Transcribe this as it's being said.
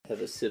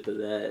have a sip of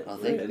that. Oh,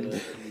 thank you.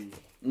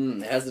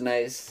 It has a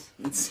nice.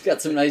 It's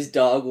got some nice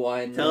dog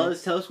wine. Tell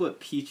us what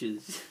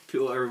peaches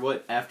or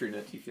what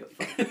afternuts you feel.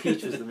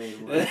 Peach was the main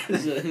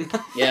one.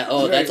 Yeah.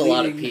 Oh, that's a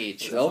lot of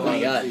peach. That's Oh a my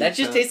lot god, of that peach,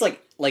 just huh? tastes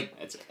like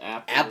It's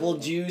apple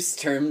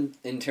juice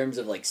in terms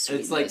of like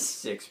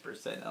sweetness. It's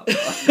like 6%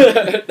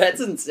 alcohol. That's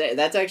insane.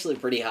 That's actually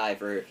pretty high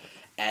for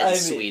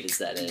as sweet as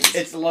that is.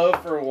 It's low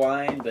for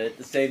wine, but at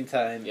the same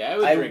time, Yeah, I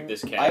would drink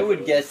this casually. I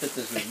would guess that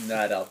this was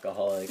not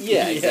alcoholic.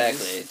 Yeah,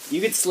 exactly.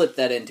 You could slip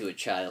that into a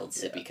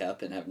child's sippy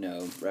cup and have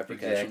no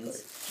repercussions.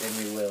 Exactly.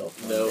 And we will.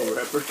 No one day.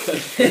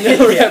 repercussions.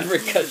 No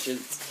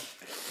repercussions.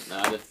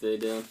 Not if they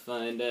don't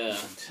find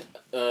out.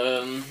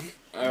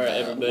 Alright,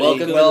 everybody.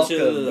 Welcome Welcome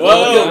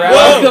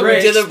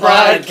to the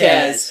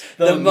broadcast.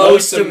 The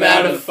most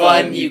amount of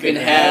fun you can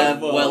have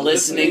while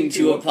listening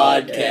to a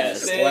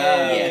podcast.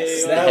 Wow,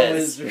 Yes, that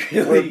yes. was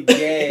really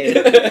gay.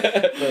 But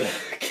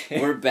okay.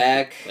 We're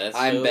back. That's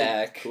I'm so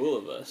back. Cool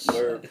of us.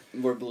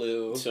 We're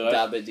blue. So I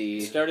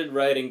Dabba-dee. started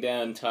writing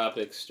down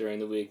topics during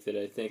the week that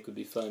I think would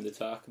be fun to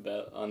talk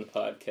about on the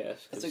podcast.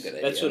 That's a good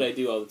That's idea. what I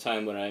do all the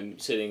time when I'm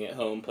sitting at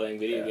home playing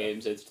video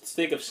games. I just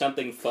think of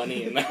something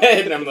funny in my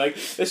head, and I'm like,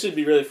 this would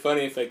be really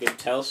funny if I could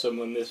tell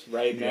someone this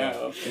right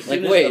now. As Like,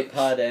 soon as wait. the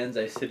pod ends,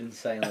 I sit in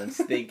silence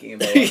thinking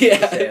about what Yeah.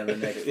 to say on the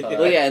next pod.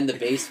 Well, yeah, in the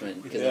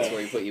basement because that's Yeah.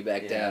 where you put you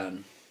back Yeah.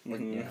 down.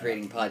 Mhm. We're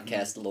creating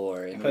podcast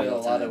lore in Put a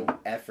real lot time. of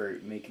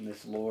effort making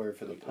this lore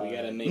for the pod. We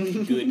gotta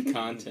make good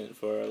content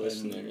for our And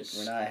listeners.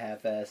 We're not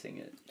half-assing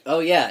it. Oh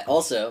yeah.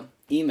 Also,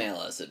 email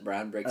us at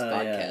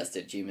brownbrickspodcast Oh,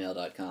 at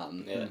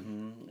gmail.com. Yeah.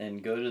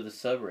 And go to the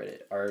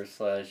subreddit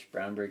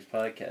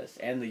r/BrownBriggsPodcast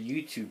and the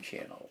YouTube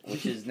channel,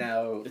 which is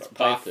now It's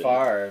by poppin'.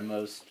 far our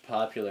most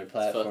popular It's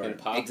fucking platform.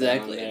 popping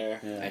Exactly. on there.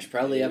 Yeah. I should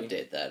probably Maybe.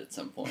 update that at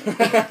some point.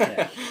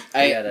 Yeah.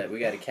 I We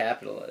gotta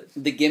capitalize.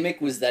 the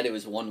gimmick was that it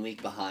was 1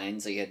 week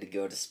behind, so you had to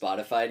go to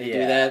Spotify to do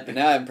Yeah. that. But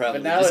now I'm probably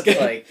But now just it's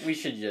gonna, like we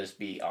should just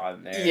be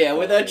on there. yeah.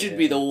 Well, that probably, should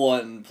be the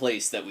one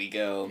place that we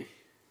go.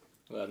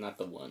 Well, not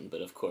the one,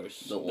 but of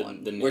course. The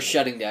one. The main We're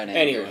shutting down.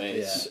 Anchor.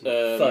 Anyways,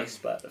 Fuck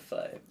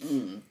Spotify.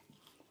 Mm.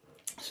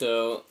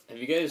 so have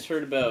you guys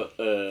heard about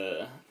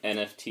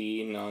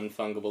NFT,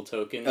 non-fungible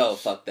tokens? Oh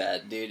fuck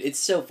that, dude! It's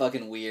so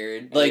fucking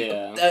weird. Like,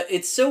 Yeah.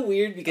 it's so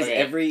weird because Okay.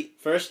 every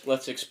First,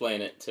 let's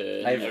explain it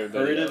to I've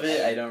everybody heard of else.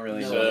 it. I don't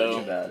really know So-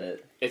 much about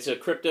it. It's a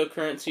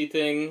cryptocurrency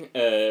thing,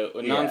 a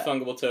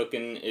non-fungible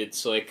token.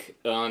 It's like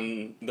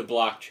on the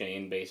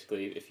blockchain,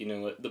 basically. If you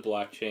know what the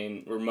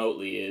blockchain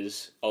remotely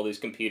is, all these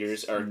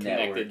computers are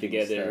connected Networking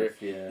together,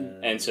 stuff, yeah.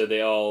 and so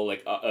they all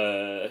like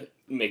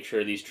make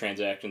sure these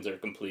transactions are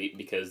complete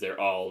because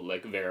they're all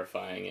like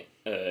verifying it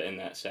in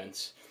that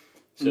sense.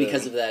 So,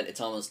 because of that, it's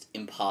almost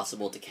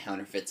impossible to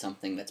counterfeit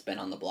something that's been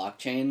on the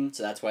blockchain.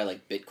 So that's why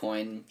like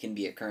Bitcoin can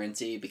be a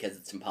currency because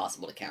it's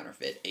impossible to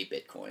counterfeit a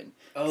Bitcoin.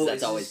 Oh, that's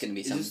is always this- gonna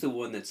be Is this the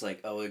one that's like,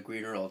 a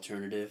greener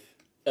alternative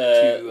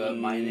to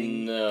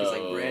mining? No. Because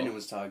like Brandon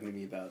was talking to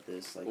me about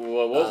this. Like,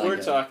 Well, what we're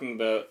yeah. talking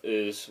about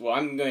is, well,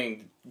 I'm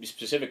going to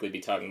specifically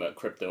be talking about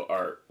crypto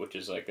art, which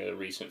is like a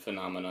recent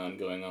phenomenon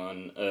going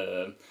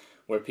on,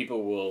 where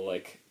people will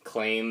like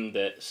claim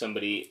that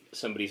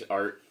somebody's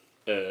art,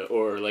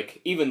 or like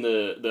even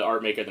the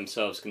art maker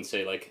themselves can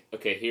say like,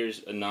 okay,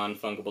 here's a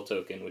non-fungible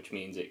token, which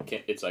means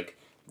it's like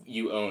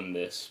you own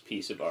this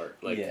piece of art,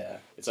 like yeah.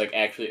 it's like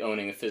actually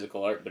owning a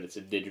physical art, but it's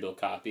a digital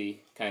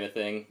copy kind of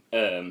thing.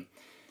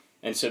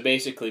 And so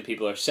basically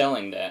people are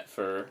selling that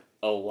for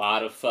a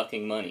lot of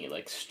fucking money,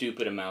 like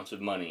stupid amounts of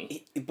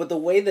money. But the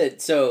way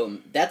that, so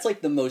that's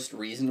like the most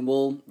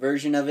reasonable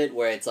version of it,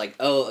 where it's like,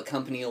 oh, a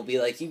company will be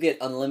like, you get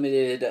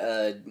unlimited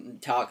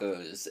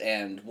tacos,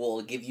 and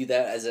we'll give you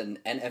that as an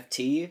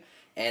NFT,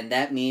 and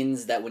that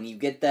means that when you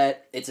get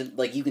that,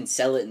 like you can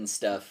sell it and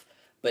stuff,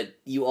 but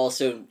you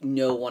also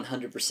know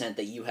 100%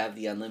 that you have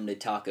the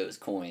unlimited tacos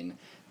coin.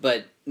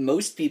 But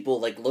most people,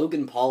 like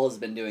Logan Paul has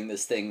been doing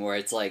this thing where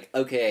it's like,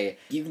 okay,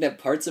 you can have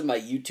parts of my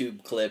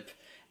YouTube clip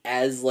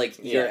as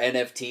like your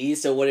NFT.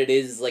 So what it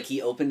is like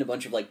he opened a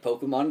bunch of like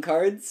Pokemon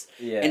cards,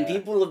 Yeah. and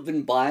people have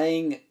been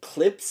buying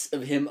clips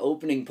of him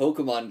opening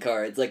Pokemon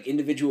cards, like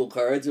individual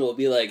cards. Will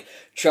be like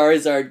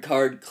Charizard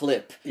card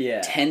clip,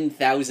 Yeah.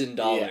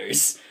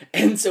 $10,000,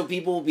 and so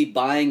people will be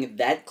buying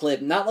that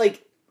clip. Not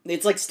like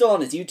it's like still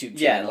on his YouTube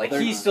Yeah, channel. like They're-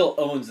 he still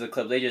owns the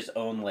clip. They just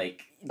own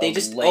like they a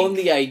just link. own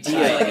the idea.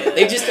 behind it.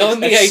 They just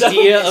own the It's so-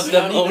 idea it's of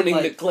them not even owning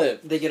the like-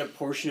 clip. They get a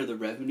portion of the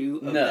revenue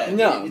of No. that.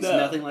 No. It's No.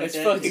 nothing like It's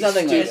that. fucking It's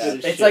nothing like stupid that.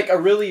 as It's shit. like a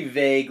really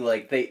vague,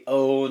 like they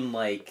own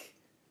like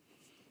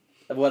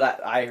what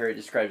I heard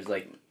described as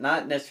like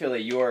not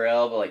necessarily a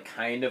URL, but like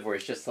kind of where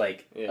it's just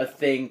like Yeah. a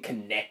thing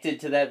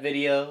connected to that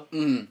video.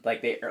 Mm.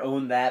 Like they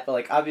own that, but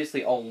like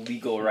obviously all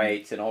legal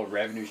rights and all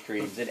revenue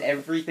streams and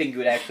everything you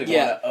would actually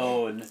Yeah. want to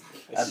own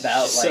It's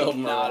about so like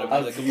not a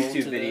applicable to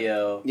YouTube that.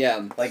 video.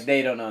 Yeah. Like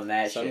they don't own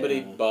that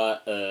Somebody shit.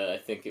 bought, I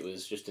think it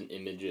was just an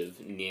image of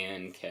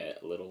Nyan Cat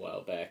a little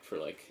while back for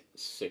like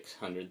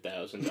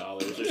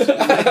 $600,000 or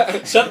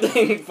something.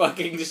 Something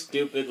fucking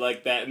stupid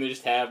like that, and they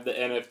just have the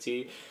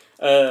NFT.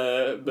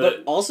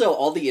 But also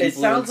all the influencers. It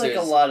sounds like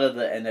a lot of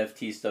the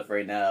NFT stuff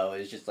right now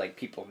is just like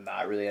people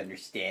not really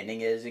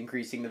understanding it is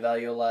increasing the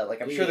value a lot.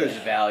 Like I'm sure there's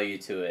value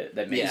to it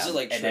that makes Is it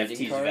like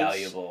NFTs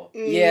valuable.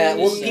 Yeah,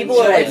 well, Mm, people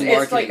are like it's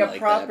marketing like a like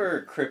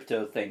proper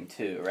crypto thing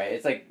too, right?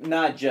 It's like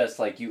not just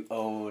like you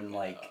own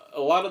like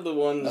a lot of the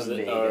ones a that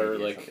vague are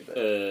idea, like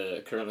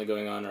something currently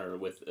going on are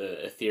with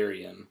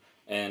Ethereum,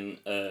 and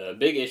a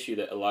big issue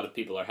that a lot of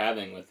people are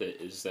having with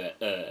it is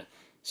that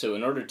so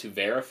in order to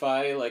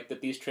verify like that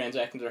these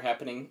transactions are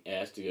happening, it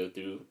has to go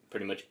through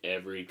pretty much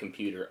every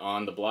computer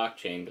on the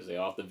blockchain because they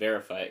all have to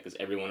verify it because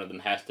every one of them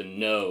has to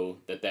know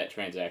that that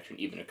transaction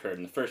even occurred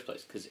in the first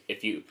place. Because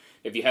if you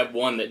have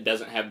one that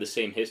doesn't have the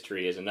same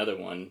history as another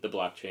one, the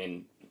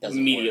blockchain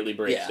immediately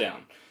breaks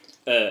down.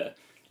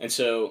 And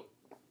so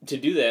to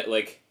do that,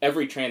 like,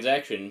 every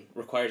transaction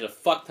requires a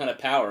fuck ton of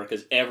power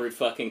because every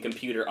fucking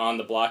computer on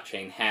the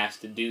blockchain has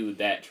to do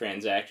that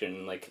transaction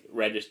and, like,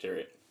 register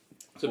it.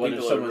 So what if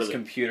people someone's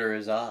computer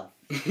is off?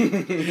 they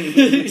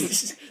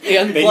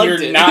then unplugged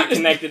you're it. not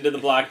connected to the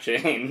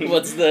blockchain.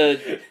 What's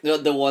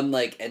the one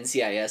like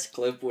NCIS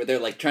clip where they're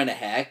like trying to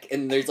hack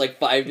and there's like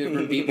 5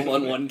 different people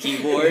on one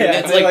keyboard and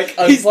it's they, like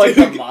unplug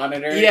the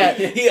monitor. Yeah,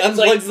 he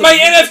unplugs my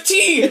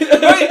NFT,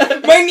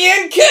 my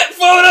Nyan Cat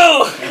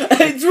photo.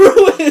 It's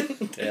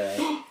ruined.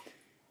 Yeah.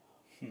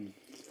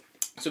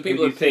 So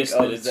people are pissed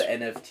that it's the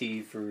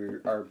NFT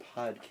for our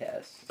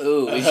podcast.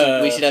 Oh,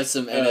 we should have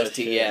some NFT,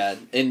 shit. yeah.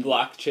 And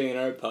blockchain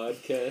our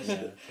podcast.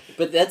 Yeah.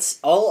 but that's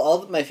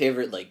all of my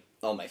favorite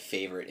all my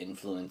favorite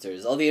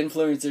influencers. All the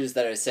influencers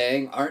that are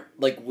saying aren't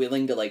like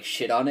willing to like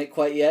shit on it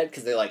quite yet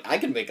because they're like I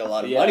can make a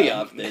lot of money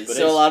off this. But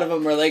So a lot of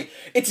them are like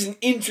it's an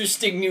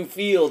interesting new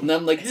field, and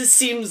I'm like this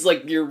seems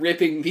like you're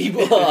ripping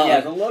people off. Yeah,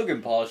 the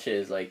Logan Paul shit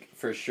is like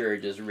for sure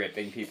just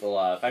ripping people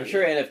off. I'm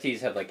sure NFTs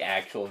have like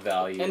actual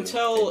value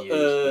Until and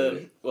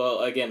use, well,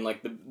 again,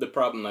 like the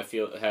problem I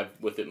have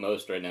with it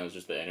most right now is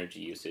just the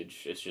energy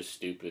usage. It's just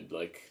stupid,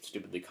 like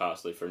stupidly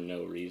costly for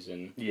no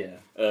reason. yeah.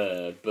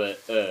 But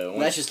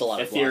That's just a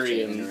lot of blockchain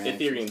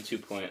Ethereum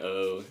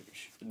 2.0,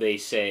 they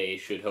say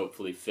should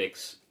hopefully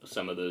fix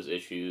some of those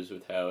issues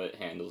with how it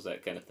handles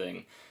that kind of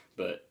thing,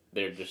 but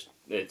they've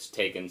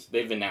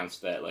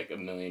announced that like a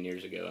million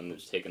years ago, and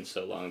it's taken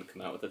so long to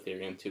come out with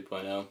Ethereum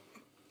 2.0.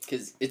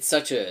 Because it's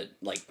such a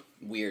like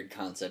weird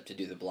concept to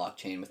do the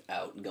blockchain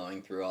without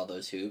going through all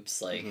those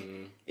hoops. Like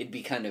it'd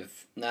be kind of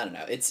I don't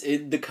know.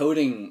 The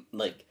coding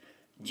like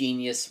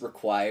genius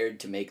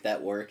required to make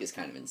that work is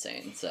kind of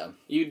insane. So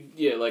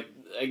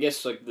I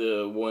guess like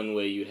the one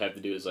way you'd have to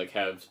do is like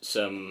have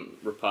some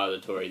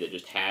repository that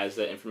just has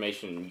that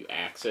information and you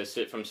access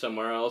it from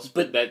somewhere else.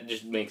 But that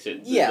just makes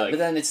it but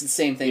then it's the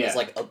same thing as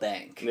like a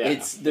bank. Yeah,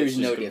 There's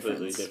no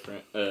completely difference.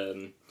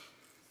 Different.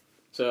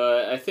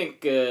 So I think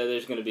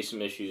there's going to be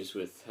some issues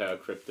with how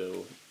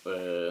crypto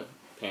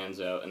pans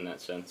out in that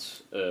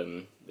sense. But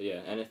yeah,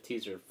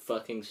 NFTs are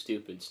fucking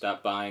stupid.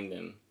 Stop buying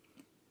them.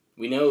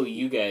 We know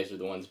you guys are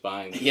the ones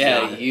buying them.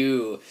 Yeah,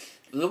 you.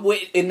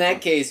 In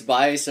that case,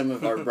 buy some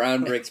of our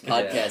Brown Bricks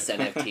podcast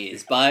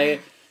NFTs.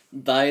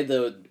 Buy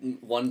the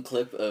one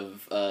clip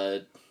of.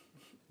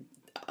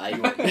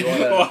 You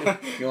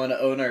want to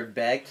own our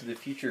Back to the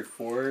Future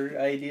 4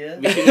 idea?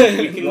 We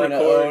can You want to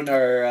own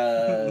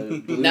our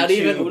Not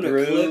even Own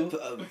a clip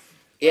of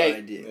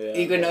idea.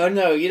 You can own.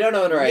 No, you don't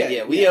own our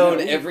idea. We yeah, own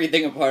no.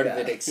 everything a part of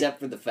it Yeah. except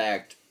for the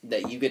fact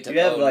that you get to You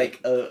have own. like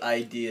an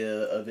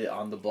idea of it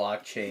on the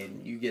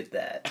blockchain. You get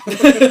that.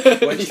 Which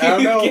Which I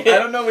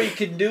don't know what you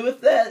can do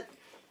with that,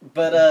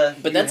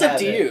 but But that's up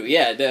to you.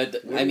 Yeah,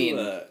 I mean,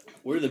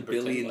 where do the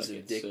Pretend billions like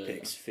of it's, dick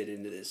pics fit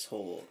into this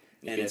whole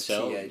You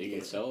NFT idea? You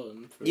can sell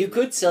them. you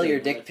could sell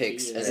your dick NFT,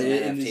 pics as And,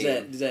 an and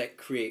NFT. does that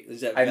create?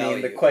 Does that I value?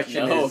 mean, the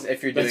question No, is,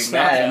 if you're that's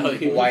doing not that,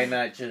 value. why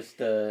not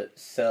just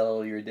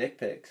sell your dick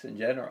pics in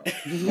general?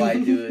 Why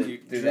do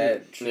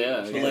that?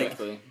 Yeah, So, like,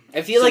 exactly.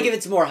 I feel So- like if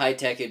it's more high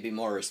tech, it'd be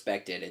more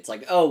respected. It's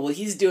like, oh, well,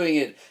 he's doing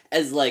it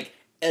as like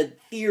a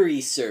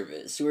theory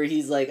service where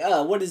he's like,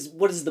 oh, what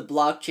does the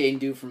blockchain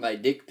do for my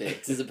dick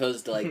pics, as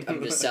opposed to like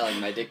I'm just selling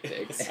my dick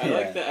pics. I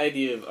like the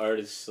idea of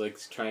artists like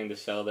trying to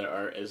sell their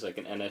art as like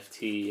an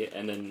NFT,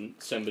 and then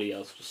somebody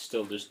else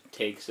just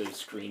takes a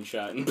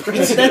screenshot and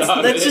prints it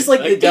on That's it. just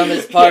like the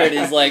dumbest part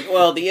Yeah. is like,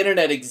 well, the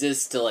internet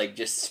exists to like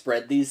just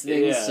spread these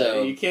things. Yeah,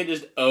 So you can't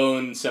just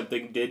own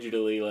something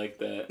digitally like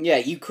that. yeah,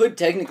 you could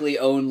technically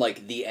own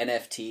like the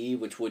NFT,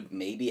 which would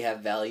maybe have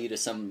value to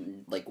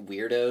some like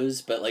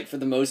weirdos, but like for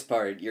the most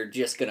part, you're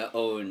just gonna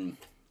own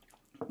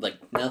like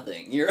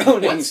nothing. You're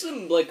owning. What's the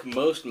like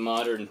most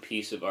modern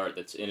piece of art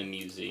that's in a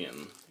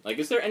museum? Like,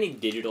 is there any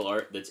digital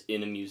art that's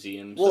in a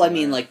museum? Well, I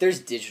somewhere? mean, like there's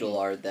digital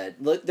art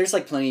there's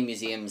like plenty of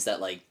museums that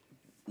like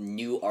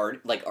new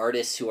art, like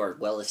artists who are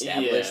well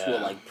established will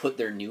Yeah. like put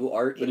their new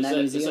art But in that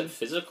is museum. that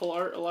physical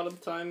art a lot of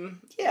the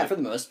time? Yeah, for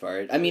the most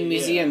part. I mean, Yeah.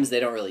 museums they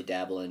don't really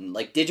dabble in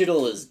like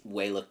digital is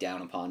way looked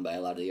down upon by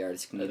a lot of the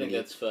artist I think community.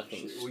 that's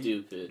fucking Well,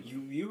 stupid.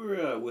 You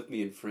were with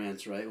me in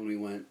France, right? When we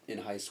went in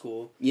high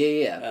school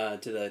Yeah.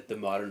 to the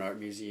Modern Art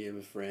Museum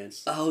of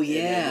France. Oh And then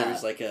yeah.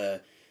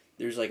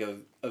 there's like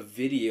a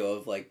video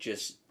of like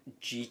just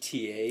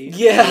GTA.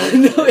 Yeah,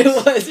 no, it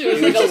was. It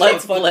was like a just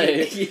let's fucking-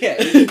 play. Yeah,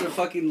 it was a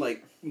fucking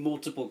like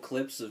multiple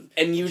clips of.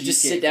 And you would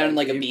just GTA sit down in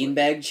like a gameplay.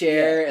 beanbag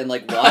chair and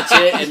like watch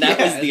it, and that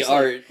Yeah, was the it's like,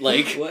 art.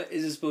 Like, what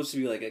is it supposed to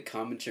be, like a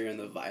commentary on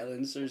the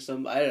violence or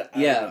something? I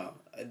Yeah. don't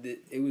know.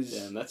 It was.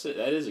 Yeah,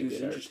 that is a It was good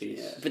art interesting, piece.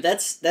 yeah. but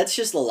that's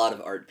just a lot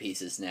of art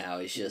pieces now.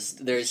 It's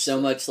just there's so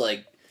much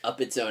like up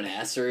its own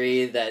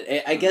assery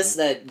that I guess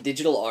that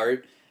digital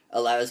art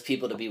allows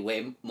people to be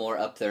way more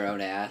up their own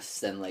ass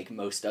than like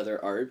most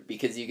other art,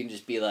 because you can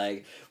just be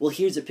like, well,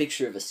 here's a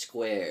picture of a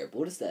square. But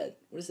what is that?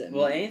 What does that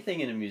Well, mean? anything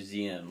in a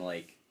museum,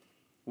 like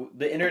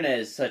the internet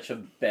is such a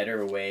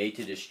better way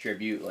to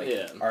distribute like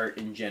Yeah. art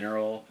in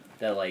general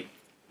that like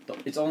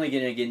it's only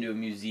gonna get into a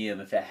museum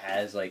if it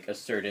has like a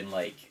certain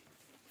like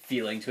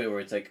feeling to it where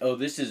it's like, oh,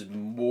 this is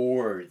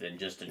more than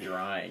just a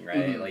drawing, right?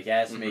 Mhm. Like it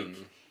has to make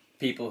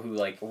people who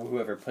like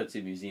whoever puts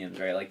in museums,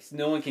 right? Like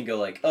no one can go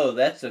like, oh,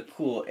 that's a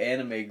cool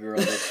anime girl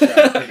that's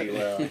drawn pretty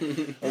well.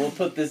 We'll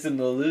put this in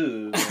the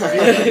Louvre.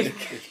 Right? Like,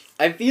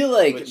 I feel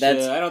like Which,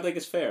 that's. I don't think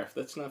it's fair.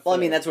 That's not. Well, I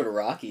fair. mean, that's what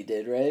Rocky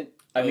did, right?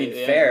 I mean,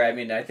 Yeah. fair. I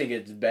mean, I think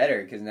it's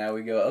better because now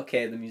we go,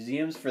 okay, the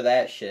museum's for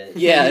that shit.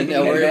 Yeah,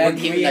 no, And we're then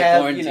keeping we that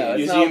have, quarantine. you know, it's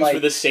museums not like, for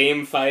the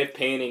same 5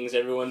 paintings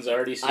everyone's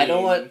already seen. I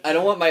don't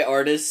want my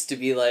artists to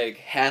be like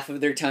half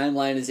of their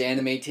timeline is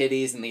anime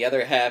titties and the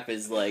other half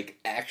is like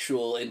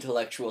actual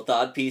intellectual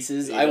thought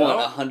pieces. You I want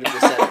know?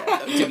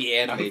 100% to be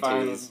anime I'm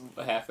fine titties.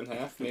 with half and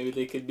half. Maybe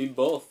they could be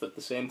both at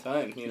the same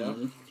time. You know,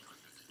 Mhm.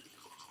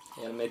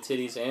 anime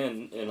titties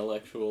and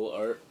intellectual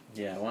art.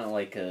 yeah, I want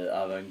like a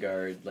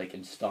avant-garde like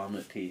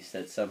installment piece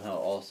that's somehow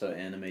also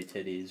anime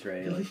titties,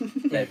 right? Like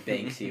that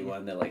Banksy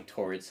one that like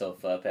tore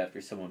itself up after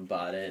someone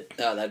bought it.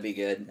 Oh, that'd be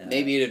good. Yeah.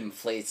 Maybe it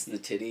inflates the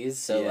titties,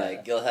 so Yeah.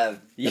 like you'll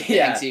have the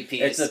Yeah, Banksy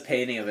piece. it's a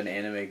painting of an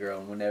anime girl,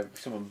 and whenever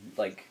someone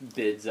like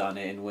bids on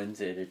it and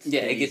wins it, its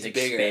Yeah, it titties gets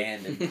bigger.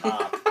 expand and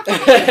pop.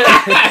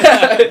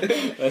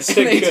 That's a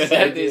And they good just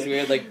have idea. these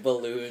weird like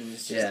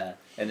balloons. Just, Yeah,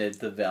 and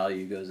the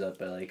value goes up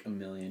by like $1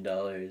 million.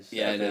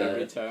 Yeah, I After know.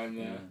 every time.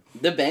 Yeah.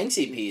 The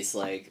Banksy piece,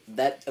 like,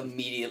 that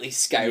immediately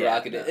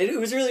skyrocketed. Yeah, no. It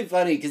was really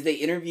funny because they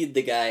interviewed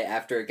the guy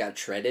after it got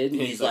shredded, and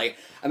He's he's like- like,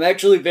 I'm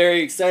actually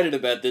very excited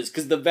about this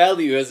because the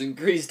value has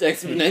increased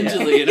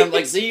exponentially. And I'm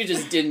like, so you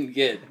just didn't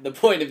get the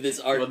point of this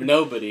art. Well,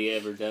 nobody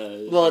ever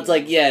does. Well, it's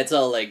like, yeah, it's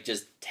all like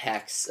just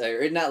tax,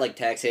 or not like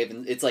tax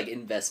haven, it's like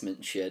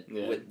investment shit,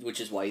 Yeah. which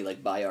is why you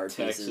like buy art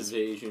tax pieces.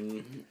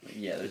 evasion.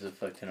 Yeah, there's a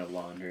fuck ton of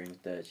laundering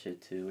with that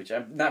shit too, which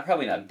I'm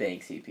probably not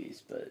Banksy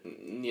piece, but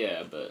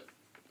Yeah, but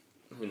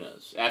who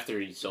knows? After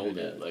he sold Who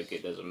it, knows? like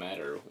it doesn't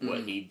matter what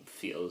Mhm. he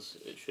feels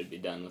it should be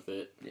done with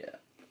it. yeah.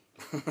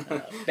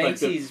 Like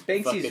the Banksy's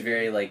fucking-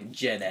 very like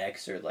Gen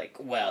X or like,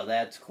 wow,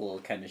 that's cool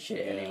kind of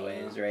shit Yeah.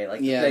 anyways, right?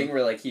 Like Yeah. the thing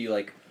where like you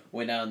like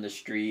went out on the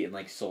street and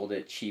like sold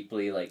it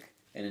cheaply like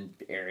in an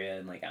area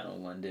in like I don't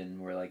know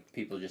London where like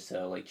people just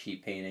sell like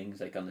cheap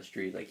paintings like on the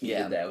street, like he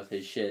Yeah. did that with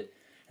his shit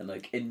and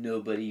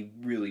nobody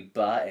really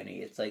bought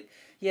any. It's like,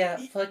 yeah,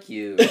 fuck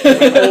you.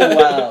 Oh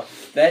wow,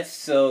 that's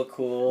so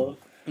cool.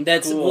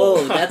 That's, Cool.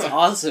 whoa, that's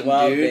awesome,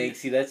 Wow, dude.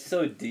 Banksy, that's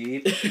so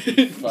deep.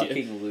 You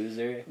fucking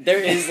loser. There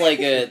is like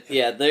a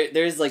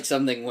there's like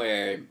something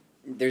where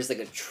there's like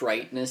a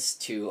triteness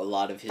to a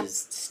lot of his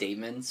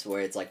statements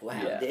where it's like, wow,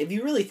 Yeah. if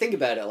you really think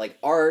about it, like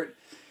art,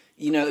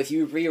 you know, if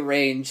you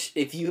rearrange,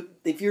 if you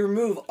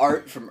remove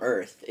art from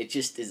Earth, it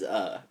just is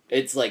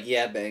it's like,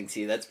 yeah,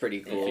 Banksy, that's pretty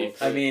cool. If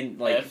you I mean,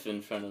 put like, F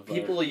in front of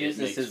people art, use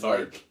it this makes as art.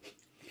 like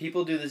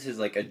people do this as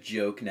like a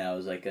joke now,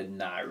 as like a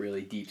not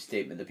really deep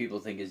statement that people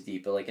think is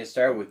deep, but like it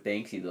started with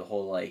Banksy, the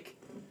whole like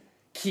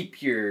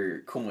keep your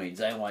coins,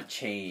 I want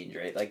change,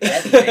 right? Like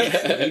that's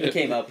Banksy. He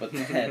came up with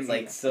that. It's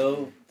like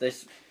so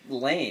this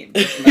lame.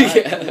 It's not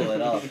Yeah. cool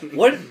at all.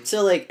 What?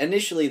 So like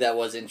initially that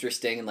was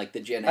interesting, and like the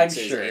Gen I'm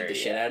Xers sure, ate the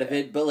shit yeah, out of yeah.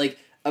 it. But like,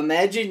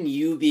 imagine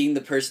you being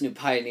the person who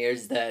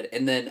pioneers that,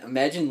 and then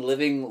imagine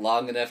living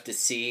long enough to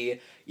see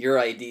your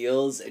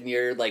ideals and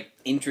your like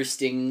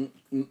interesting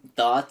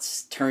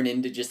thoughts turn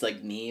into just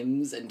like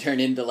memes and turn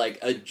into like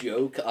a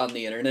joke on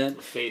the internet.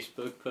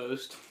 Facebook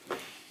post.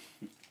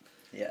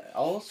 Yeah,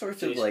 all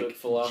sorts of Facebook like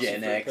philosopher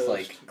Gen X post.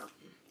 like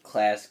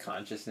class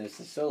consciousness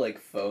is so like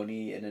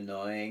phony and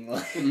annoying.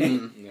 Like,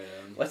 Mhm. Yeah.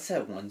 what's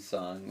that one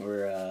song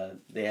where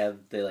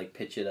they like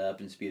pitch it up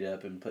and speed it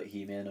up and put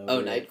He-Man over Oh,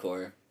 it?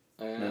 Nightcore.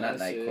 No, not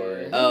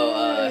Nightcore.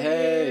 Oh,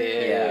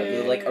 hey.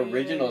 Yeah, the like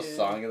original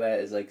song of that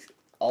is like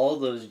all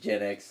those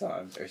Gen X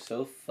songs are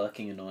so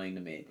fucking annoying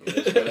to me. Yeah,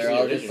 Where especially they're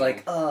all just original.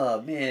 like,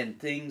 oh man,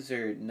 things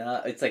are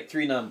not. It's like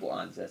Three Non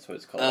Blondes. That's what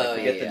it's called. Oh, I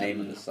forget yeah, the name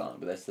of the song,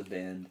 but that's the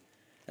band.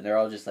 And they're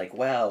all just like,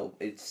 wow,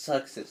 it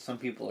sucks that some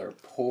people are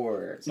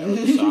poor. Is that what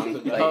the song's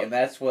about? Like, and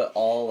that's what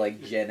all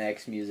like Gen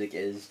X music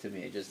is to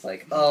me. Just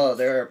like, oh,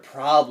 there are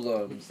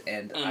problems,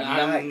 and And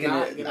I'm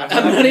not gonna.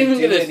 I'm not even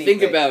do gonna think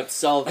anything, about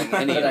solving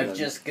any But of I'm them.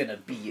 just gonna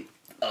be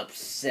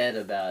upset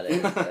about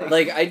it.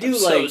 Like I do I'm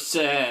like so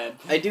sad.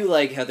 I do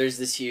like how there's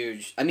this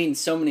huge. I mean,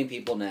 so many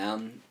people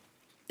now.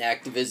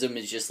 Activism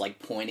is just like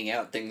pointing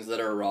out things that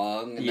are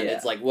wrong, and then Yeah.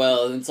 it's like,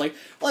 well, and it's like,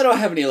 well, I don't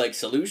have any like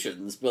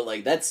solutions, but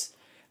like that's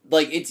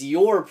like, it's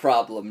your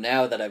problem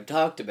now that I've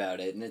talked about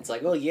it, and it's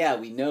like, well, yeah,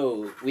 we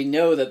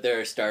know that there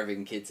are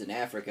starving kids in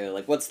Africa.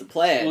 Like, what's the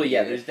plan? Well, yeah,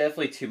 here? there's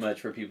definitely too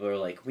much where people are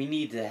like, we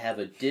need to have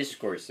a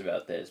discourse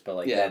about this, but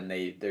like Yeah.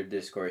 then their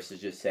discourse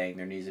is just saying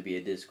there needs to be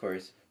a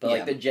discourse. But Yeah.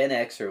 like the Gen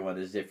Xer one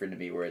is different to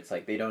me, where it's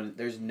like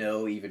there's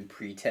no even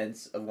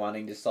pretense of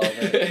wanting to solve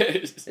it.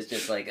 It's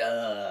just like,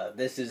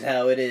 this is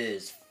how it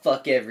is.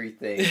 Fuck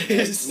everything.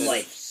 It's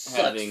Life sucks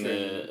having for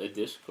me. a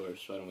discourse.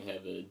 Why don't we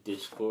have a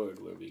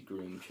Discord where we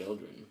groom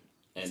children?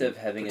 And Instead of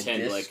having a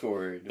pretend like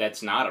Discord,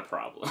 that's not a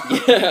problem.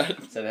 Yeah.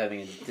 instead of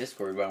having a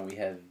Discord, why don't we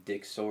have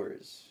Dick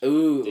Sores?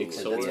 Ooh, Dick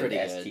that's sword. pretty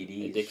good.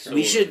 STDs. Dick for sword.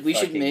 We should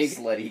fucking make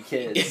slutty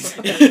kids.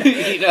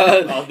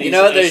 All these you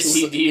know there's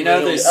STD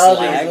there's riddles. All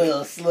these Slack.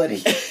 little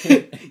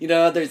slutty. You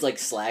know there's like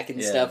Slack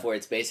and Yeah. stuff where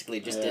it's basically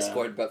just Yeah.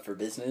 Discord but for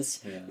business.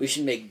 Yeah. We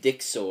should make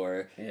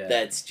Dixor Yeah.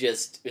 that's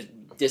just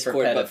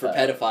Discord but for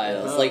pedophiles.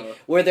 pedophiles. Oh. Like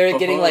where they're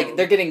getting Oh.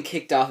 they're getting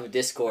kicked off of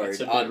Discord It's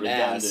a bit en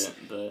masse.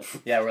 redundant,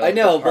 but Yeah, we're I like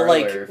know, the but,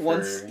 like, parlor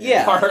once- for-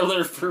 yeah.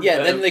 parlor for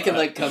Yeah, then they can pedophiles.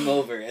 like come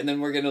over and then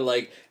we're gonna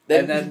like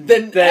And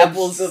then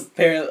Apple's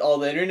apparently all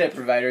the internet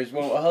providers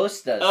won't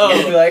host us. Oh.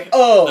 You'll be like,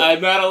 oh,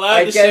 I'm not allowed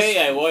I to guess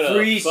say I want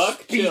free to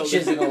fuck speech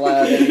children. isn't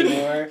allowed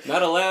anymore.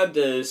 Not allowed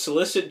to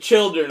solicit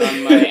children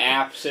on my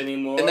apps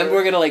anymore. and then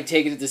we're gonna like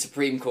take it to the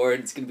Supreme Court.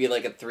 It's gonna be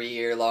like a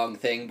 3-year long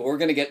thing, but we're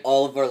gonna get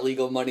all of our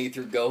legal money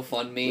through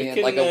GoFundMe we and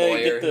can like a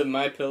lawyer. get the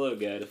My Pillow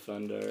guy to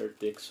fund our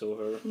Dick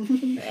Sore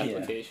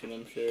application.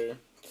 I'm sure.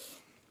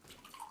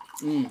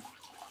 Mm.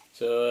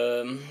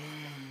 So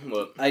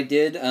what? I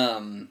did.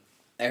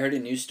 I heard a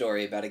news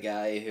story about a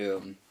guy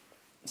who.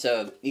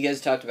 So you guys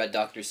talked about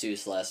Dr.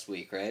 Seuss last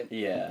week, right?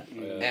 Yeah.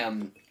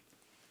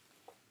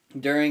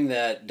 During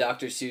that,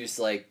 Dr. Seuss,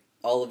 like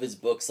all of his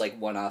books like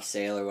went off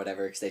sale or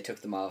whatever because they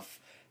took them off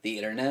the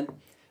internet,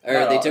 or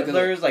Not they all. took them.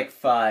 There was like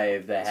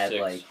 5 that had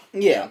 6. like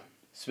Yeah,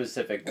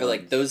 specific or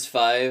like ones. those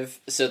 5.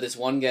 So this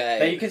one guy.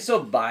 That you can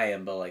still buy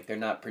them, but like they're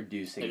not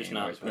producing They're just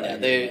anymore. not is what Yeah, I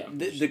they,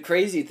 hear. the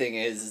crazy thing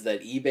is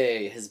that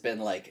eBay has been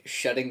like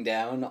shutting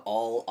down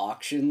all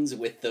auctions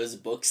with those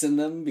books in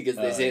them because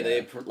they Oh, say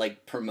yeah. they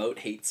promote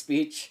hate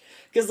speech.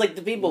 Because like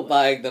the people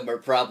buying them are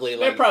probably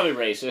They're like probably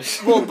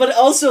racist. well, but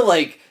also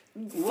like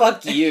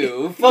fuck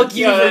you, fuck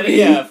you Yeah, for being.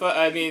 yeah.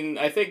 I mean,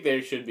 I think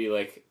they should be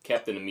like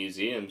kept in a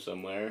museum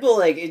somewhere. But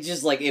like it's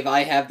just like if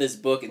I have this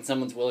book and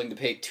someone's willing to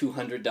pay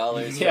 $200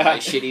 for Yeah. my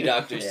shitty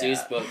Dr. Yeah.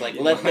 Seuss book, like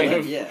Yeah. let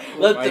them. Yeah.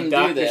 Let My them do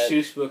Dr. that.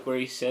 Seuss book where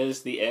he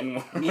says the N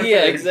word.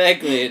 Yeah,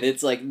 exactly, and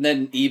it's like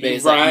then He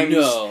eBay's like rhymes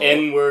no.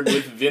 N word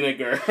with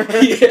vinegar.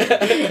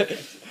 Yeah.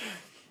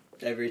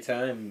 Every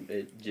time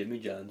at Jimmy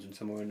John's when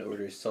someone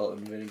orders salt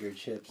and vinegar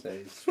chips, I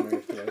swear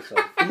to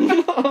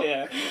myself.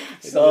 Yeah.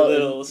 Salt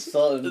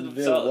and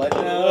vinegar. salt- What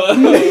now?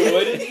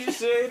 What did you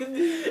say to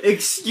me?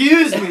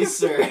 Excuse me,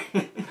 sir.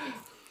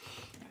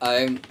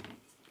 I'm.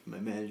 My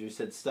manager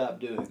said stop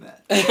doing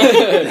that.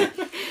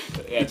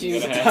 Yeah, I'm You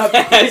gonna stop-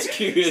 have to ask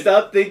you to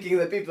Stop thinking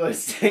that people are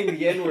saying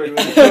the N word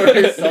when they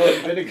order salt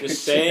and vinegar.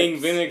 just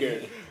saying chips.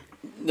 vinegar.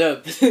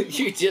 No,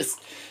 you just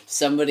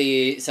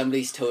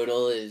somebody's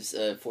total is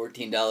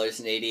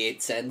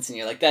 $14.88, and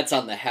you're like, that's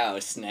on the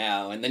house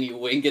now, and then you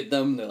wink at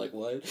them, they're like,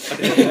 what?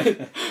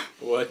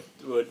 What?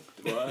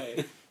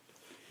 Why?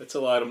 That's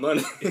a lot of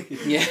money.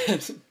 Yeah.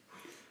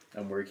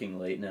 I'm working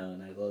late now,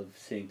 and I love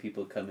seeing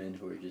people come in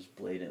who are just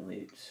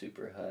blatantly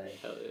super high.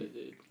 Hell yeah,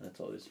 dude. That's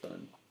always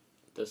fun.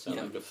 Does sound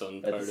Yeah. like a fun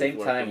At part the same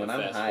of time, working when at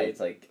I'm fast high, food. it's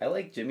like I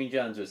like Jimmy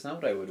John's, but it's not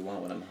what I would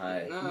want when I'm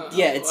high. No,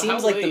 Yeah, it well, seems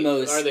how like the late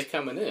most- Are they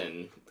coming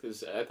in?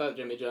 Because I thought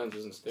Jimmy John's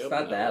wasn't still. It's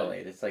not that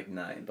late. It's like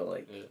 9, but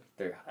like Yeah.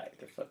 they're high.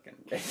 They're fucking.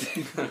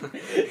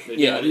 They're,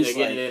 Yeah, they're just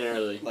getting like- in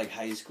early. Like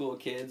high school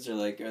kids, or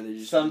like are they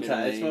just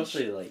Sometimes it's middle-aged?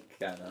 mostly like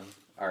I don't know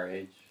our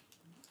age.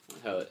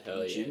 Hell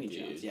yeah, Jimmy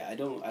dude. John's. Yeah, I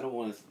don't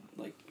want to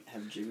like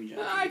have Jimmy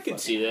John's. I be could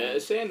see fucking that. high. A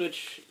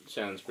sandwich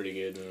sounds pretty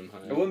good when I'm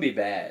high. It wouldn't be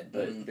bad,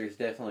 but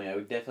Mm. I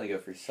would definitely go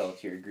for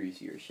saltier,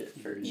 greasier shit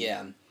first.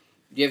 Yeah.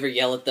 Do you ever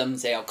yell at them and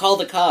say, I'll call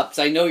the cops,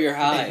 I know you're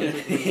high?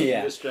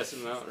 Yeah. Just stress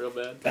them out real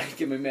bad. Back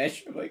in my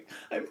mansion, I'm like,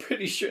 I'm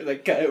pretty sure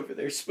that guy over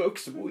there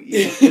smokes some weed.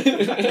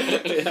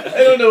 I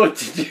I don't know what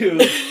to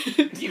do.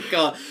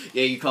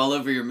 you call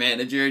over your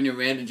manager, and your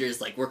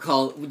manager's like,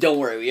 don't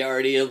worry, we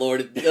already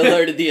alerted the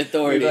We've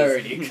authorities.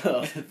 already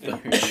called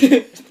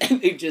authorities.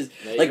 And they just,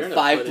 Yeah, like you're in a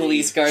 5 funny-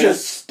 police cars.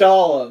 Just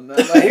stall him.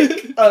 I'm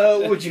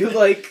like, would you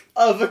like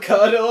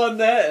avocado on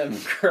that? I'm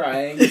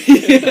crying.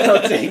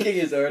 I'm taking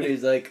his order.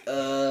 He's like,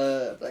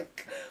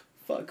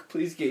 fuck,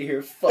 please get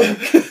here. Fuck.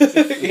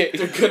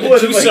 They're gonna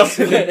What do am I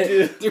something. gonna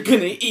do? They're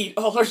gonna eat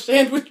all our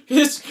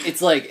sandwiches.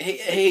 It's like,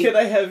 hey. Can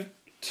I have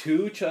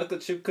 2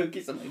 chocolate chip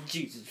cookies? I'm like,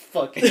 Jesus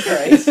fucking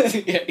Christ.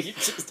 Yeah, you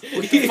just,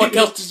 What the fuck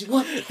else does he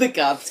want? The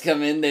cops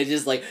come in, they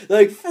just like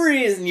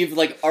freeze, and you've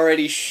like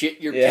already shit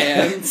your Yeah.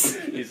 pants.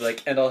 He's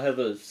like, and I'll have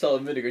those salt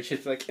and vinegar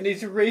chips. Like, and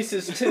he's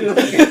racist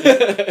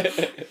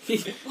too.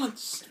 He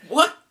wants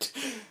what?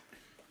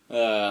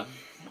 Hell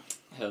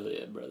Hell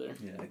yeah, brother.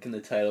 Yeah, can the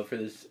title for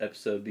this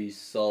episode be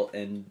Salt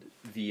and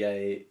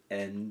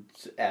VIN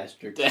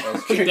asterisk Dash,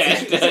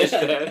 asterisk? dash,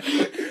 dash.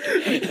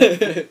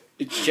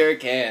 It sure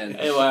can.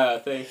 Hey, wow,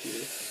 thank you.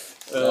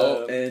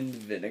 Salt and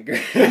vinegar.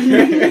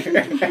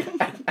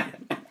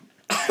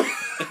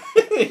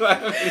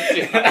 I'm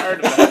too hard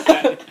about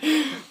that.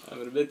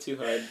 I'm a bit too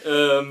hard.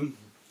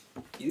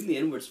 You think the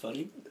N-word's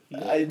funny?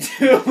 I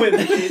do when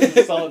they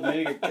use salt and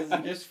vinegar because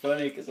it's just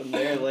funny because I'm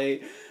there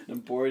late and I'm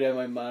bored out of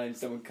my mind.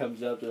 Someone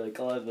comes up, they're like,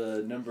 I'll have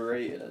a number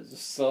 8 and it's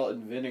just salt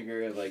and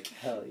vinegar. I'm like,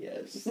 hell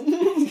yes.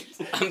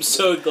 I'm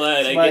so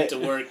glad I get to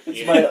work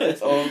here.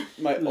 It's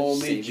my only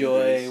Saving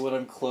joy grace. when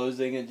I'm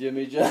closing at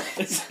Jimmy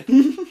John's.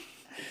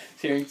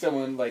 Hearing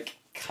someone like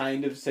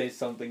kind of say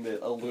something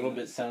that a little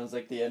bit sounds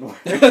like the N-word.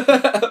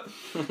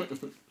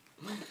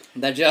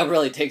 That job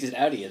really takes it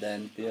out of you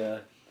then. Yeah,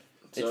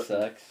 So- it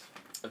sucks.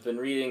 I've been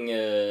reading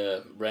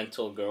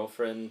Rental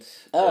Girlfriend.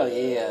 Oh,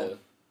 yeah.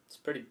 It's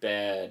pretty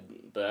bad,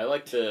 but I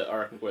like the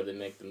arc where they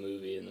make the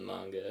movie in the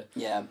manga.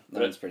 Yeah, that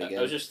But one's pretty I good.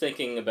 was just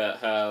thinking about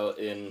how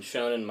in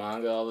shonen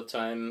manga all the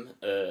time,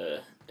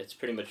 it's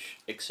pretty much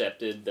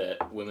accepted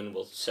that women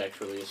will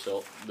sexually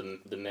assault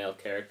the male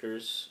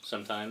characters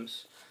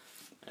sometimes.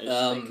 I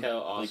just think how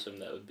awesome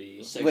that would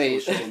be.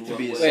 Wait, to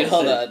be Wait,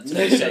 hold on.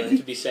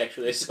 To be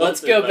sexually assaulted. Let's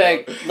go by-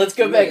 back. Let's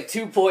go back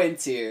 2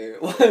 points here.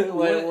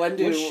 When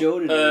do What show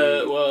did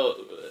Well,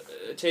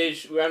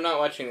 Tage, I'm not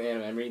watching the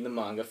anime. I'm reading the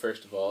manga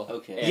first of all.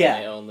 Okay. Anime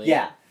Yeah, only.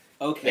 yeah.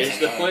 Okay. There's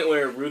the point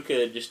where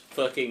Ruka just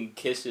fucking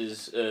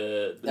kisses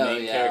the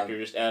main yeah. character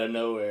just out of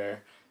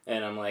nowhere,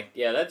 and I'm like,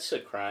 yeah, that's a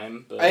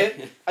crime. But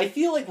I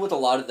feel like with a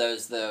lot of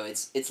those though,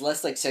 it's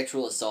less like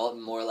sexual assault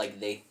and more like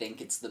they think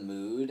it's the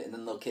mood, and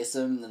then they'll kiss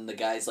him, and then the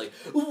guy's like,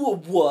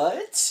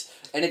 what?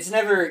 And it's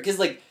never because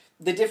like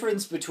the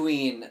difference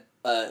between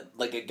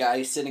like a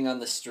guy sitting on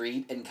the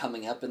street and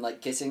coming up and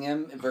like kissing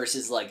him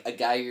versus like a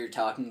guy you're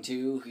talking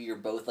to who you're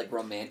both like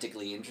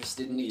romantically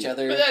interested in each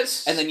other, but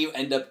that's and then you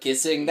end up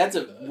kissing. That's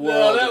a world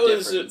no, that of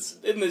was difference.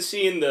 in the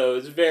scene though.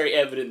 It's very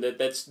evident that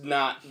that's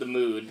not the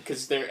mood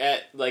because they're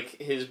at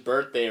like his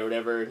birthday or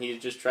whatever, and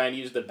he's just trying to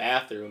use the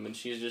bathroom, and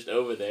she's just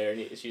over there,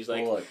 and she's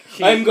like, Well, look,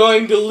 "I'm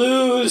going to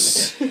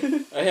lose.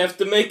 I have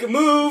to make a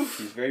move."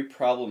 she's very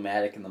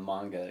problematic in the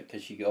manga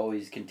because she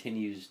always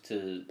continues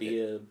to Be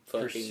a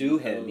fucking pursue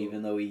him hoe.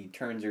 even though he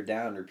turns her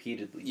down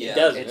repeatedly. Yeah. He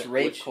doesn't, It's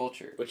rape which-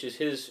 culture. Which is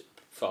his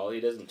fault. He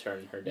doesn't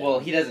turn her down. Well,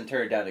 he doesn't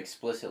turn her down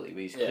explicitly,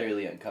 but he's Yeah.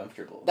 clearly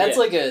uncomfortable. That's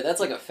Yeah.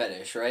 like a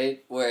fetish,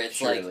 right? Where it's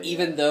Surely, like yeah.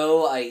 even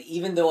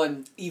though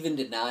I'm even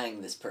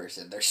denying this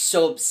person, they're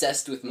so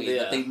obsessed with me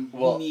that Yeah. they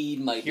Well,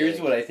 need my Here's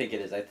dick. what I think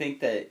it is. I think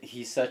that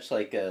he's such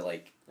like a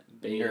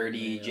Beta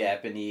nerdy male.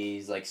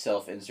 Japanese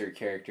self-insert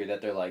character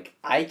that they're like,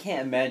 I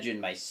can't imagine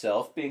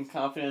myself being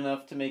confident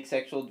enough to make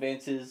sexual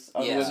advances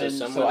on Yeah, so women,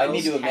 someone so I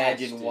need to else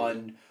has imagine to.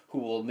 one who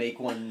will make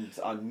ones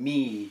on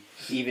me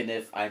even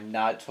if I'm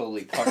not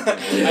totally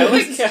comfortable. I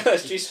like how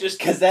she's just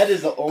Because that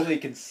is the only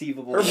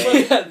conceivable Her-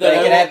 way the that I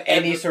whole- can have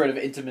any sort of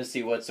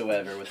intimacy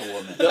whatsoever with a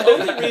woman. the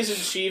only reason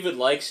she even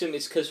likes him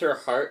is because her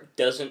heart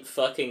doesn't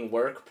fucking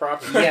work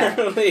properly. Yeah.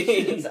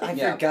 I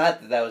Yeah.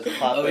 forgot that was a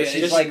pop. Oh, yeah, She's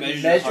just like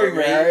measures measuring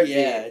heart her rate. heartbeat.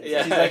 Yeah.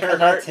 Yeah, She's like her an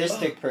heart-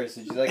 autistic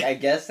person. She's like, I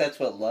guess that's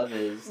what love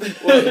is.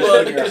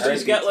 well, Your because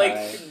she's got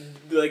heartbeat's high.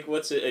 like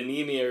what's it,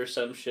 anemia or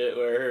some shit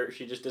where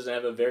she just doesn't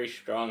have a very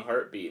strong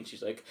heartbeat, and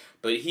she's like,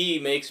 but he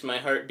makes my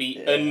heart beat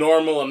a Yeah.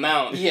 normal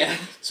amount. Yeah.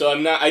 So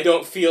I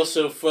don't feel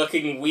so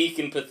fucking weak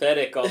and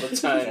pathetic all the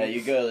time. Yeah,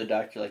 you go to the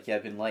doctor like, yeah,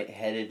 I've been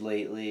lightheaded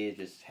lately,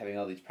 just having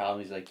all these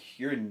problems. He's like,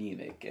 you're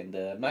anemic, and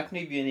I'm not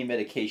going to give you any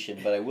medication,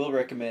 but I will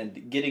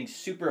recommend getting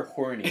super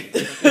horny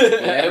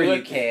whenever I you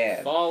would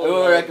can. fall I in would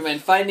love.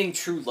 recommend finding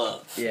true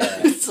love. Yeah.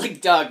 It's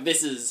like, dog,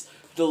 this is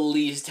the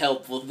least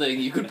helpful thing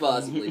you could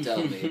possibly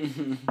tell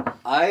me.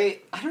 I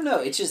don't know.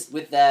 It's just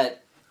with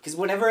that because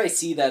whenever I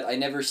see that, I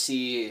never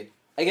see.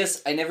 I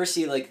guess I never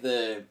see like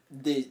the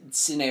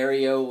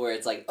scenario where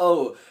it's like,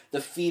 oh,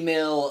 the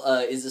female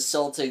is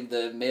assaulting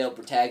the male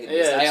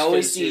protagonist. Yeah, I it's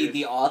always just see you.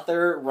 the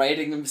author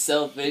writing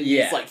himself in.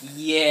 Yeah. He's like,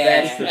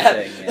 yeah. That's the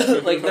thing,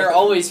 yeah. Like they're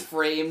always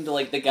framed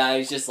like the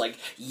guy's just like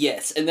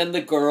yes, and then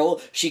the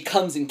girl she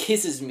comes and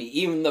kisses me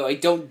even though I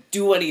don't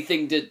do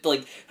anything to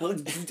like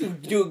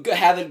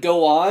have it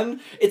go on.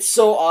 It's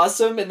so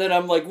awesome, and then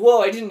I'm like,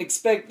 whoa, I didn't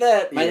expect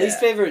that. My Yeah. least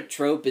favorite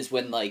trope is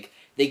when like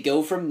they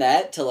go from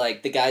that to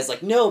like the guy's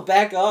like, no,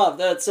 back off,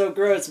 that's so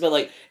gross, but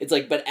like it's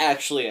like, but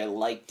actually I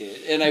liked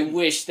it, and I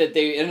wish that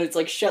they, and it's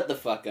like, shut the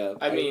fuck up.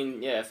 I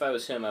mean, yeah, if I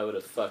was him, I would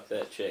have fucked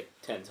that chick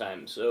 10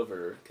 times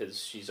over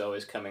because she's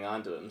always coming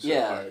on to him so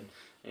Yeah. hard.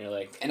 And you're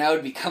like, and I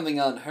would be coming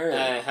on her.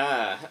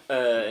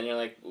 and you're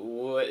like,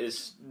 what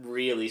is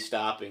really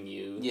stopping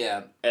you?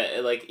 Yeah.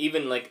 Like,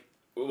 even like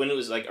when it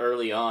was like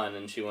early on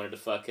and she wanted to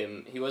fuck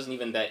him, he wasn't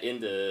even that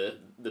into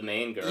the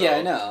main girl. Yeah,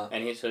 I know.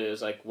 And so it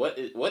was like,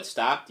 what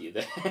stopped you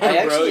there, I bro?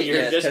 actually-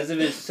 You're yeah, just Because of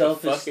his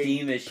self-esteem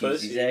fucking issues,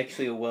 pussy. he's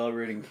actually a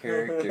well-written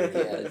character.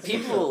 Yeah, His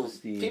people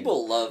self-esteem.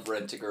 love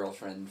Rent a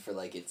Girlfriend for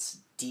like its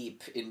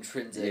deep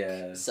intrinsic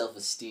Yeah.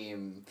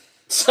 self-esteem.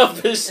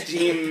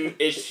 self-esteem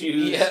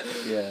issues.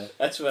 Yeah.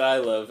 That's what I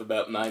love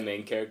about my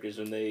main characters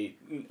when they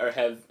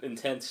have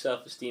intense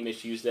self-esteem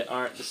issues that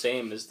aren't the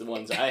same as the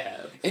ones I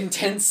have.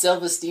 Intense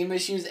self-esteem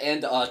issues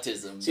and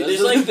autism. See, Those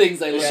there's are like- the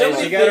things I there's love. so Yeah,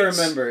 many you gotta things-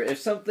 remember, if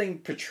something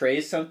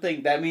portrays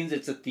something, that means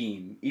it's a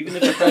theme, even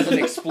if it doesn't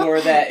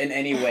explore that in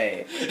any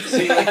way.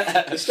 See,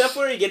 the stuff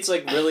where he gets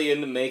like really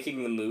into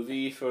making the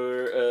movie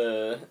for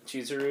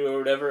Chizuru or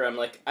whatever, I'm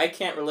like, I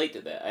can't relate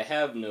to that. I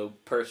have no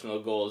personal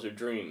goals or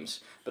dreams.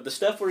 But the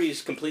stuff where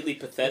he's completely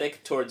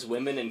pathetic towards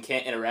women and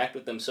can't interact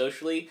with them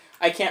socially,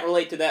 I can't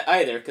relate to that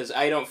either because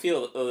I don't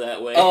feel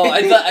that way. Oh,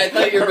 I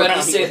thought you were about to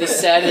around say the women.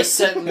 saddest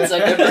sentence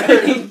I've ever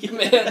heard a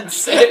man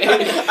say.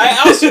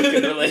 I also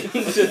can relate to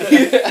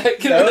that.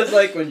 That was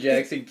like when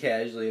Jackson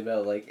casually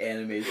about like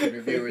animation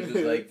reviewers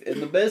was like,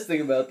 and the best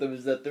thing about them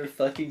is that they're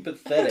fucking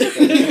pathetic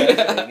and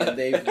disgusting, and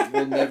they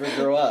will never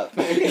grow up.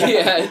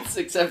 Yeah, it's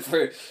except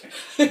for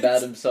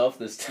About himself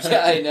this time.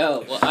 Yeah, I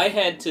know. Well, I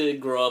had to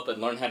grow up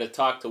and learn how to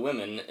talk to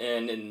women,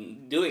 and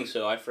in doing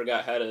so, I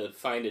forgot how to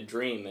find a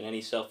dream and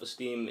any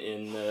self-esteem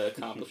in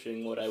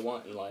accomplishing what I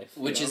want in life.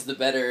 Which you is know? the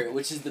better.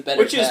 Which is the better.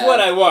 Which is path what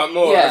I want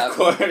more, Yeah. of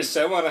course.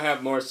 I want to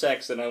have more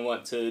sex than I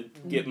want to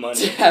get money.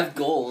 to have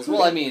goals.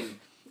 Well, I mean,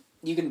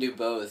 you can do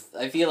both.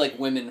 I feel like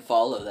women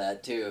follow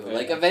that too. Yeah.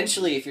 Like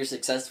eventually, if you're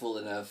successful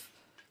enough,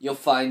 you'll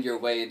find your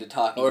way into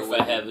talking. Or to if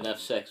women. I have enough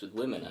sex with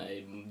women,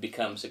 I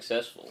become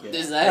successful. Yeah.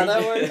 Is that how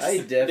that works? I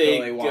They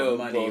definitely go want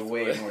money both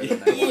way ways. more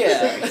than I want Yeah.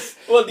 sex.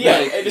 Well, yeah,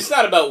 Like- and it's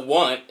not about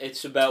want,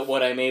 it's about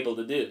what I'm able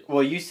to do.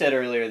 Well, you said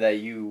earlier that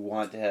you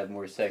want to have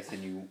more sex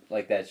than you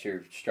like. That's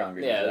your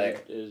stronger Yeah, desire.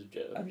 it was a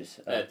joke. I'm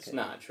just. That's okay.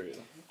 not true.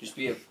 Just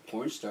be a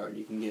porn star and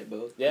you can get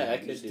both. Yeah, I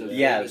could Just do a that.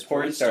 Yeah, famous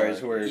porn stars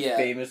star. who are Yeah.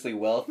 famously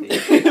wealthy.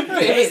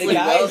 Famously the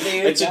guy- wealthy.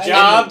 It's a guy-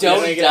 job. Don't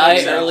Doing it die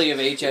himself. early of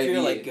HIV. If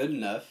you're like good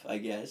enough, I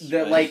guess.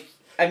 That right? like,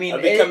 I mean,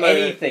 I've become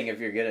anything if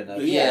you're good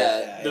enough.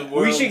 Yeah. The We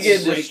world's should get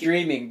into breaking-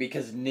 streaming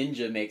because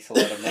Ninja makes a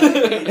lot of money.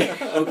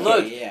 Okay,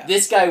 Look, yeah.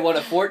 this guy won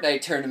a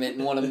Fortnite tournament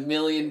and won $1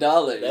 million.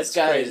 That's This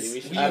guy crazy. is-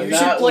 We should- you I'm should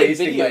not play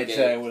wasting video my games.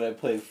 time when I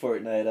play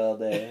Fortnite all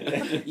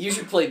day. You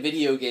should play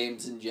video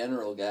games in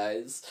general,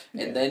 guys,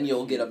 and Yeah. then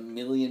you'll get $1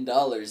 million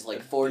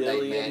like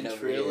Fortnite man over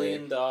trillion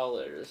here.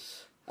 dollars.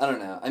 I don't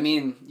know. I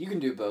mean, you can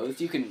do both.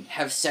 You can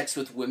have sex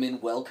with women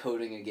while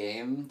coding a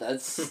game.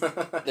 That's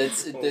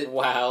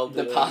wow.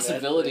 the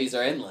possibilities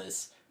are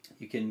endless.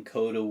 You can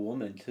code a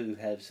woman to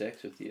have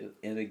sex with you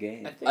in a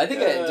game. I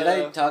think did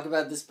I talk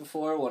about this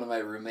before? One of my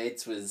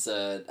roommates was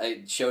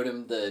I showed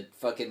him the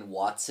fucking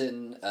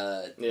Watson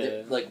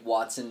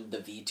Watson the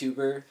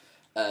VTuber.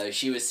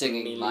 She was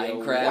singing Amelia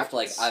Minecraft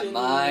like I'm Watson.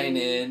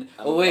 mining.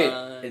 Oh wait,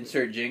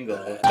 Insert jingle.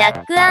 ジャ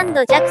ック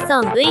&ジャク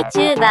ソン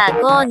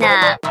VTuber コー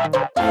ナ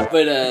ー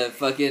but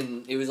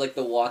fucking it was like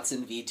the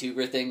Watson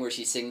VTuber thing where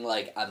she's singing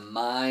like I'm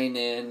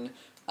mining,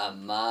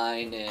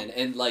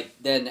 and like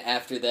then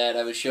after that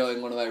I was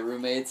showing one of my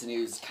roommates and he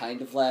was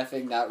kind of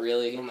laughing, not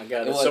really. Oh my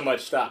god, It there's was- so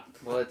much. Stop.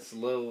 Well, it's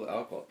low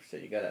alcohol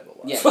percent. You gotta have a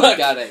lot. Yeah, Fuck.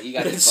 you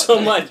gotta It's fuck so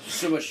that. much.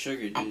 So much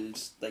sugar, dude.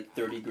 It's like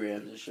 30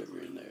 grams of sugar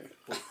in there.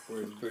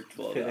 For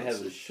 12 Gonna have a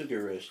ounces.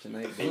 sugar rush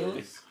tonight,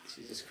 baby.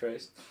 Jesus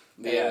Christ.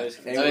 Yeah. Anyways,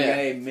 Hey, Oh, we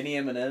yeah. got mini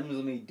M&Ms.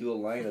 Let me do a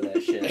line of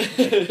that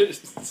shit.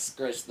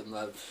 Scratch them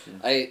up.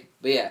 But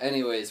yeah,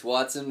 anyways, I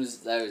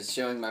was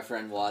showing my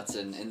friend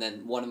Watson, and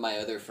then one of my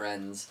other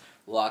friends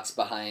walks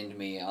behind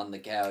me on the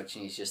couch,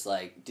 and he's just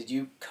like, "Did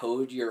you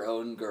code your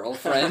own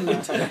girlfriend?"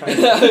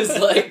 And I was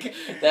like,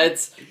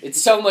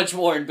 it's so much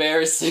more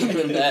embarrassing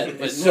than that.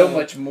 But It's so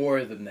much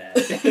more than that.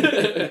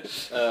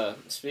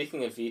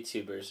 Speaking of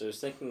VTubers, I was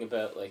thinking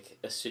about like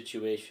a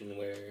situation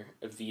where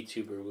a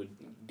VTuber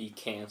would be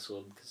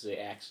canceled because they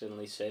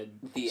accidentally said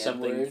The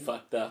something N-word?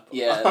 fucked up.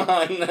 Yeah.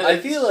 on I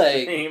feel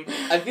like stream.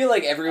 I feel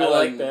like I everyone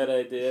like that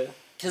idea.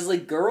 because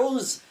like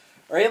girls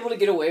are able to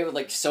get away with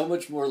like so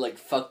much more like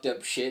fucked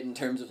up shit in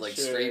terms of like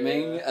Sure,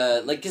 streaming.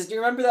 yeah. Like, cause do you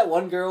remember that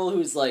one girl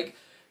who's like,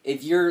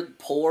 if you're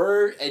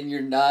poor and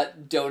you're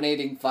not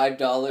donating $5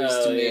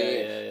 to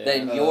me,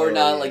 then Oh, you're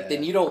not yeah. like,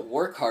 then you don't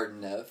work hard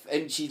enough.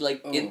 And she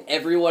like, in Oh.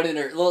 everyone in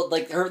her, well,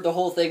 like the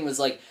whole thing was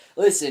like,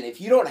 listen,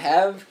 if you don't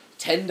have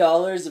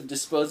 $10 of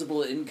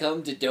disposable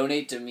income to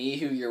donate to me,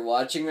 who you're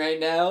watching right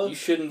now, You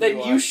shouldn't. then be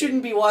you watching.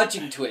 shouldn't be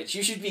watching Twitch.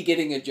 You should be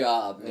getting a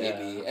job,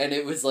 maybe. Yeah. And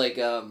it was like,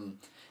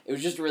 it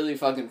was just really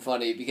fucking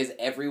funny because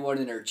everyone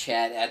in her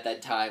chat at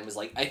that time was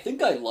like, I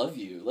think I love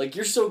you. Like,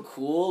 you're so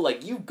cool.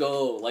 Like, you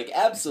go. Like,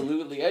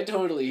 absolutely. I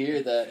totally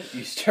hear that.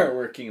 You start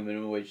working a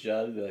minimum wage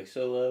job and be like,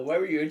 so why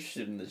were you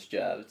interested in this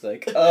job? It's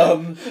like,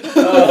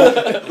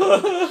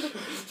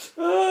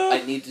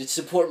 I need to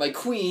support my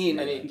queen.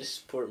 I need to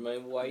support my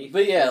wife.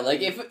 But yeah,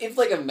 like if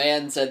like a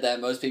man said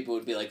that, most people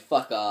would be like,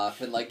 "Fuck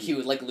off," and like he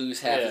would like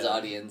lose half his Yeah.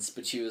 audience.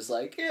 But she was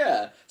like,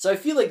 "Yeah." So I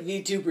feel like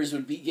VTubers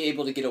would be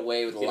able to get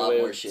away with a Get lot away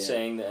more with shit.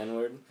 saying the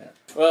N-word. Yeah.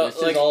 Well,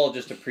 This like is all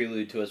just a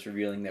prelude to us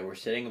revealing that we're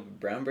setting up a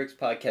Brown Bricks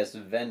podcast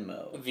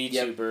Venmo.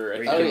 VTuber.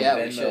 Where you Oh, can yeah,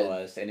 we Venmo should.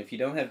 us, and if you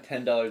don't have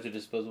 $10 of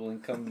disposable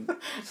income,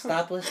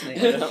 stop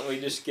listening. Why don't we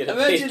just get a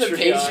Imagine Patreon?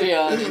 a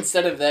Patreon.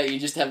 Instead of that, you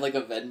just have like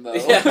a Venmo.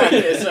 Yeah,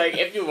 it's like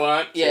if you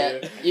want to.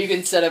 Yeah, you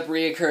can set up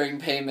reoccurring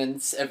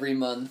payments every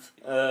month.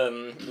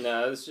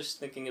 No, I was just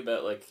thinking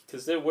about like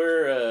because there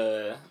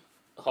were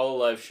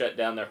Hololive shut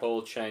down their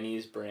whole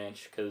Chinese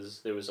branch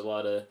because there was a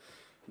lot of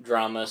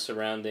drama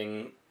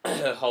surrounding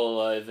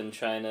Hololive in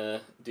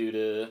China due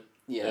to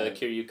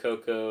Kiryu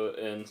Coco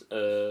and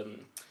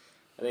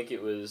I think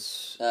it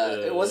was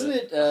wasn't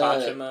it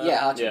Hachima?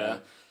 Hachima. Yeah.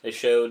 They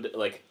showed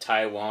like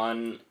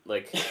Taiwan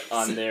like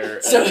on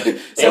their So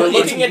they were it's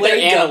looking at their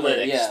way dumber,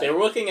 analytics. yeah. They were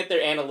looking at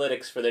their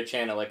analytics for their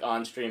channel like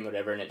on stream or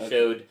whatever, and it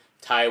showed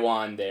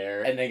Taiwan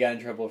there. And they got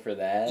in trouble for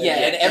that. Yeah,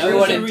 and That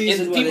everyone, was the and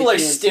reason why people they are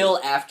canceled. still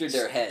after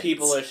their heads.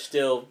 People are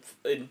still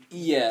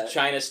yeah.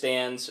 China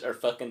stands are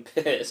fucking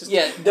pissed.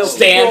 Yeah, no,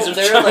 Stands people, of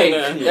there China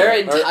are like there are are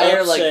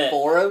entire like upset.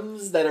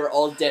 forums that are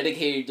all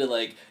dedicated to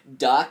like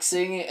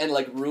doxing and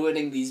like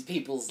ruining these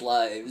people's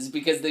lives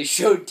because they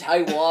showed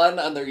Taiwan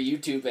on their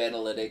YouTube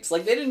analytics.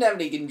 Like they didn't have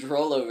any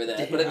control over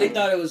that, but I I think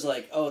thought it was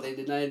like, oh, they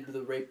denied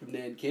the rape of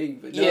Nanking,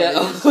 but no, Yeah. they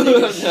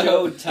just No.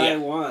 showed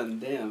Taiwan.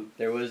 Damn.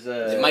 There was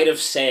They might have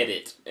said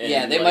it. And,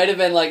 yeah, they like, might have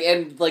been like,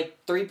 and like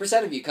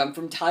 3% of you come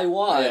from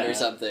Taiwan Yeah. or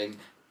something.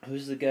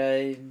 Who's the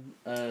guy,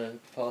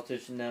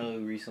 politician now, who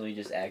recently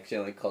just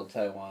accidentally called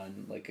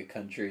Taiwan like a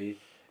country,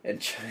 and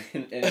China,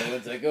 and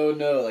everyone's like, oh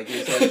no, like he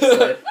was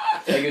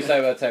talking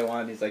about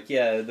Taiwan. He's like,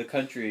 yeah, the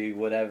country,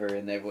 whatever,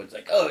 and everyone's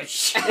like, oh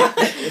shit,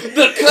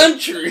 the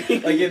country.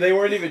 like yeah, they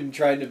weren't even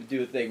trying to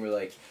do a thing where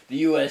like the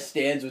U.S.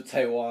 stands with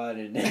Taiwan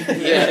and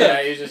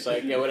yeah, he's just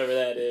like, yeah, whatever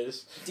that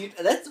is. Dude,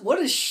 that's what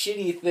a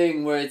shitty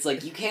thing where it's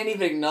like you can't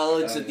even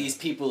acknowledge that these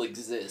people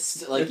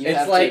exist. Like you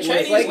have like to.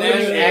 Chinese it's like when you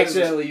nationalism-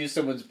 accidentally use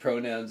someone's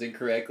pronouns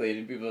incorrectly,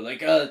 and people are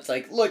like, "Oh, it's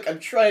like, look, I'm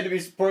trying to be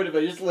supportive.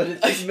 I just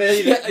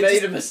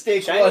made a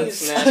mistake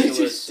Chinese once."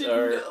 nationalists didn't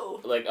are know.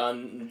 like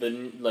on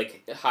the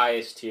like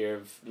highest tier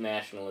of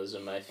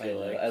nationalism. I feel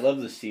like. I love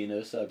the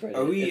Sino subreddit.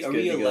 Are we It's are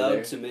good we to go allowed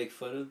there. to make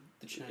fun of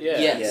the Chinese? Yeah.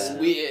 Yes, Yeah.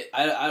 we.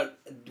 I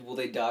will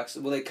they dox?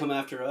 Will they come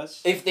after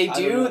us? If they I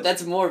don't do, know.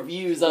 that's more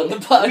views on the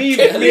We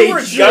podcast. we were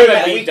made sure gonna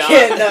that be we doxxed.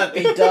 cannot be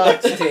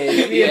doxxed.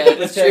 Tate. We Yeah, have the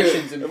that's true.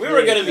 protections in If we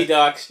were gonna place. be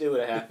doxxed, it would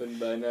have happened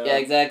by now. Yeah,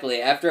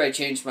 exactly. After I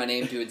changed my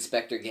name to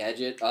Inspector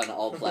Gadget on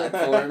all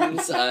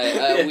platforms,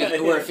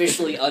 we're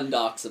officially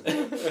undoxable.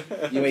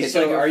 You Wait, can-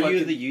 so like a are you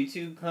fucking- the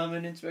YouTube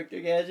comment Inspector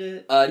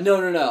Gadget?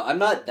 No. I'm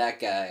not that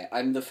guy.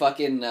 I'm the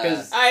fucking.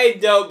 'Cause I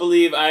don't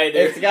believe either.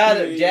 It's got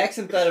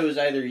Jackson thought it was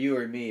either you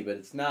or me, but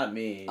it's not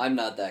me. I'm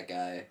not that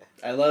guy.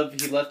 I love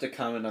he left a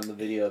comment on the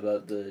video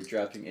about the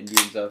dropping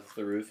Indians off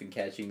the roof and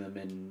catching them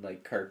in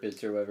like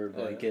carpets or whatever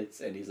blankets,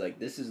 and he's like,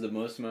 "This is the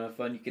most amount of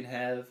fun you can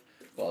have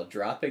while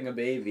dropping a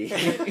baby."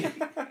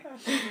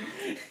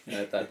 And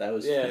I thought that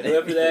was funny.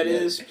 whoever that Yeah.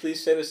 is,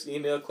 please send us an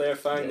email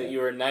clarifying Yeah. that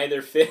you are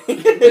neither Finn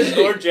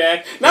or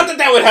Jack. Not that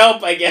that would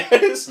help, I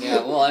guess. Yeah,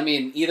 well, I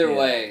mean, either Yeah.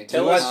 way. We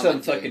Tell want us some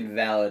commenting. fucking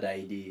valid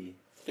ID.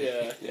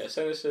 Yeah.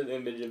 Send us an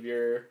image of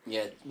your.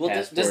 Yeah. Well,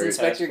 does Passport.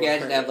 Inspector Passport.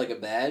 Gadget have like a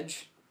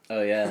badge?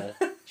 Oh yeah,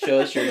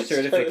 show us your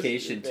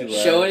certification to.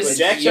 Show us- Well,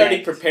 Jack's yeah.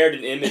 already prepared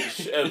an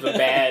image of a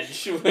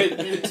badge with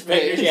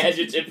Inspector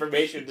Gadget's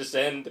information to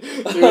send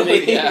through Oh,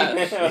 the yeah.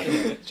 email.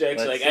 Jack's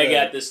Let's, like, I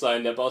got this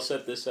lined up. I'll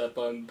set this up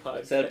on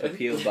podcast. Set up a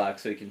PO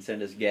box so he can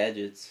send us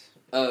gadgets.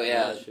 Oh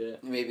yeah. Oh,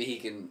 shit. Maybe he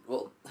can.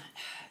 Well,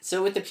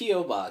 so with the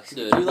PO box,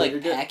 you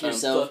like pack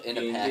yourself in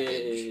a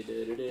package,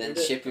 then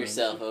ship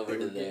yourself over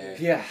to there.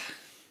 Yeah.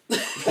 All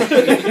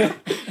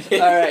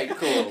right,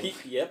 cool.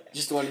 Yep.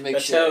 Just wanted to make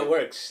That's sure. how it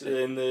works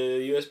in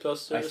the U.S.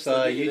 Postal I Service.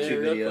 saw a they do that YouTube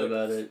real video quick.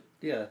 about it.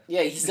 Yeah.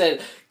 Yeah, he said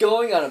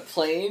going on a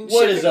plane.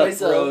 What is shipping up,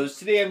 myself- bros?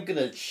 Today I'm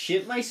gonna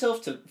ship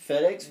myself to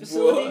FedEx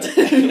facility.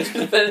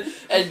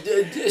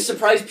 and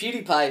surprise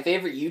PewDiePie,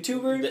 favorite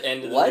YouTuber. The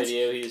end of the What?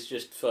 video, he's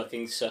just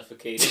fucking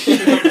suffocating. He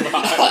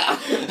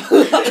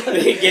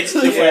gets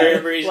to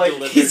wherever he's Like,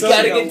 delivered. he's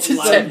gotta Like get to a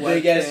live set.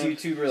 Big ass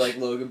webcam. YouTuber like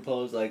Logan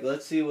Paul's like,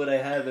 let's see what I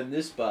have in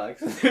this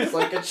box. There's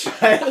like a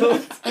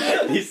child.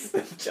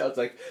 The child's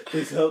like,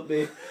 please help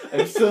me.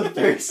 I'm so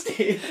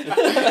thirsty.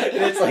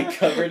 And it's like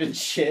covered in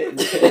shit and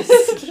piss.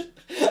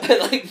 I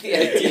like the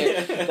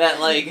idea that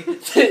like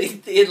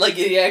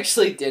he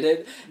actually did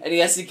it, and he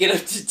has to get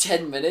up to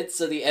 10 minutes,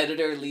 so the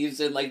editor leaves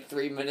in like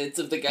 3 minutes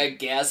of the guy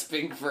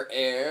gasping for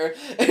air,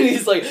 and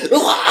he's like,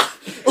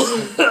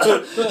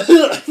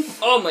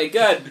 Oh my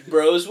god,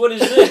 bros, what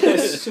is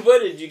this?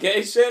 What did you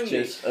guys send me?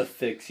 Just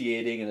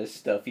asphyxiating in a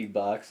stuffy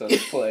box on a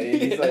plane.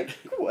 He's like,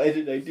 why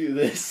did I do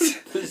this?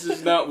 This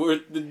is not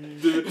worth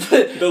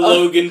the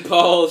Logan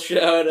Paul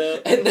shout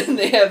out. And then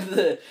they have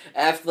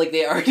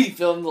they already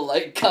filmed the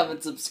like,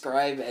 comment,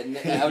 subscribe, and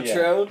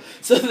outro,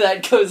 so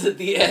that goes at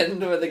the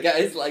end where the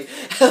guy's like,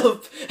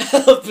 help,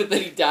 and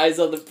then he dies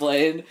on the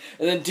plane,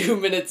 and then 2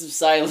 minutes of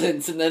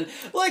silence, and then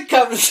like,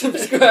 comment,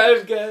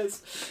 subscribe,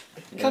 guys.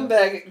 Come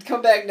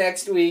back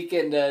next week,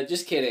 and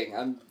just kidding,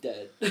 I'm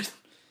dead.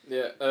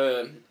 Yeah,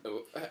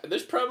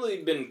 there's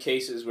probably been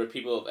cases where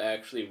people have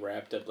actually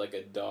wrapped up like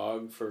a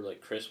dog for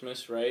like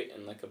Christmas, right,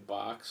 in like a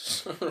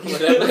box or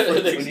whatever. For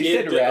the When you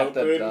kid said to wrapped up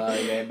open. dog, I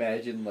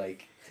imagine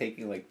like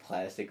taking like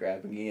plastic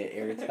wrapping it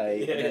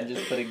airtight Yeah, and then yeah.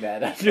 just putting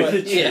that under But,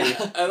 the tree.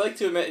 Yeah. I like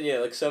to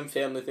imagine, like some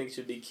family thinks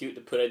it'd be cute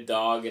to put a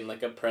dog in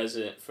like a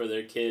present for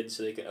their kids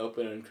so they can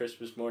open it on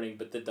Christmas morning,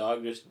 but the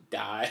dog just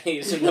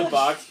dies in the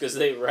box because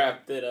they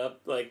wrapped it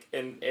up like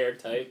in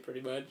airtight,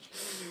 pretty much.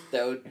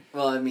 That would,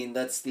 well, I mean,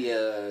 that's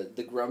the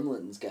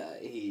Gremlins guy.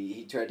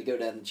 He tried to go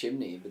down the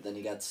chimney, but then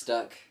he got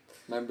stuck.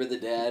 Remember the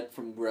dad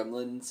from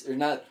Gremlins? Or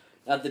not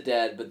the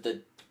dad, but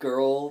the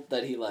girl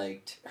that he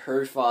liked.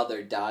 Her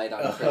father died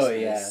on Christmas. Oh,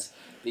 yeah.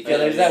 Because Yeah,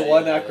 there's that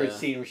one Yeah, awkward yeah.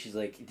 scene where she's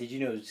like, "Did you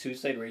know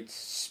suicide rates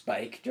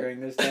spike during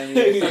this time?"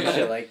 Or some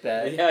shit like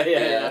that.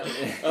 Yeah.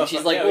 And she's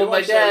Oh, like, yeah, we well, my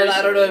watched that dad,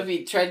 I don't know if recently.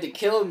 he tried to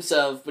kill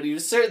himself, but he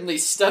was certainly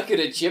stuck in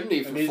a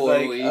chimney for And he's 4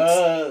 like, weeks.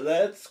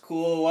 that's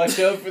cool. Watch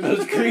out for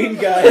those green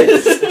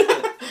guys.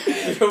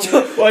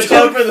 Watch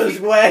out for those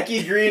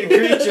wacky green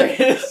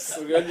creatures.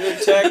 We're gonna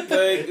get attacked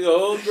by the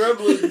old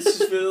gremlins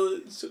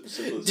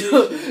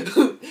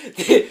civilization.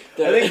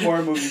 I think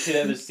more movies should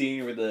have a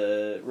scene where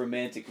the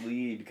romantic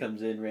lead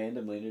comes in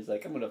randomly and is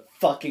like, "I'm gonna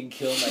fucking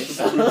kill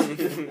myself."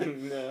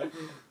 No.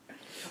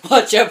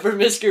 Watch out for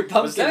Mr. Was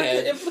that the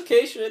Pumpkinhead.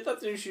 implication? I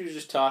thought that she was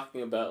just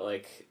talking about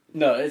like.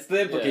 No, it's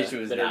the implication Yeah,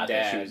 was that her not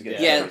that she dad- was gonna. Yeah,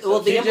 kill herself. well,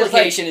 the She just,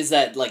 implication is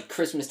that, like,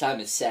 Christmas time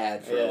is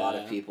sad for a lot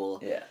of Yeah.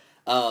 people. Yeah.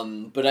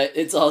 But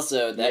it's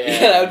also that Yeah.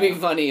 that would be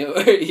funny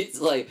where he's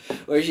like,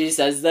 where she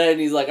says that and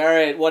he's like, all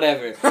right,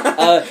 whatever.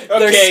 They're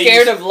Okay,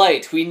 scared of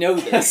light. We know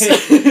this.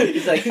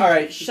 He's like, "All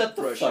right, shut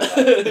the fuck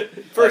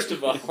up. First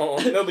of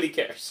all, nobody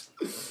cares.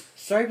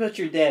 Sorry about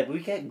your dad, but we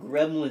got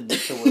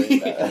gremlins to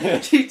worry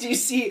about." Did you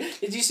see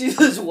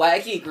those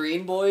wacky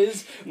green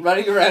boys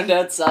running around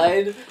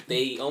outside?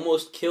 They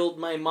almost killed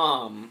my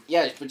mom.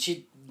 Yeah, but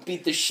she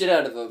beat the shit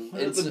out of them.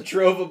 One of them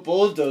drove a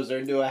bulldozer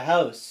into a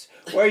house.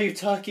 Why are you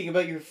talking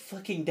about your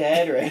fucking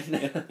dad right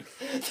now?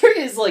 There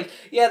is like,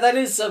 yeah, that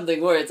is something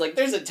where it's like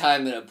there's a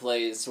time and a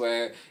place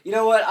where, you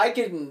know what,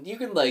 you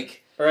can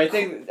like. Or I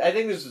think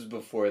this was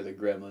before the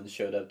gremlins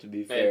showed up, to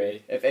be fair.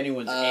 Maybe. If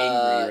anyone's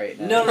angry right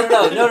now. No. You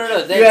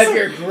that's- have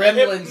your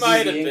gremlins. It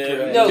might have being been.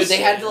 incorrect. No, Because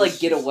they had to like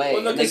get away.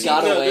 Well, no, and they 'cause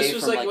got away this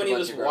was from like when a he bunch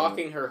was of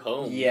walking her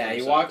home. Yeah, or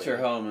he walks her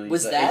something. home. And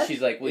Was he's like, that? and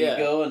she's like, "Will Yeah.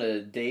 you go on a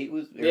date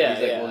with?" Or Yeah,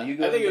 he's like, yeah. "Will you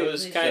go?" I think on a it date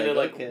was with me?" kind She's of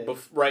like "Okay."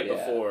 right Yeah.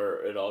 before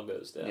it all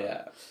goes down.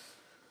 Yeah.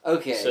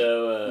 Okay.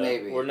 So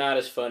maybe. we're not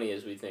as funny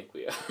as we think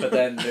we are. But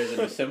then there's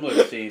a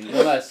similar scene.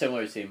 Well, not a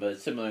similar scene, but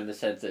it's similar in the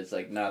sense that it's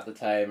like not the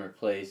time or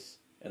place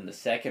in the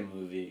second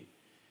movie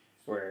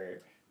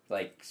where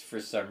like for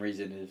some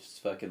reason his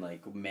fucking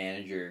like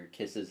manager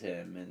kisses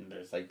him and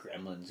there's like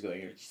gremlins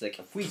going. She's like,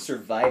 "If we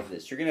survive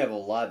this, you're gonna have a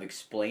lot of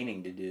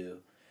explaining to do."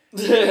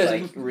 It's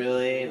like,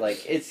 really?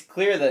 Like, it's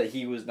clear that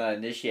he was not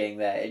initiating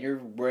that, and you're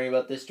worrying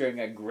about this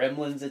during a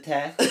gremlins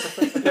attack?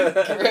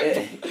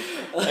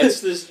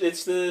 It's the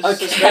a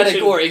suspension-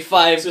 category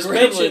 5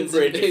 suspension gremlins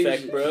bridge invasion.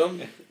 effect, bro.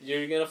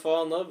 You're gonna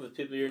fall in love with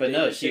people you're. But in no,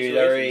 dangerous she had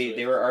situations already. with.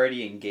 They were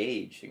already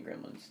engaged in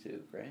Gremlins 2,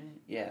 right?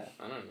 Yeah.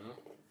 I don't know.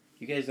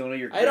 You guys don't know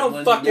your. I don't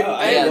Gremlins? fucking- No,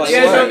 I Yeah, watched you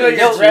guys it. don't know your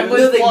no,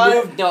 Gremlins they plot?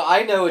 moved- no,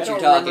 I know what I you're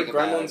don't talking remember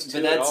about, Gremlins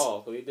 2 but at that's.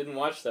 all. We didn't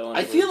watch that one. I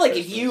over feel like if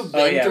Christmas. you've Oh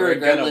been yeah, through we're a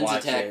gonna Gremlins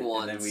watch attack it,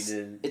 once, and then we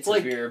did. it's 'cause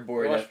like we were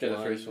bored Watched after the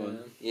one, first one.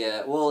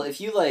 yeah. Well, if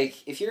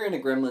you're in a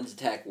Gremlins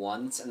attack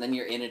once and then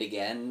you're in it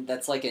again,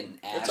 that's like an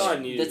Ash. It's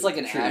on you. That's like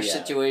an True, Ash yeah.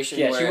 situation.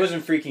 Yeah, where, she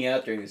wasn't freaking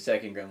out during the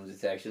second Gremlins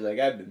attack. She's like,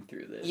 "I've been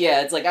through this."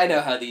 Yeah, it's like I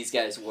know how these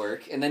guys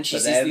work, and then she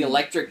But sees then- the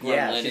electric gremlin,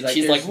 Yeah, and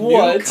she's like, "There's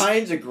 "What? New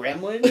kinds of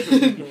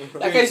gremlins?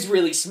 That guy's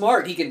really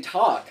smart. He can talk."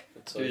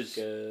 It's There's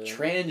like,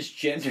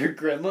 transgender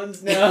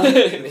gremlins now."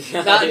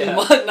 Not in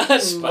mine. Not in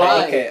Spike.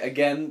 mine. Okay,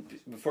 again,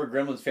 before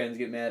Gremlins fans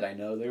get mad, I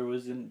know there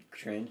wasn't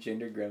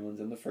transgender Gremlins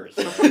in the first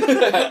one.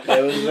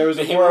 There was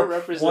a They more were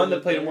represented one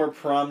that played a there. more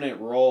prominent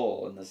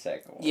role in the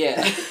second one.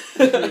 Yeah.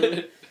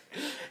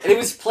 And it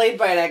was played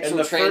by an actual And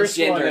the first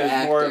transgender one is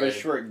actor. more of a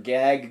short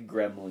gag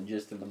gremlin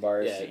just in the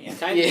bar Yeah, scene.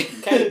 kind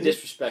Yeah. of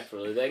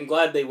disrespectful. I'm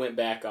glad they went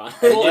back on.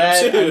 I'm it,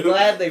 glad, I'm too.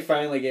 glad they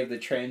finally gave the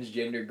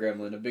transgender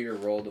gremlin a bigger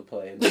role to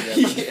play in the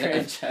Gremlins Yeah.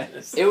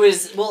 franchise. It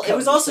was it Come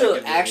was the also second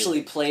movie.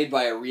 actually played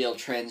by a real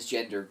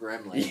transgender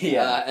gremlin.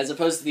 Yeah. As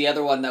opposed to the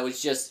other one that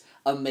was just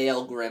a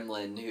male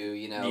gremlin who,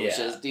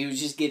 Yeah. he was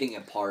just getting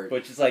a part.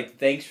 Which is like,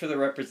 thanks for the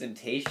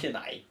representation,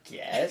 I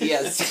guess.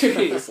 Yeah,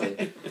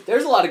 seriously.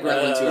 There's a lot of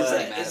gremlins who are Is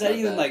pretty that- mad Is about that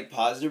even like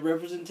positive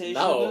representation?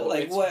 No, though?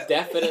 Like it's what?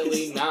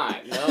 definitely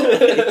not. No,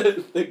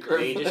 The they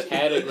gremlin. just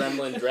had a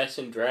gremlin dress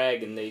and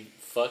drag, and they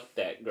fucked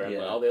that gremlin.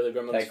 Yeah. All the other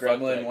gremlins. That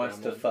fucked gremlin that wants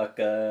to gremlin. fuck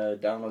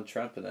Donald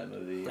Trump in that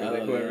movie. Or Oh,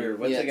 like whoever, yeah.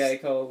 what's the Yes. guy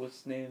called? What's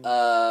his name?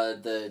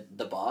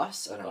 The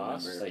boss? I don't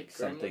Boss? remember. Like Gremlin?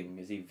 something.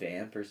 Is he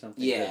Vamp or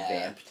something? Yeah.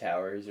 Vamp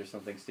Towers or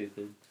something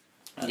stupid.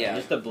 I don't Yeah. know,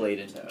 just a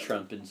blatant Tower.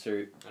 Trump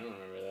insert. I don't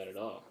remember that at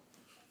all.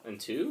 In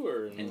 2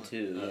 or In what?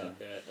 2, Oh, yeah.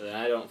 okay. Then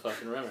I don't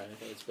fucking remember. I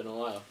think it's been a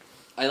while.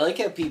 I like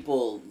how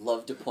people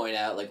love to point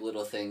out like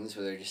little things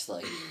where they're just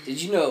like,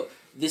 did you know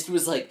this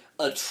was like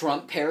a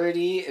Trump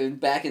parody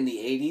back in the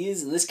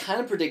 80s, and this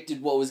kind of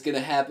predicted what was gonna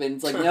happen.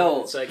 It's like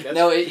no, it's like,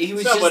 he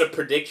was not just what a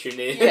prediction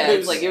is. yeah.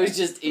 It's like it was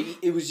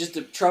just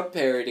a Trump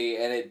parody,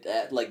 and it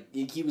like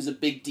he was a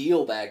big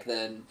deal back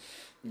then.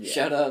 Yeah.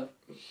 Shut up,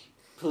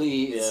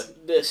 please. Yeah.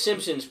 The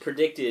Simpsons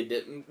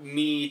predicted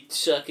me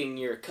sucking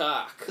your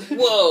cock.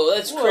 Whoa,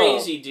 that's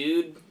crazy,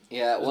 dude.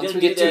 Yeah, once we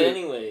get to that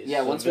anyways.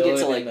 Yeah, The once we get to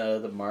villain like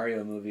in, the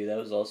Mario movie, that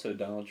was also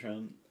Donald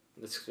Trump.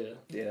 That's good.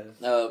 Yeah.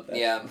 Oh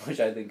yeah, Which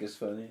I think is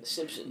funny.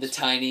 Simpsons. the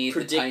tiny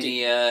Predicted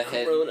head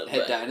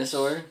coronavirus.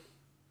 dinosaur.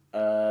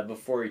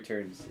 Before he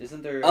turns,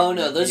 isn't there? Oh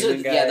no, those are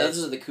demon guy?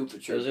 those are the Koopa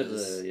Those are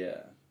Troopers. the yeah.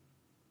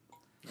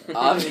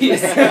 Obviously. You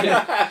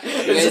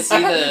guys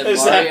see the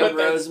Is that Mario what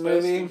that's Bros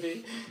supposed to movie?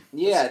 be?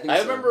 Yeah, I think I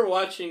so. remember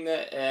watching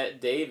that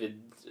at David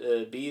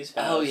B's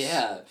house. Oh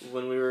yeah,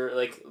 When we were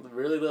like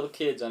really little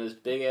kids on his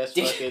big ass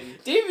fucking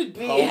David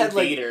B home had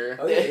like theater.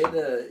 Oh yeah, he had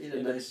a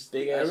In a nice.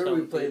 big I ass remember we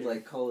home played theater.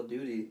 like Call of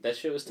Duty. That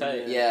shit was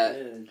tight. Yeah.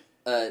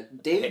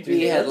 David Dude,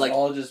 B had Let's like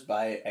all just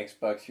buy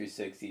Xbox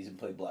 360s and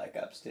play Black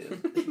Ops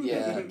 2.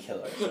 yeah. And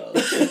kill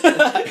ourselves.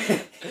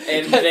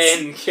 And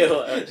then kill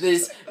us.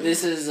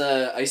 This is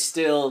I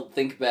still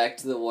think back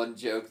to the one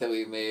joke that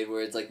we made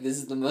where it's like this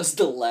is the most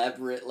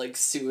elaborate like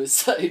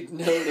suicide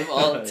note of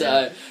all time.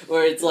 Yeah.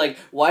 Where it's like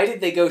why did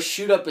they go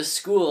shoot up a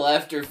school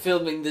after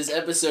filming this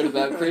episode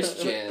about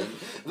Christian?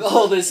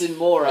 All this and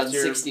more on That's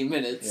your- 60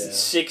 Minutes. Yeah.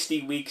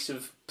 60 weeks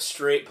of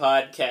straight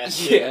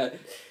podcasting. Yeah.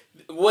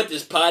 What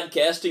does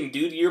podcasting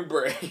do to your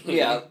brain?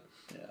 Yeah.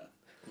 Yeah.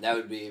 That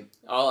would be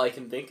All I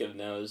can think of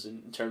now is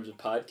in terms of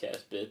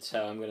podcast bits,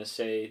 how I'm going to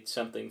say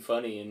something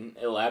funny and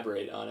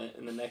elaborate on it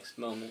in the next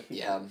moment.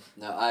 yeah.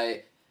 No,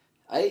 I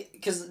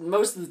because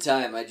most of the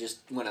time I just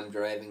when I'm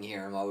driving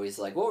here I'm always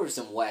like what were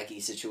some wacky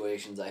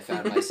situations I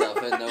found myself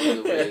in over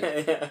the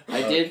week.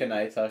 I did. Can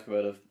I talk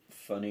about a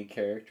funny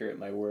character at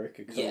my work?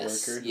 A coworker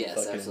Yes, who yes,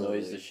 fucking absolutely.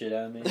 annoys the shit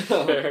out of me.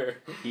 Sure.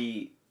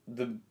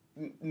 The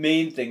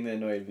main thing that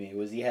annoyed me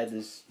was he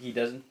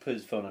doesn't put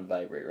his phone on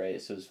vibrate,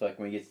 right? So it's fucking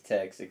when he gets a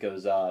text, it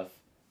goes off.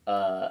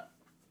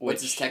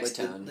 What's his text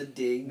Like tone? the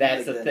ding.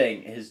 That's like the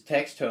thing. His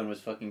text tone was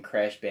fucking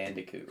Crash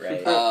Bandicoot,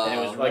 right? Oh. And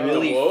it was Like the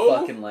really whoa?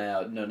 fucking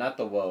loud. No, not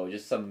the whoa,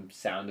 just some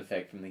sound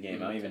effect from the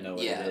game. I don't even know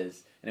what Yeah. it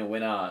is. And it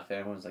went off, and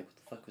everyone's like, what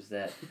the fuck was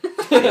that?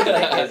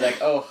 And he's like,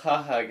 oh,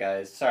 haha,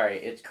 guys, sorry,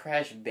 it's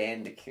Crash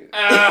Bandicoot.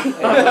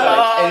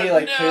 And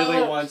he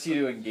clearly wants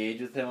you to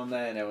engage with him on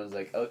that, and everyone's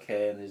like,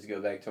 okay, and they just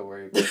go back to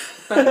work.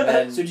 And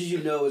then So did you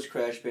know it was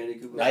Crash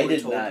Bandicoot? before I he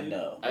did told not you?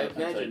 know. I until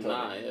he imagine told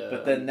not, me. yeah.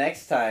 But the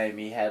next time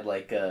he had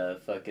like a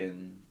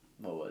fucking,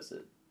 what was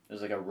it? It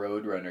was like a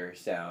Roadrunner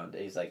sound.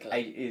 He's like, and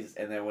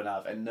then it went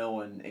off, and no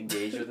one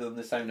engaged with him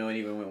this time. No one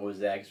even went, what was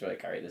that? Because we're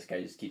like, alright, this guy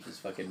just keeps his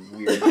fucking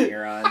weird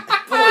finger on.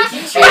 But like he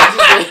changes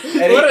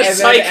it. What a then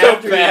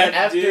psychopath,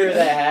 after dude.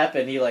 that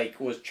happened, he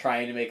like was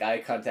trying to make eye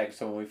contact with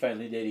someone. We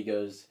finally did. He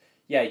goes,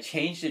 yeah, I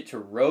changed it to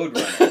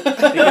Roadrunner.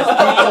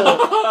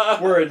 Because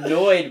people were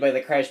annoyed by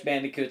the Crash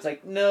Bandicoot. It's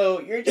like, no,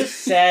 you're just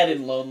sad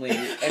and lonely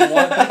and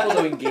want people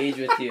to engage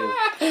with you.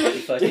 You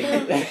fucking...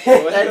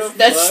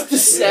 That's the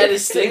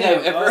saddest thing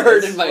I've ever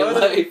heard in my What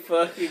a life.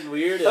 fucking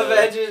weirdo.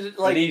 Imagine And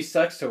like he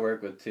sucks to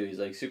work with too. He's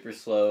like super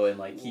slow and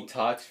like he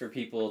talks for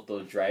people at the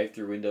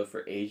drive-through window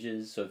for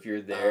ages. So if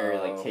you're there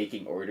Oh. like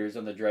taking orders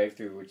on the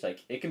drive-through, which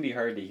like it can be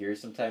hard to hear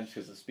sometimes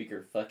because the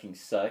speaker fucking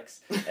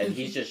sucks and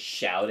he's just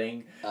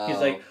shouting. He's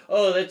like,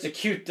 "Oh, that's a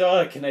cute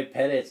dog. Can I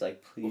pet it?" It's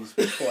like, please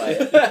be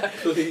quiet.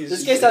 Please.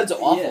 This guy sounds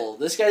awful.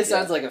 This guy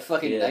sounds Yeah. like a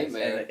fucking Yes,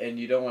 nightmare. and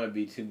you don't want to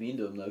be too mean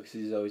to him though, because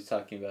he's always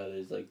talking about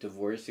his like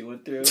divorce he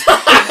went through.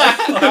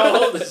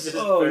 How old is this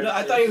Oh person? no!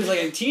 I thought he was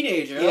like a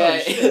teenager. Yeah.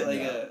 Oh, shit, like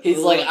a He's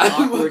little, like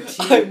awkward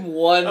teen. I'm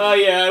one. Oh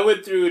yeah, I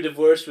went through a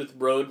divorce with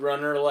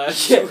Roadrunner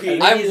last Yeah,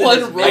 week. I'm he's in one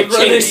his Roadrunner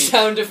changed-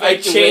 sound I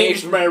effect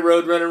changed away. my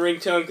Roadrunner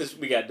ringtone because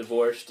we got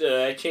divorced.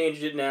 I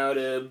changed it now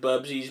to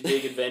Bubsy's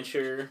Big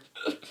Adventure.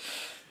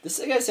 This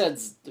guy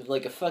sounds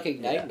like a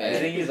fucking Yeah, nightmare. I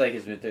think he's like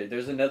his mid-30s.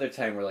 There's another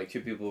time where like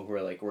two people who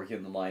were like working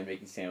in the line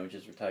making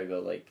sandwiches were talking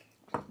about like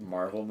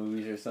Marvel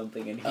movies or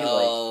something, and he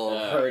Oh.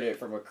 like heard it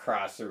from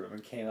across the room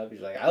and came up. He's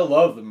like, "I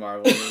love the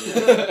Marvel movies."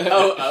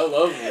 Oh, I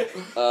love him.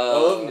 I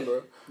love him,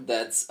 bro.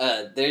 That's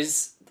there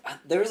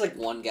was like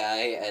one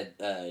guy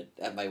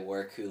at my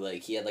work who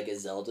like he had like a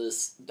Zelda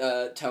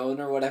tone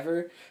or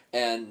whatever,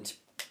 and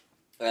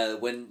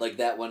when like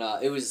that went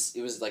off, it was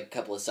like a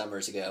couple of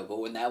summers ago, but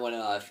when that went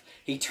off,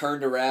 he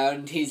turned around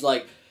and he's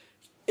like,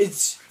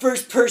 it's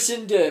first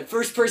person to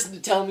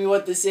tell me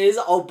what this is,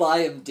 I'll buy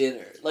him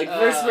dinner. Like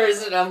first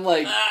person, I'm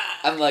like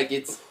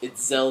it's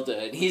Zelda,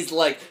 and he's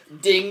like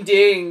ding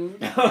ding.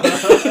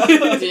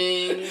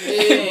 Ding,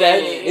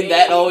 and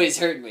that always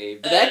hurt me.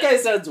 But that guy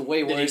sounds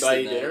way Did worse he buy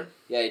than you that. dinner?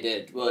 Yeah, he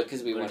did. Well,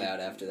 because we What went did out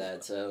after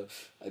that, so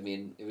I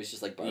mean, it was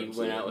just like You barbecue.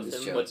 went out and with just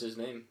him? chill. What's his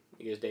name?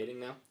 You guys dating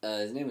now?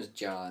 His name was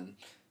John.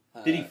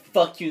 Did he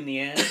fuck you in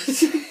the ass?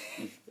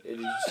 Did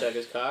you suck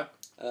his cock?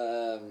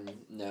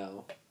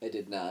 No, I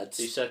did not.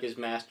 Did you suck his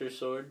master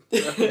sword?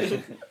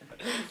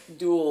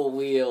 Dual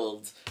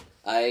wield.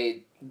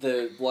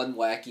 The one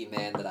wacky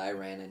man that I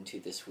ran into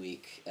this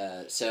week.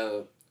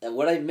 So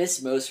what I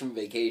miss most from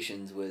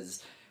vacations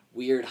was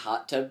weird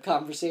hot tub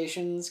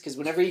conversations, because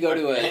whenever you go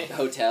to a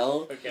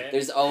hotel,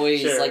 there's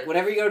always like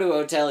whenever you go to a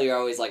hotel, you're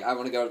always like, I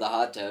want to go to the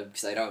hot tub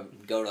because I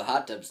don't go to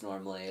hot tubs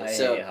normally. I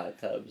hate hot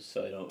tubs,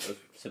 so I don't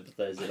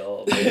sympathize at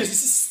all.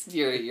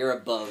 you're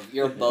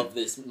above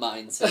this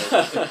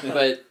mindset.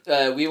 But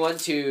we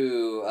went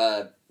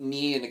to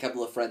me and a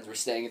couple of friends were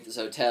staying at this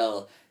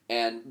hotel.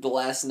 And the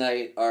last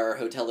night, our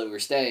hotel that we were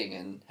staying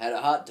in had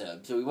a hot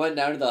tub. So we went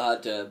down to the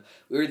hot tub.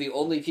 We were the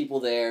only people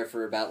there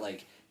for about,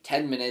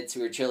 10 minutes.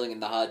 We were chilling in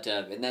the hot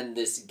tub. And then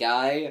this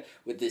guy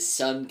with his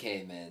son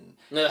came in.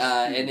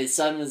 And his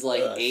son was,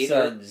 8.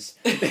 Sons.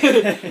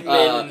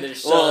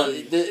 His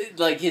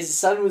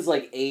son was,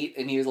 8,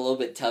 and he was a little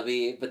bit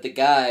tubby. But the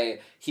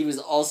guy, he was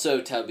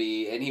also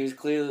tubby. And he was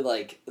clearly,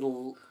 late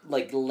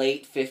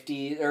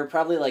 50s, or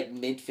probably,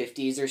 mid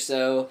 50s or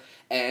so.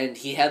 And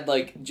he had,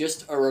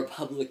 just a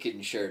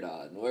Republican shirt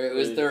on, where it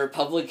was the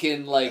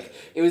Republican,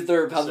 elephant,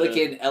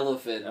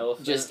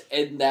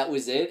 and that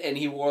was it, and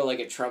he wore,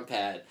 a Trump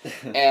hat,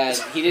 and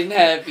he didn't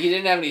have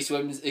any his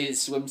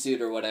swimsuit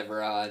or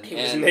whatever on. He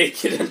was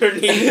naked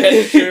underneath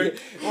that shirt.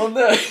 Well,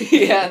 no,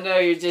 he had,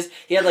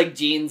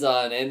 jeans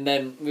on, and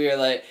then we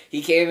were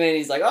he came in,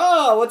 he's like,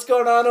 oh, what's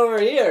going on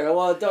over here?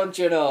 Well, don't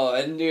you know?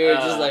 And we were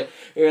just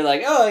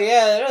oh,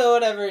 yeah,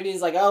 whatever, and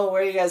he's like, oh,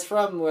 where are you guys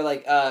from? And we're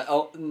like,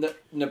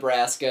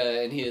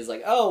 Nebraska, and he was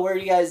like, oh, where are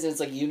you guys? And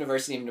it's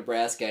University of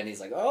Nebraska, and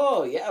he's like,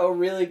 oh, yeah, oh,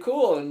 really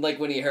cool. And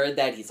when he heard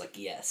that, he's like,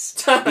 yes,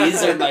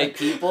 these are my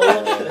people.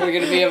 We're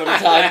gonna be able to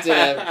talk to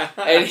them.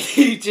 And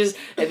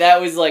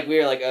that was we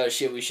were like, oh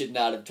shit, we should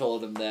not have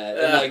told him that.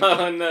 And,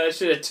 oh no, I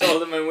should have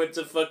told him I went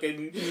to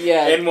fucking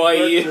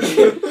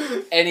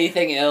NYU.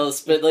 Anything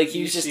else, but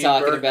he was just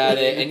talking about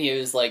it, and he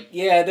was like,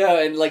 yeah, no,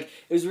 and it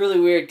was really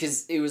weird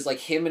because it was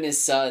him and his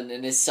son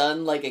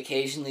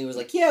occasionally was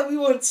like, yeah, we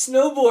went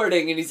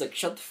snowboarding, and he's like,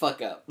 shut the fuck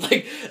up.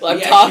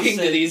 I'm talking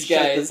to these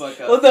guys.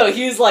 Well, no,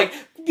 he was like,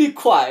 be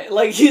quiet.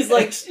 He's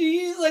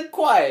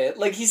quiet.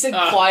 He said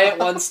quiet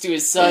once to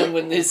his son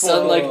when his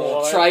son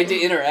tried to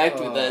interact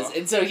with us,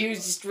 and so he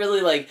was just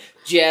really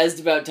jazzed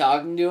about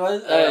talking to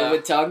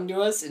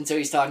us, and so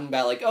he's talking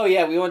about oh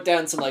yeah, we went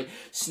down some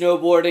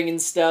snowboarding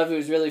and stuff. It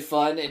was really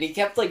fun, and he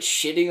kept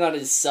shitting on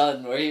his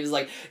son, where he was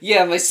like,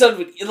 yeah, my son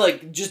would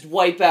just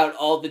wipe out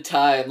all the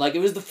time. It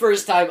was the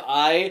first time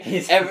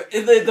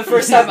the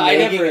first time I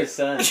never. His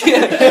son.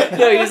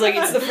 No, he was like,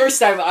 it's the first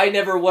time I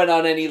never went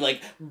on any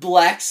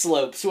black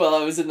slopes while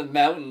I was in the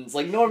mountains.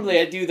 Normally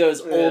I do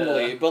those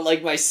only, but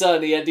my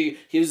son, he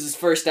was his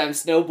first time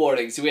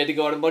snowboarding, so we had to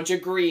go on a bunch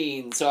of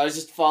greens. So I was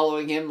just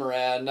following him around.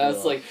 And I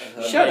was like,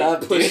 shut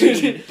up,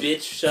 dude.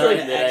 Bitch son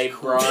that I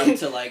brought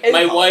to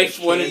my wife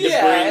wanted to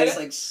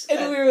bring.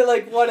 And we were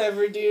like,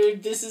 whatever,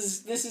 dude. This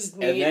is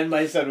neat. And then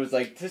my son was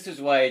like, this is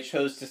why I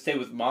chose to stay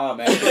with mom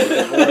after the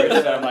divorce.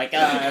 And I'm like,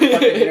 I'm fucking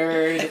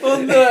nerd.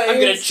 Well, no,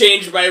 I'm gonna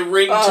change my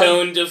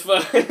ringtone to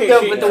fucking.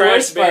 No, but the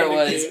worst part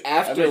was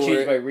afterward. I'm gonna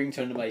change my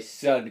ringtone to my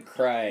son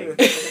crying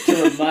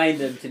to remind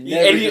him to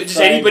never. Does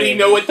anybody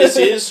know what this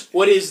is?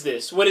 What is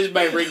this? What is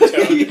my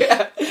ringtone?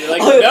 Yeah. You're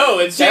like, no,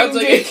 it sounds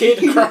like a kid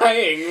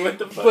crying. What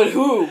the fuck? But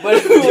who?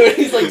 And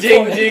he's like,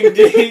 ding, ding,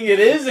 ding. It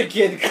is a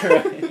kid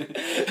crying.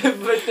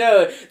 But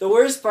no, the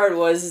worst part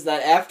was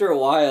that after a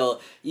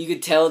while, you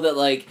could tell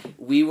that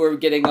we were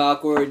getting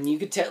awkward, and you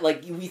could tell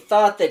we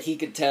thought that he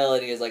could tell,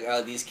 and he was like,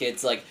 oh, these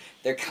kids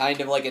they're kind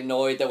of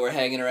annoyed that we're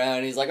hanging around.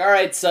 And he's like, all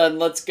right, son,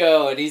 let's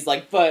go. And he's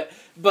like, but,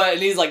 and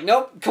he's like,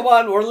 nope, come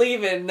on, we're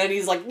leaving. And then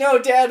he's like, no,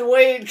 Dad,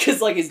 wait.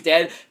 Because, his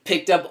dad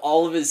picked up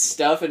all of his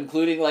stuff,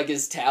 including,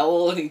 his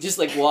towel, and he just,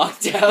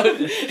 walked out.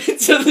 And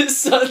so the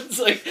son's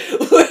like,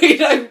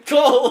 wait, I'm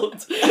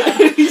cold.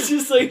 And he's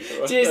just,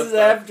 chases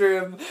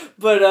after him.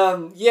 But,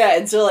 yeah,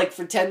 and so,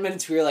 for 10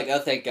 minutes, we were like, oh,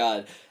 thank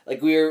God.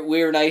 We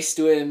were nice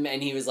to him,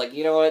 and he was like,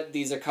 you know what,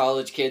 these are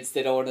college kids,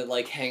 they don't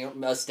want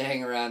to,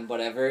 hang around,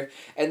 whatever.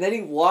 And then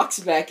he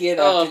walks back in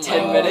after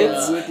 10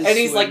 minutes, and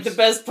he's like, the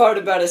best part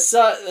about a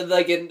son, an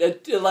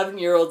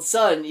 11-year-old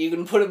son, you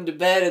can put him to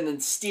bed and then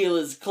steal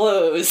his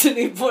clothes, and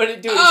he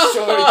pointed to his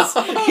shorts.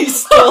 He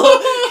stole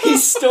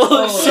his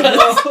shorts.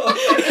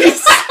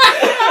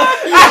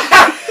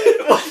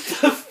 What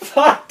the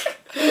fuck?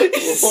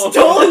 He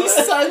stole his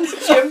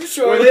son's gym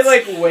shorts. Were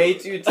they way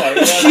too tight?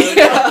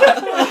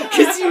 Yeah,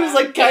 because he was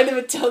kind of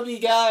a tubby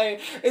guy,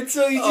 and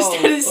so he just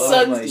had his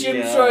son's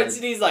gym shorts,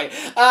 and he's like,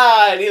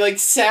 and he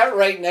sat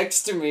right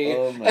next to me.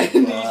 Oh my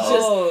and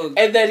God.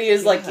 And then he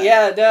was like,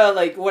 yeah, no,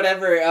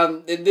 whatever.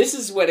 And this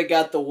is when it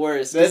got the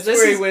worst. That's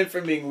where he went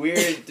from being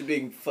weird to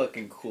being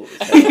fucking cool.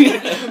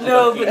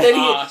 No, but then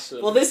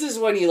awesome. Well, this is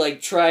when he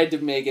tried to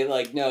make it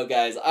no,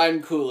 guys,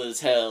 I'm cool as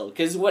hell.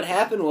 Because what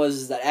happened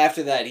was that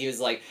after that he was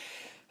like,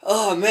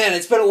 oh man,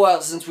 it's been a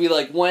while since we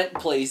went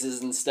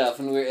places and stuff,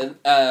 and we were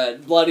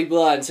blah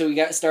blah, and so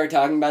we started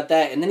talking about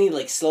that, and then he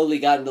slowly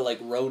got into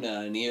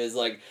Rona, and he was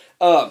like,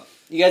 oh,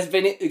 you guys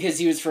been, because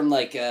he was from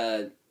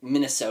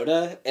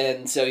Minnesota,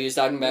 and so he was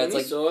talking about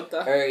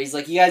Minnesota. Or he's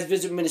like, you guys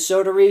visit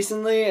Minnesota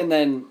recently, and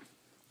then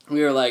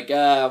we were like,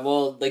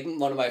 well, like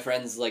one of my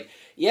friends was like,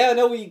 yeah,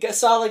 no, we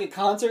saw like a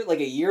concert like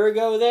a year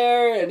ago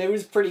there, and it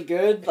was pretty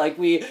good. Like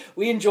we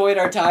enjoyed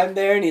our time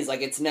there, and he's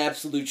like, it's an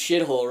absolute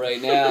shithole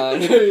right now.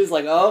 And he was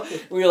like, oh,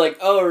 we were like,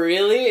 oh,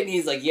 really? And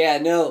he's like, yeah,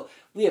 no,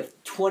 we have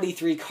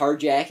 23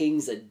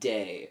 carjackings a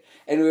day.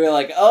 And we were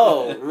like,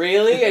 oh,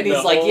 really? And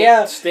he's like,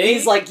 yeah. State?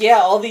 He's like, yeah,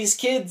 all these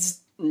kids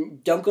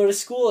don't go to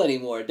school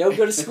anymore. Don't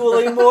go to school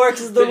anymore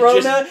because of the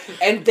Rona.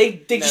 And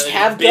they just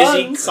have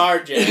guns.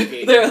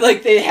 Carjacking. They're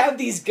like, they have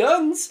these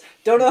guns.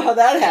 Don't know how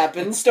that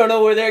happens. Don't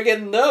know where they're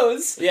getting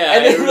those. Yeah,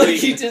 and then really...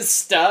 like he just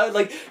stops.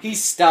 Like he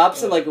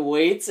stops and like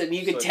waits, and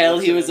you could tell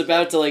he was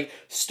about to like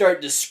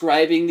start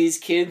describing these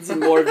kids in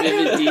more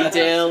vivid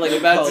detail. Like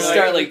about to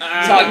start like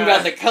talking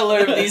about the color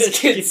of these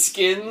kids'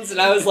 skins. And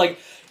I was like,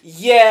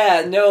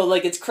 yeah, no,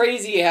 like it's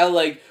crazy how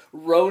like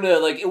Rona,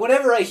 like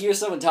whenever I hear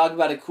someone talk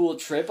about a cool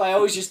trip, I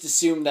always just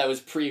assume that was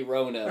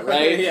pre-Rona,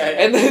 right? Yeah.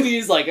 And then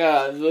he's like,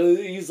 well,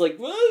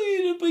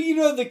 but you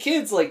know the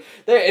kids like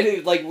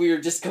like we were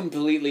just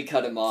completely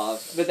cut him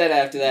off. But then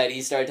after that,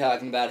 he started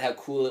talking about how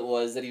cool it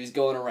was that he was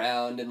going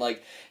around and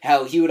like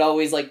how he would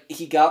always like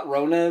he got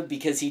Rona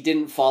because he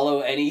didn't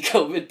follow any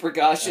COVID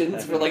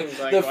precautions for like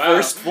the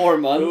first 4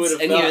 months,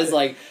 and he was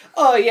like,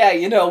 oh yeah,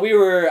 you know,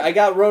 I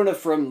got Rona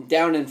from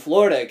down in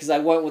Florida because I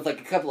went with like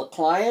a couple of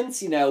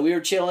clients, you know, we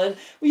were chilling.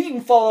 We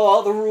didn't follow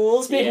all the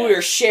rules. Maybe we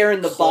were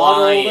sharing the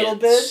bottle a little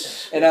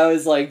bit. And I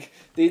was like,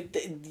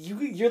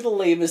 you're the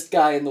lamest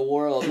guy in the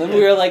world. And then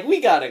we were like, we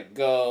gotta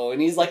go.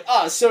 And he's like,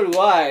 oh, so do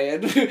I.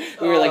 And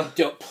we were like,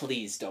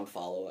 please don't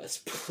follow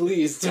us.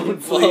 Please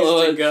don't follow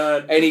us.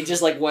 God. And he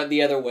just like went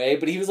the other way.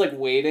 But he was like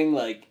waiting,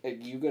 like, are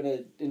you gonna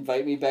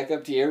invite me back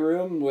up to your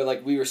room? And we're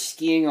like, we were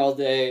skiing all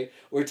day.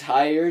 We're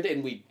tired,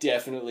 and we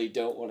definitely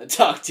don't want to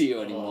talk to you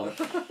anymore.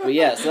 But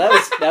yeah, so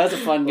that was a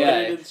fun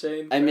guy.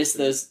 I miss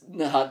those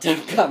hot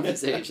tub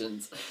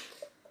conversations.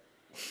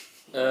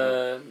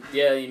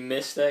 Yeah, you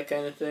miss that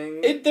kind of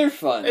thing. They're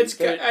fun.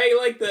 I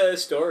like the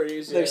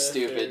stories. They're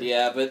stupid,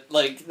 yeah, but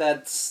like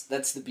that's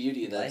the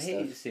beauty of that I stuff.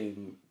 hate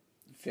seeing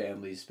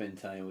families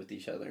spend time with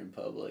each other in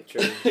public.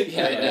 True.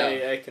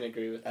 Yeah, I can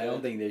agree with that. I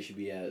don't think they should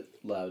be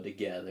allowed to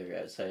gather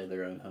outside of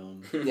their own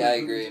home. Yeah, I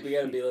agree. We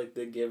gotta be like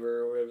The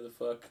Giver or whatever the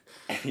fuck.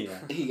 Yeah.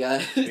 We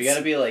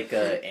gotta be like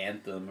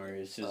Anthem, where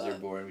as soon as they're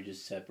born, we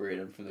just separate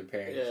them from their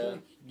parents. Yeah.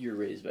 Like, you're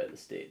raised by the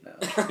state now.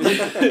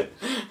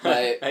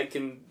 I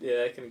can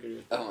agree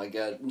with that. Oh my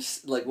god!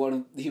 Like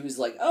he was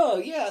like, oh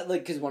yeah,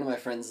 like because one of my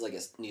friends is like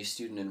a new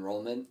student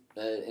enrollment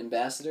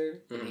ambassador,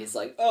 and he's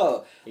like,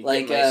 oh,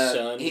 like my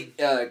son.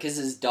 because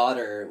his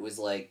daughter was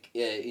like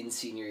in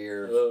senior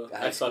year of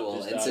high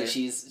school, and so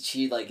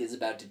she like is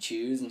about to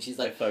choose, and she's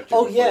like,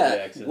 oh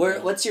yeah,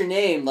 what's your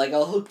name? Like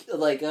I'll hook,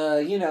 like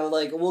you know,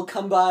 like we'll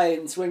come by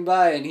and swing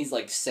by, and he's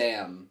like,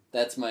 Sam.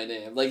 That's my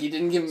name. Like, he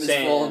didn't give him his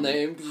full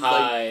name.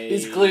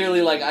 He's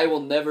clearly like, I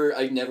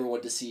never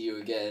want to see you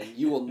again.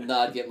 You will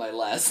not get my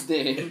last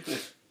name.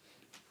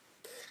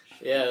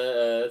 Yeah,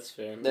 that's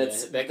fair.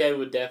 That guy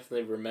would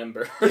definitely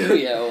remember.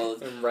 Yeah,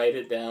 well. And write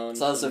it down.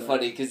 It's also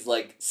funny because,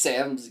 like,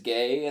 Sam's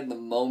gay, and the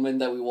moment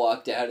that we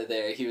walked out of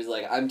there, he was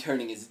like, I'm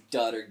turning his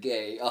daughter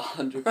gay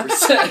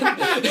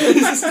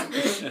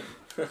 100%.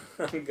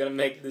 I'm gonna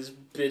make this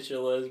bitch a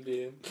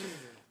lesbian.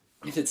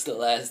 It's the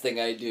last thing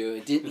I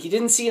do. He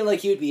didn't seem like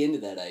he would be into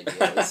that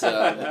idea,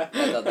 so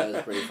I thought that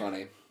was pretty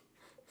funny.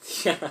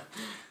 Yeah.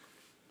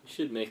 We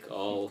should make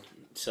all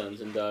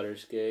sons and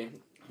daughters gay.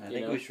 I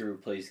think we should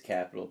replace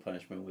capital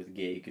punishment with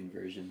gay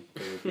conversion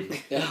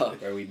therapy. Oh.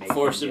 Where we make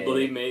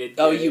forcibly them made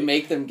gay. Oh, you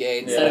make them gay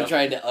instead of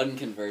trying to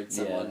unconvert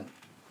someone.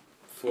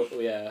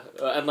 Yeah.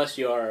 Unless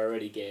you are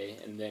already gay,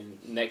 and then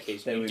in that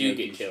case we do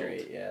get killed.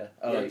 Straight, yeah.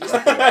 Oh, yeah.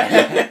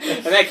 Okay.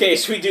 In that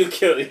case, we do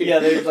kill you. Yeah,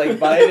 there's like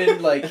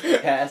Biden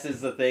passes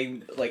the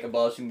thing like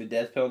abolishing the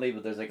death penalty,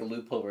 but there's like a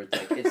loophole where it's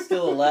like it's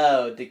still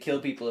allowed to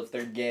kill people if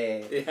they're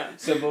gay. Yeah.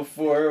 So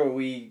before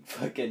we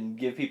fucking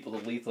give people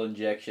the lethal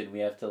injection, we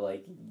have to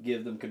like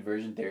give them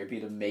conversion therapy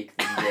to make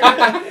them gay.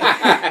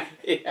 Yeah.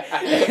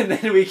 And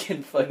then we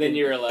can fucking. Then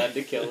you're allowed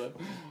to kill them.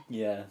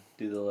 Yeah,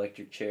 do the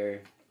electric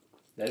chair.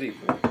 That'd be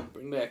cool.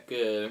 Bring back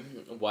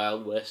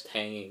Wild West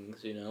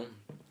hangings, you know.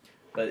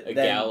 But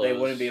then they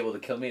wouldn't be able to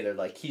kill me. They're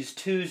like, he's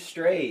too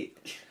straight.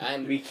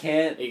 We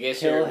can't. You guys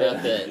kill heard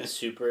about him. that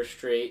super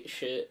straight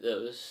shit?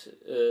 That was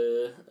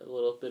a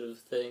little bit of a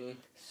thing.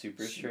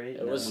 Super straight?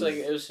 It was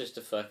just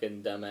a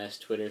fucking dumbass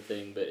Twitter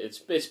thing, but it's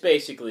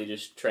basically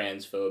just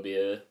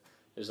transphobia. It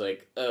was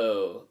like,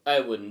 oh, I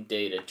wouldn't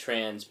date a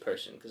trans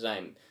person because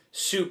I'm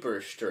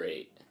super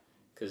straight.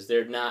 Because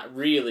they're not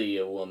really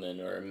a woman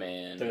or a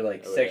man. They're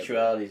like,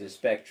 sexuality is a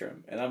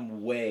spectrum, and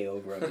I'm way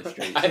over on the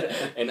straight side.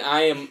 And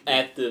I am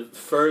at the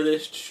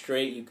furthest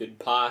straight you could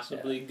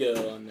possibly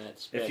go on that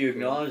spectrum. If you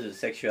acknowledge that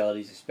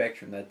sexuality is a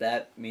spectrum,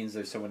 that means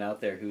there's someone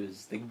out there who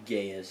is the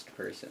gayest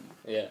person.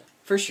 Yeah.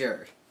 For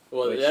sure.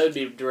 Well, that would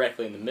be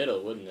directly in the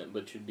middle, wouldn't it?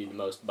 Which would be the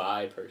most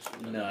bi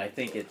person. No, I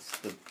think it's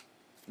the...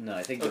 No,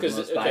 I think the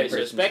most bi person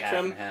so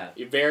spectrum, half.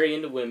 You're very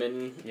into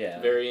women,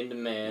 very into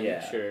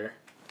men, sure.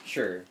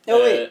 Sure. Oh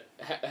wait.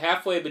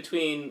 Halfway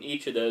between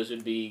each of those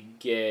would be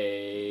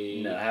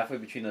gay. No, halfway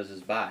between those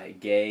is bi.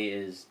 Gay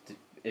is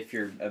if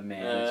you're a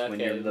man, it's when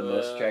you're the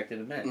most attracted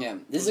to men. Yeah,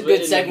 this is a But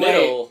good in the segue.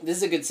 middle- This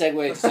is a good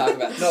segue to talk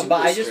about. No,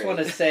 but I just super want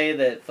to straight. say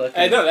that fucking.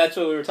 I know that's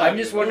what we were talking. I'm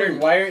just about. wondering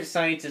why aren't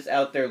scientists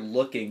out there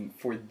looking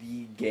for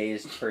the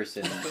gayest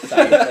person?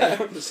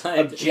 Science, like,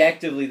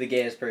 objectively, the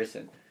gayest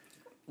person.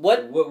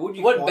 What would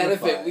you what quantify?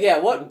 benefit? Yeah,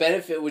 what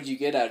benefit would you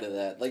get out of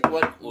that? Like,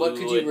 what could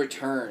you would-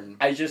 return?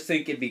 I just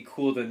think it'd be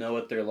cool to know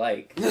what they're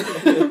like.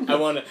 I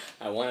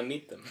wanna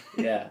meet them.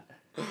 Yeah.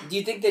 Do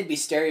you think they'd be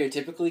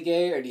stereotypically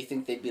gay, or do you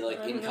think they'd be like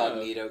I don't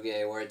incognito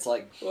gay, where it's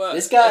like Well,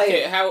 this guy?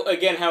 Okay, how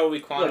are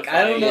we quantifying? Look,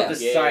 I don't know the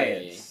gay?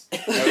 science. Are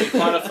we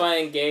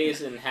quantifying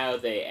gays and how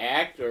they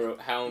act, or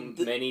how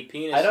many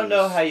penises? I don't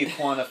know how you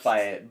quantify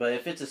it, but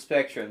if it's a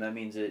spectrum, that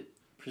means it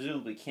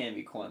presumably can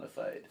be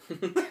quantified.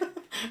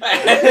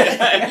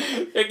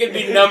 There could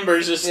be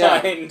numbers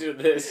assigned to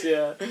this.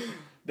 Yeah.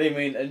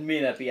 It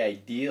may not be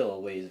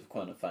ideal ways of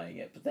quantifying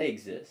it, but they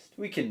exist.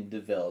 We can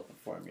develop a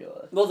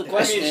formula. Well, the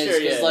question is,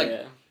 sure,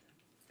 like,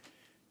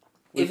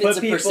 We if put it's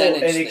a people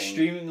percentage in thing.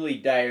 extremely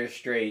dire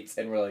straits,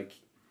 and we're like,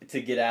 to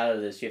get out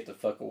of this, you have to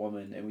fuck a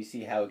woman, and we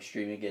see how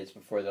extreme it gets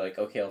before they're like,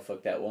 okay, I'll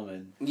fuck that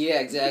woman. Yeah,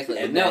 exactly.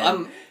 And No, then-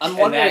 I'm And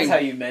wondering. that's how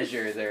you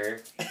measure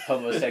their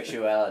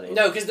homosexuality.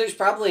 No, because it's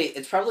probably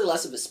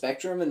less of a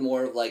spectrum and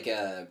more of like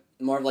a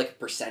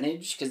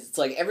percentage. Because it's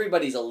like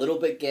everybody's a little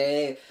bit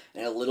gay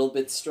and a little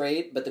bit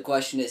straight, but the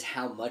question is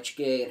how much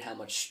gay and how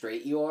much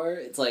straight you are.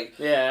 It's like,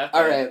 Yeah.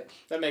 all right,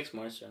 That makes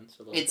more sense.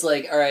 A little it's bit.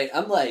 like, all right,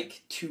 I'm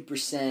like I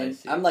 2%.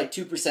 see. I'm like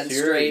 2% So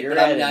straight, but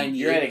I'm 98.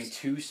 You're adding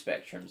two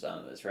spectrums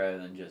on this rather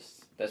than just.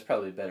 That's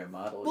probably a better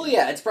model. Well, you know?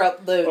 yeah, it's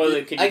probably. Or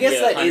they could I guess be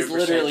that is 100%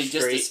 literally just a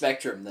straight.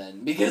 spectrum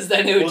then, because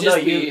then it would Well, just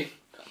no, be.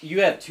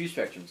 You have two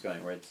spectrums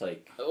going where it's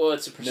like Well,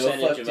 it's a no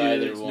percentage fuck of dudes,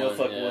 either one. no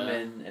fuck yeah.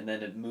 women, and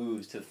then it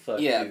moves to fuck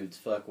Yeah. dudes,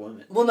 fuck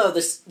women. Well, no,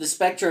 the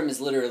spectrum is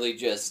literally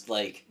just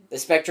like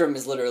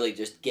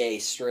gay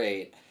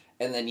straight,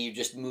 and then you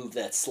just move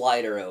that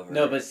slider over.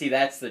 No, but see,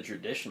 that's the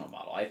traditional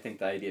model. I think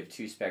the idea of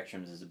two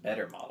spectrums is a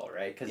better model,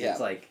 right? Because Yeah.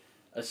 it's like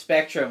a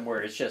spectrum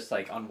where it's just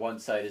like on one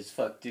side is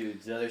fuck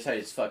dudes, the other side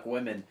is fuck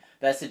women.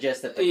 That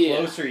suggests that the Yeah.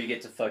 closer you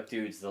get to fuck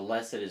dudes, the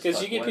less it is fuck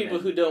Because you get women. people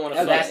who don't want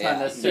to Okay, fuck. that's not yeah.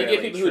 You necessarily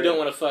get people true. who don't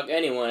want to fuck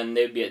anyone, and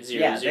they'd be at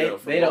 0-0. Yeah,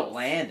 for they both. don't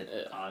land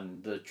Yeah.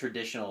 on the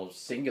traditional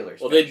singular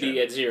Well, spectrum. they'd be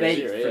at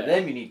 0-0. For Yeah.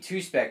 them, you need two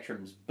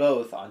spectrums,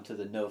 both onto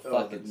the no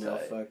fucking no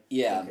side. fuck.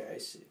 Yeah. Okay, I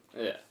see.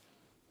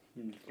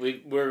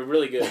 We're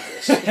really good at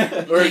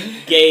this. We're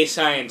gay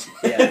scientists.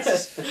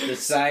 Yes, the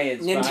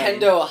science.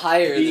 Nintendo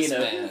hired being this a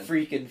man.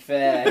 freaking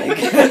fag.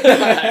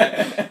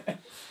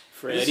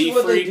 Freddy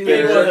what they do Being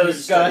in one of German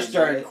those gosh studies,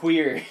 darn right?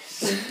 queers.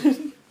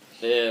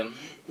 Yeah,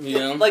 you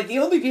know. Like the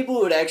only people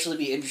who would actually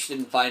be interested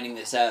in finding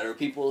this out are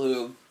people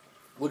who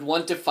would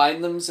want to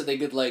find them so they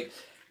could like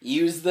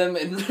use them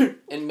and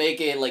and make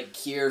a like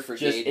cure for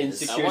Just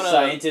gayness. insecure I wanna-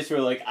 scientists who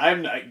are like,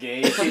 I'm not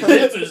gay. See,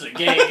 this is a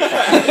gay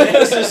guy.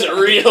 This is a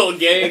real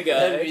gay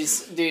That'd guy.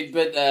 be dude,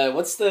 but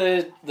what's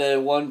the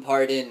one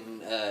part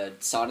in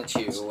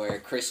Sonichu where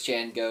Chris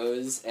Chan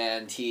goes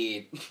and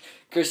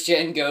Chris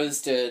Chan goes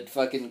to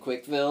fucking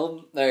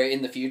Quickville, they're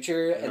in the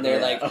future, and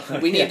they're Yeah.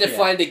 like, we need to Yeah.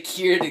 find a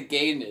cure to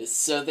gayness,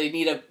 so they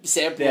need a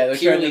sample Yeah, they're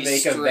trying purely to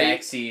make a straight.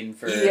 vaccine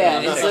for.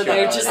 Yeah, and so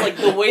they're just like,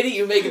 the way that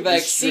you make a The straight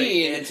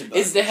vaccine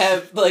antibodies. is to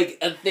have like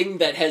a thing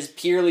that has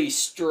purely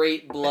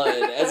straight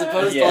blood, as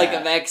opposed to like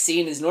a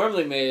vaccine is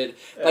normally made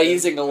by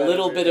using a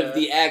little bit of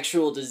the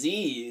actual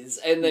disease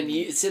and then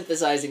you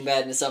synthesizing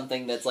that into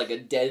something that's like a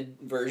dead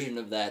version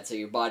of that, so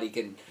your body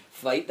can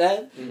fight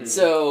that. Mhm.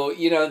 So,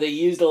 you know, they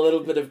used a little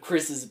bit of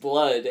Chris's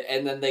blood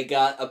and then they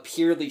got a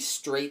purely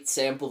straight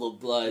sample of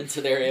blood,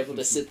 so they were able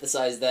to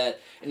synthesize that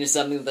into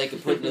something that they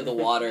could put into the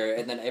water,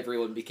 and then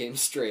everyone became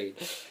straight.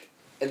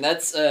 And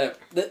that's the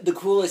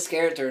coolest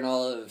character in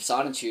all of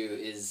Sonichu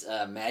is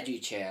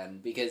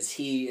Magi-chan, because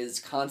he is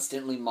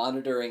constantly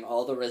monitoring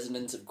all the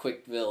residents of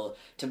Quickville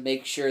to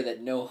make sure that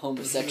no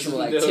homosexual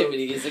No-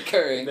 activity is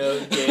occurring. No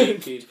gay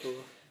people.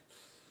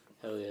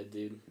 Hell yeah,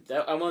 dude.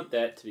 I want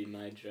that to be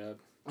my job.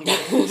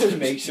 to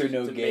make sure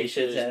no To gay make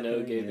sure shit's there's no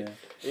happening. gay- yeah.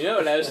 You know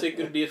what I was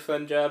thinking would be a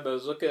fun job? I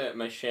was looking at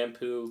my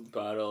shampoo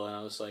bottle and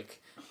I was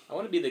like, I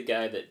want to be the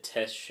guy that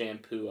tests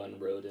shampoo on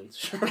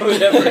rodents or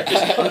whatever.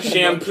 Just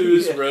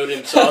shampoos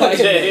rodents all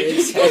day.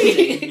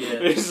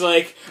 It's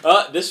like,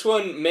 oh, this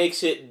one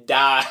makes it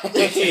die.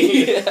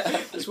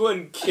 Yeah. This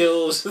one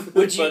kills. The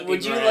Would you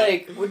fucking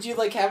rat. would you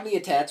like have any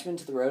attachment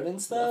to the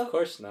rodents No, though? of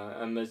course not.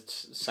 I'm a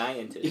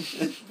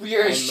scientist.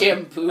 You're a I'm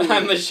shampoo.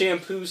 I'm a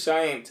shampoo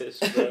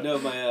scientist. Bro. No,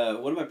 my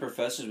one of my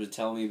professors was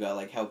telling me about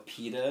like how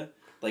PETA,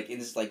 like in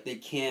this, like they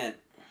can't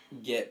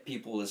get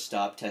people to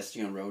stop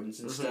testing on rodents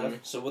and stuff.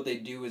 So what they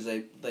do is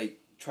they like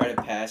try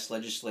to pass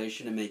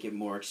legislation to make it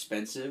more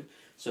expensive,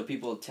 so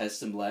people test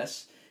them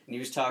less. And he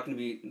was talking to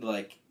me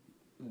like,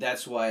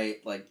 that's why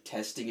like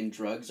testing and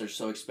drugs are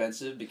so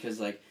expensive, because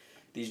like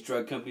these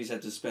drug companies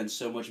have to spend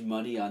so much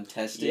money on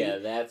testing. Yeah,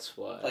 that's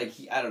why. Like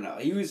I don't know.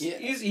 He was Yeah.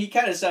 he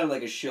kind of sounded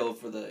like a shill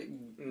for the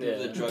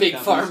The drug Big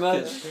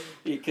companies, Pharma.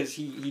 because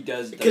he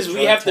does. Because we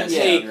drug have to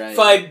testing, pay right?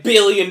 $5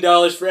 billion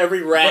for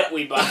every rat But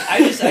we buy. I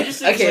just think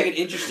it's Okay. like an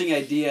interesting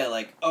idea.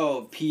 Like,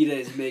 oh, PETA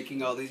is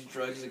making all these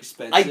drugs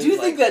expensive. I do like,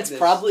 think that's this-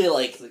 probably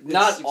like it's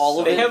not all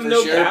of They it have for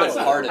no sure, but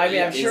power. part of it. I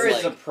mean, I'm sure is,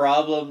 it's like, a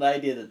problem. The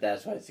idea that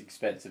that's why it's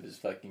expensive is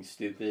fucking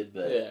stupid.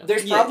 But Yeah.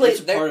 There's Yeah, probably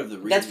it's part of the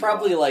that's reason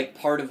probably why. like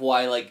part of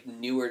why like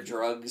newer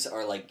drugs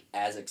are like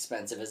as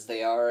expensive as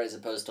they are, as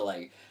opposed to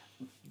like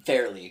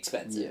fairly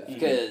expensive. Yeah.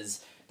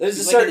 Because there's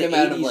a Because, certain like, in the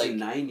amount of 80s like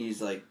and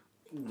 90s, like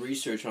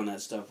research on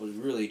that stuff was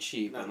really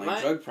cheap, and like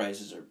My- drug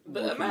prices are.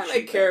 The were amount pretty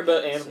I cheap care back then,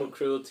 about animal so.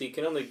 cruelty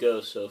can only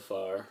go so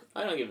far.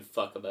 I don't give a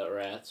fuck about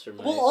rats or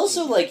mice. well,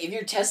 also like if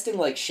you're testing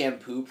like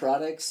shampoo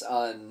products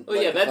on. Well,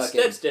 like, yeah, that's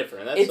fucking,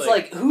 different. That's it's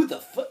like who the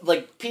fuck?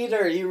 Like Peter,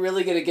 are you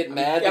really gonna get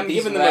mad I'm that these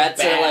giving them a rats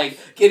are bath.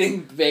 like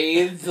getting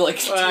bathed like?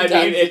 Well, two I mean,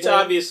 times a it's day?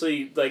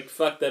 obviously like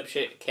fucked up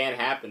shit can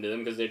happen to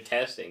them because they're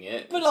testing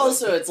it. But It's like-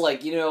 also, it's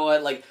like you know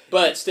what, like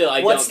but still,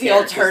 I what's don't the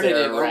care 'cause they're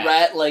alternative? A A rat.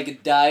 rat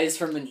like dies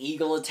from an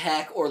eagle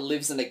attack or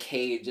lives in a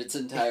cage its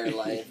entire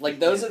life.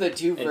 Like those are the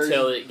two Until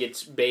versions. it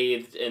gets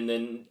bathed and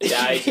then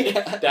dies.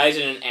 Yeah. Dies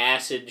in an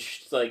acid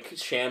like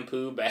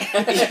shampoo bath.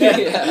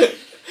 Yeah.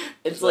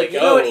 It's like, like, you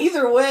know what, oh.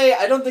 either way,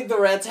 I don't think the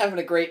rat's having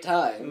a great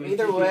time.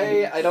 Either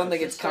way, I don't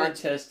think it's start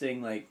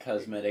testing like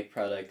cosmetic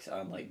products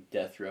on like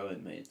death row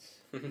inmates.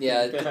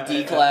 Yeah, the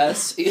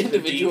D-class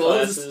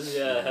individuals. D-classes,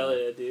 yeah, hell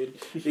yeah, dude.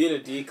 Being a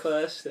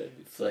D-class, that'd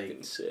be It's fucking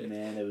like, sick.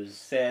 man, it was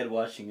sad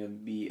watching him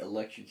be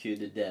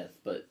electrocuted to death,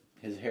 but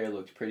his hair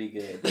looked pretty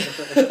good.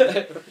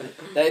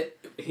 That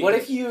what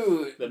if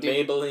you The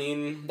dude,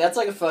 Maybelline... that's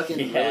like a fucking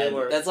Yeah,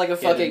 that's like a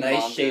He had a fucking nice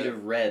manga. shade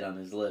of red on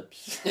his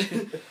lips.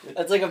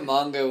 That's like a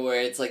manga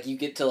where it's like you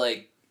get to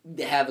like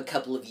have a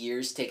couple of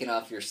years taken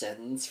off your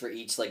sentence for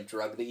each like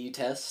drug that you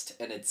test,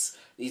 and it's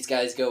these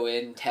guys go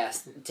in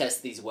test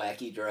these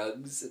wacky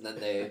drugs, and then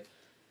they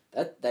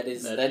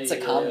that's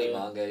a comedy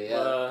manga, yeah.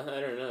 I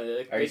don't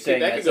know. Are you saying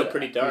that could that's go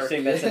pretty dark. Are you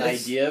saying that's an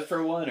idea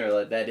for one, or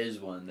like that is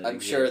one? That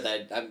I'm sure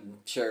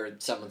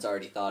exists? someone's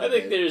already thought I of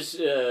think it. there's,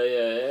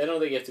 I don't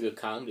think you have to go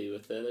comedy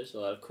with that. There's a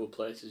lot of cool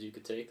places you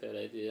could take that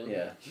idea.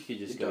 Yeah, you could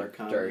just go Dark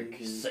dark, comedy,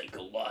 yeah.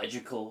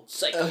 psychological.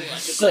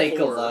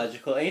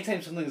 Psychological.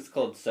 Anytime something's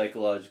called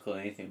psychological,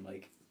 anything, I'm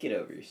like, get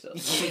over yourself.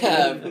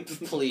 Yeah,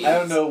 please. I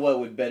don't know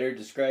what would better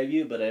describe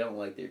you, but I don't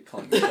like that you're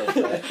calling yourself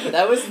that.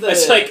 That was the.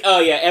 It's like, oh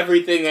yeah,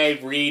 everything I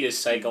read is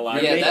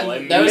psychological. Yeah,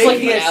 I'm that was You're like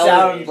making my it allergy.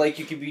 sound like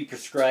you could be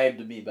prescribed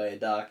to me by a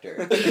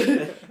doctor.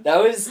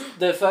 That was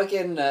the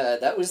fucking.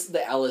 That was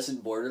the Alice in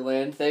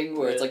Borderland thing,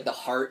 where it's Yeah. like the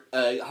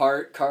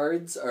heart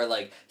cards are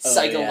like Oh,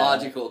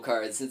 psychological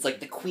cards. It's like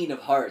the Queen of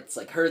Hearts,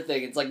 like her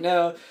thing. It's like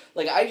no,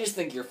 like I just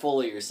think you're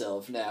full of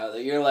yourself now.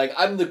 That you're like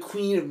I'm the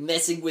queen of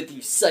messing with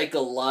you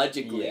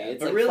psychologically. Yeah, it's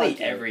but like, really fuck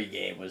you. every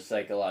game was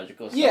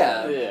psychological.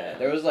 Yeah. Yeah.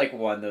 There was like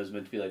one that was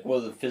meant to be like,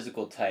 well, the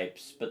physical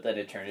types, but then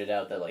it turned it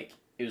out that like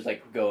it was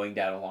like going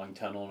down a long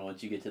tunnel, and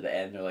once you get to the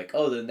end, they're like,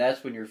 oh, then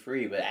that's when you're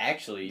free. But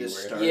actually, you The were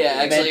start. Yeah,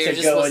 actually, meant you're to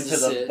just go supposed into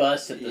to the sit.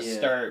 bus at the Yeah.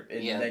 start,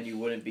 and Yeah. then you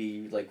wouldn't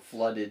be like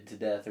flooded to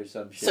death or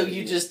some shit. So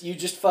you just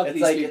fuck It's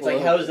these like people. it's like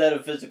over. how is that a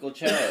physical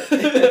challenge?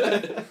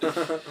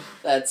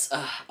 That's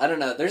I don't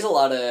know. There's a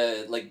lot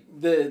of like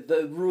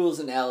the rules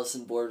in Alice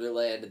in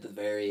Borderland at the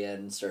very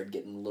end started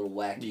getting a little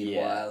wacky and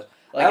Yeah. wild.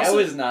 Like I also- I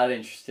was not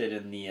interested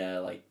in the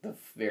like the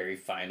very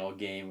final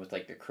game with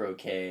like the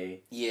croquet. And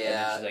it's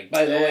Yeah. just like,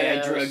 by the way, I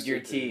Yeah, drugged your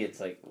stupid. tea. It's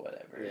like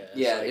whatever. Yeah.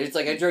 Yeah, it's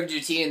like I drugged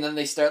your tea, and then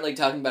they start like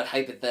talking about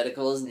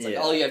hypotheticals, and it's like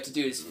Yeah. all you have to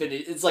do is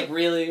finish. It's like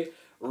really,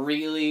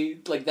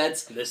 like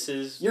that's This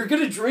is. you're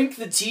gonna drink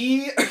the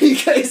tea. Are you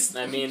guys?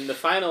 I mean, the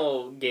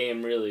final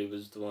game really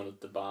was the one with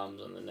the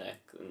bombs on the neck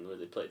and where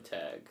they played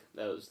tag.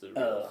 That was the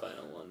real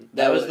final one.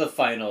 That was the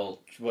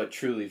final, what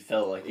truly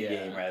felt like a Yeah.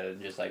 game, rather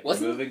than just like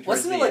moving Wasn't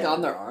towards it the like end.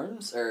 on their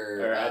arms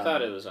or? Or I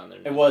thought it was on their.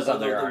 It was on Oh,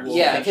 their the arms. wolf.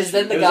 Yeah, 'cause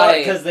then the It guy-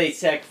 because they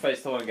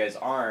sacrificed the one guy's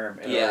arm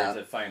in Yeah.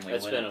 order to finally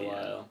It's win. been at a the end.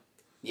 while.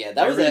 Yeah,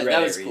 that I was reread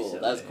that it was cool. recently,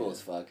 That was cool yeah.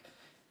 as fuck.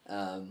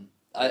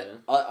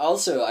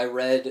 Yeah. I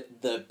read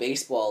the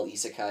baseball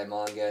isekai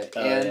manga,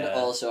 Oh, and yeah.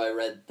 also I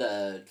read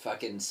the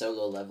fucking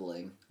Solo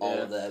Leveling, all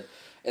Yeah. of that,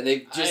 and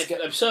they just.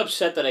 I'm so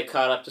upset that I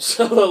caught up to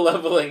Solo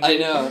Leveling. I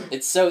know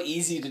it's so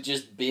easy to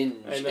just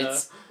binge. I know.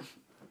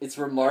 It's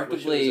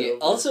remarkably Wish it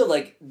was over. also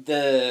like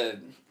the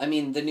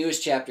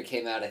newest chapter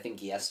came out I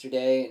think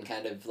yesterday and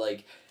kind of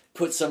like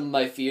put some of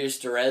my fears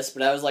to rest.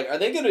 But I was like, are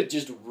they gonna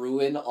just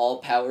ruin all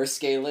power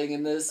scaling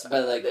in this? By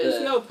like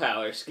There's no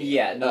power scheme.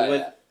 Yeah, no, Oh,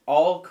 with yeah.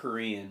 all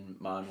Korean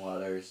manhwa,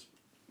 there's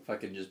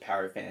fucking just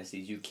power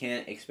fantasies. You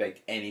can't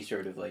expect any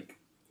sort of like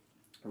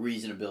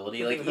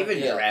reasonability. Like even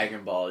Yeah.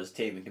 Dragon Ball is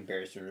tame in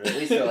comparison. Or at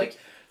least they're like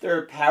there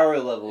are power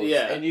levels.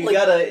 Yeah. and you Like,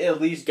 gotta at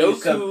least do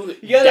some.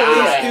 Goku. You gotta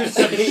died. at least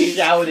do some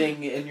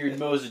shouting in your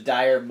most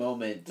dire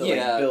moment to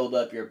Yeah. like build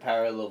up your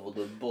power level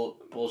to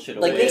bullshit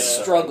Like, away. they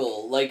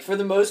struggle. Like, for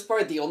the most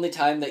part, the only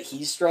time that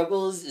he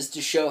struggles is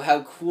to show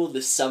how cool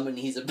the summon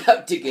he's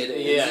about to get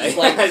is. Yeah, It's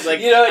like, it's like,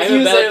 you know, he I'm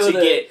was about able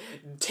to get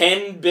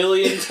 10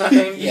 billion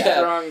times Yeah.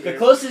 stronger. The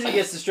closest he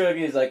gets to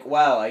struggling is like,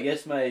 wow, I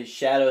guess my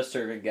shadow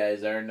servant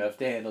guys aren't enough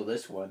to handle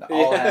this one.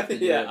 I'll have to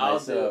do it I'll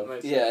myself. do it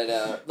myself. Yeah, I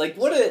know. Like,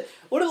 what a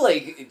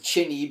like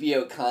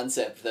Chinibyo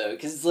concept though,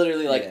 because it's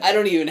literally like Yeah. I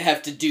don't even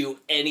have to do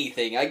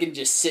anything. I can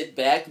just sit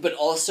back. But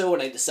also,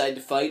 when I decide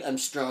to fight, I'm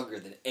stronger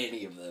than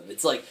any of them.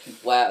 It's like,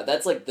 wow,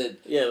 that's like the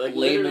Yeah, like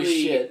Lame as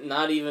literally, shit.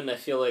 not even. I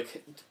feel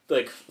like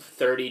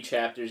 30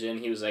 chapters in,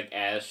 he was like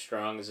as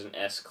strong as an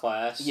S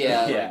class.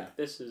 Yeah. Like, Yeah.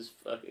 this is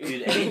fucking.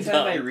 Dude, anytime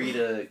dumb. I read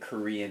a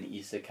Korean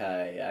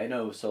isekai, I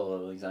know Solo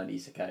Leveling's not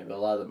isekai, but a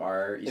lot of them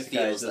are It isekais,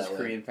 feels those that way.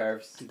 Korean power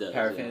does,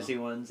 yeah. fantasy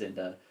ones,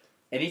 and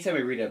anytime I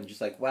read it, I'm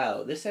just like,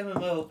 wow, this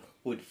MMO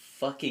would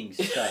fucking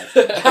suck.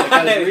 Like,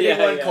 I was reading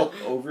Yeah, one yeah. called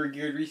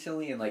Overgeared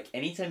recently, and like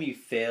anytime you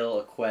fail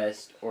a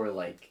quest or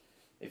like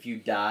if you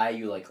die,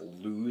 you like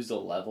lose a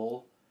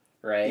level,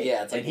 right?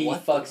 Yeah, it's like, and he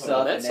what the fucks fuck? up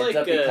and That's ends like,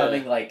 up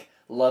becoming like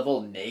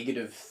level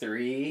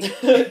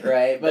 -3,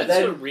 right? But That's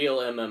then a real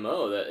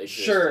MMO that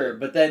existed. sure,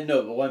 but then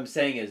no. But what I'm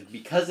saying is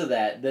because of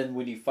that, then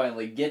when he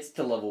finally gets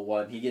to level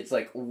 1, he gets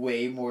like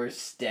way more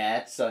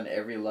stats on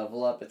every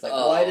level up. It's like,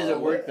 why does it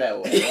work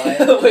that way?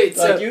 Why? Wait,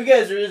 Like, so you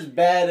guys are just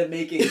bad at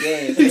making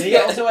games. And he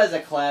Yeah. also has a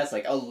class,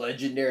 like a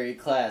legendary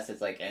class.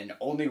 It's like, and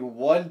only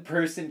one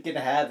person can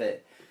have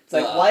it. It's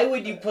like, why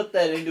would you put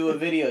that into a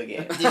video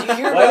game? did you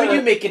hear Why about would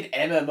you make an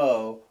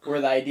MMO where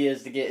the idea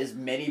is to get as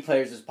many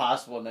players as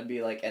possible and then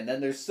be like, and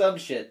then there's some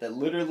shit that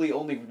literally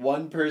only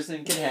one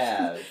person can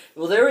have?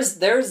 Well,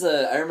 there's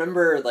a I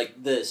remember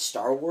like the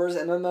Star Wars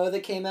MMO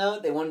that came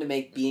out. They wanted to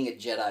make being a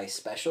Jedi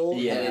special,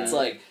 Yeah. and it's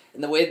like,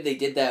 and the way that they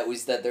did that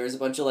was that there was a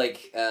bunch of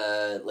like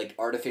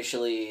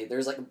artificially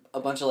there's like a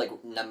bunch of like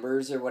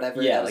numbers or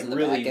whatever. Yeah, that was like in the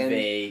really back end.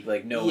 vague.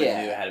 Like no one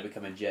Yeah. knew how to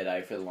become a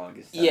Jedi for the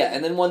longest time. Yeah,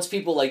 and then once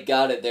people like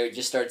got it, they would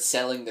just start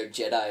selling their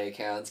Jedi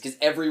accounts because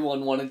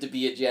everyone wanted to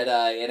be a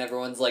Jedi, and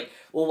everyone's like,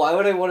 "Well, why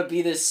would I want to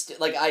be this?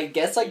 Like, I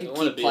guess I You could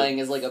wanna keep be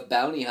playing as like a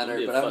bounty hunter,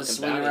 be a but I'm gonna fucking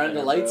swing bounty around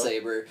a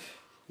hunter, bro." lightsaber."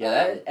 Yeah,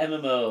 that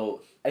MMO,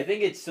 I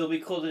think it'd still be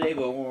cool today,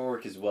 but it won't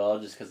work as well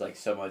just because like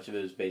so much of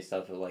it is based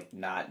off of like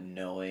not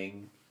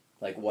knowing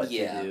like what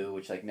Yeah. to do,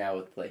 which like now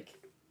with like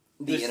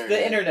The internet.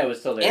 the internet was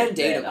still there And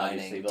data then,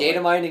 obviously, mining. but, Data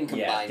like, mining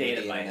combined yeah, with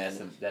data the mining.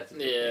 internet. That's a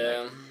big thing.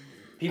 Yeah. Like,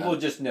 people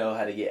just know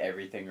how to get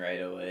everything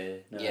right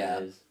away. Yeah.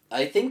 Nowadays.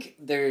 I think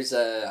there's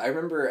I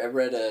remember I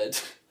read a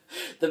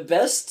the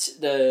best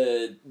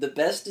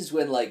is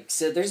when like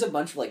so there's a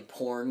bunch of like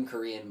porn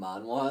Korean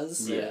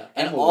manhwas. Yeah,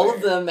 And I'm all aware.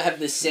 of them have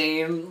the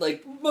same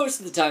like most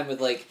of the time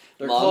with like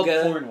They're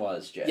manga. called porn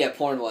was, Jay. Yeah,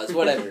 porn was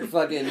whatever.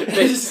 Fucking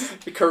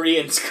The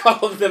Koreans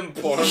call them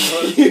porn.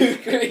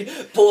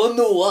 porn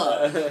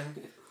noir.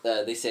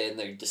 They say in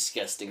their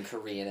disgusting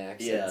Korean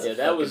accents. Yeah,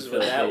 that was Fucking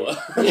what that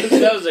filthy. was.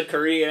 That was a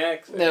Korean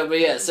accent. No, but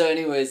yeah, so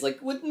anyways,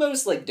 like, with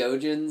most, like,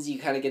 dojins, you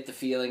kind of get the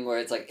feeling where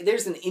it's like,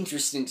 there's an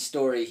interesting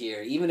story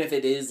here, even if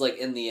it is, like,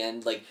 in the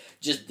end, like,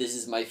 just this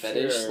is my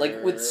fetish. Sure.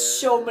 Like, with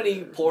so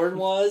many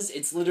pornwas,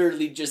 it's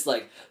literally just,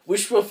 like,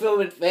 wish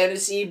fulfillment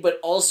fantasy, but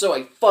also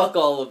I fuck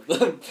all of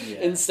them. Yeah.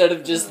 Instead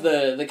of just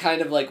the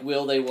kind of, like,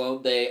 will they,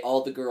 won't they,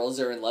 all the girls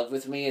are in love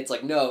with me. It's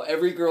like, no,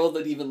 every girl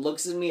that even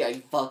looks at me, I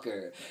fuck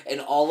her.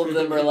 And all of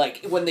them are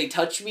like, when they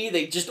touch me,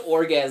 they just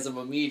orgasm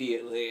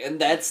immediately. And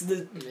that's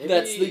the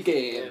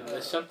game. Yeah,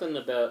 there's something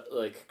about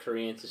like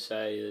Korean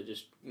society that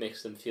just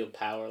makes them feel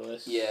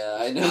powerless. Yeah,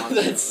 I know.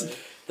 That's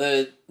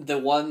the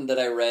one that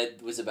I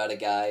read was about a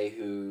guy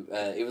who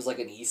it was like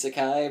an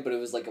isekai, but it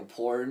was like a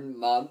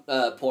pornwa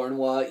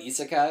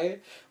isekai,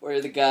 where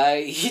the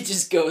guy he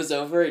just goes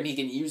over and he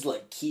can use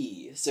like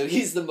ki, so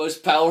he's the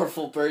most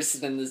powerful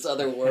person in this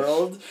other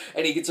world,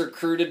 and he gets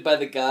recruited by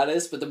the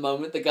goddess. But the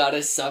moment the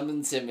goddess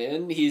summons him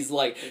in, he's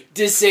like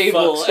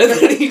disable, Fucks and her.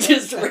 then he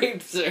just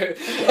rapes her,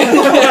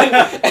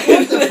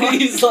 and then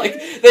he's like,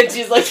 then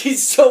she's like,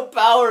 he's so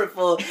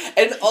powerful,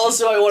 and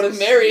also I want to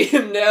marry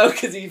him now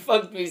because he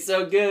fucked me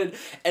so good.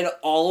 And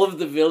all of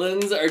the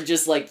villains are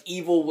just like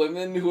evil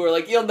women who are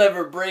like, you'll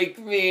never break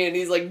me, and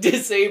he's like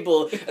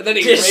disable, and then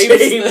he rapes them.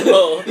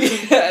 Disable.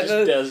 Yeah, and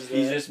then, Does that.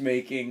 He's just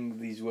making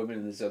these women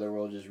in this other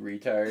world just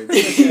retards.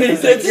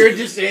 He's like, You're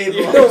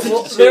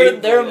disabled.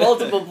 there are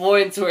multiple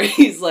points where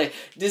he's like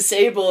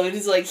disabled, and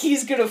he's like,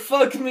 he's gonna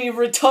fuck me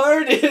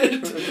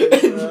retarded.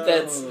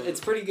 And it's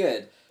pretty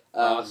good.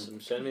 Awesome.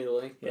 Send me the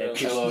link. Yeah, bro.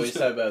 people always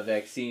talk about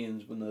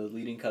vaccines when the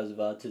leading cause of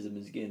autism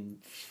is getting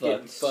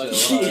Getting fucked so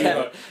fucked.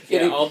 hard.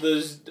 Yeah. Yeah, all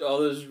those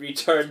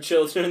retard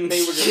children, they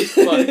were just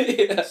fucked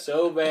Yeah.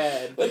 so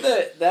bad. But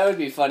that would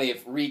be funny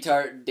if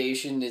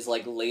retardation is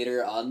like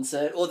later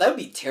onset. Well, that would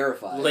be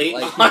terrifying. Late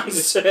like,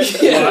 onset.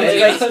 Yeah,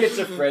 It's like yeah.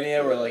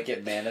 schizophrenia where like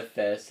it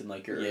manifests in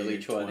like your Yeah, early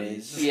your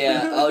 20s.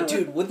 Yeah. Oh,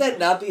 dude, would that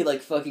not be like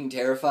fucking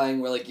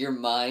terrifying? Where like your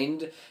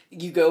mind,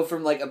 you go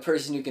from like a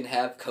person who can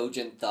have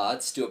cogent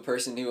thoughts to a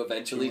person who you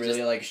eventually really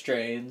just like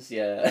strains.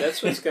 Yeah,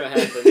 That's what's gonna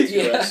happen to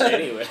Yeah. us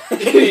anyway.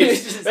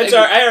 It's just That's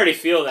like- I already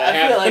feel that.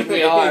 I feel like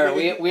happening.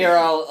 we are. We are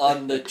all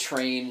on the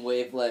train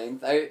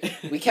wavelength.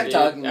 We kept Dude,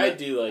 talking. I About,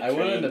 do like. I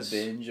went on a trains.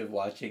 binge of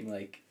watching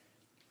like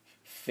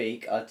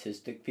fake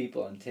autistic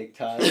people on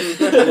TikTok.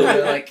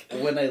 They're like,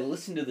 when I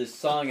listen to this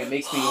song, it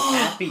makes me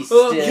happy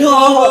still.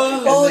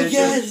 God! Oh, And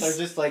yes! they're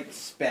just like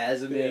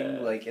spasming,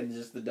 Yeah. like in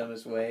just the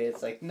dumbest way.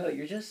 It's like, no,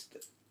 you're just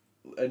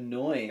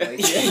annoying. Like,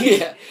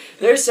 yeah,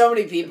 there's so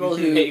many people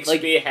who makes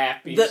like me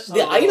happy. the so.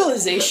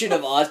 idolization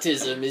of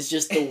autism is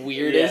just the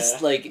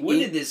weirdest. Yeah. Like, When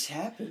did this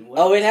happen? When-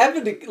 oh, it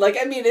happened to like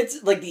I mean,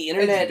 it's like the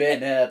internet. it's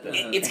been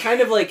happening. It's kind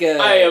of like a.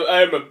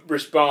 I am a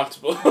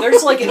responsible.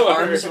 There's like an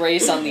arms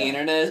race on the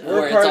internet We're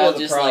where it's part all of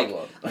the just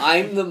problem. like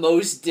I'm the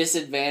most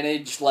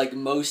disadvantaged, like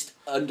most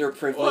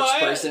underprivileged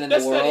person in the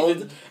that's not world,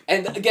 even-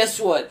 and guess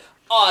what?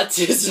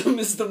 Autism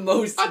is the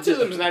most.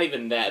 Autism's not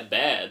even that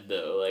bad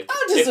though. Like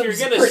Autism's if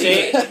you're gonna pretty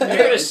say bad. if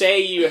you're gonna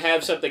say you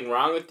have something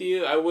wrong with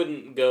you, I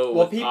wouldn't go.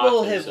 Well, with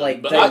people autism. have,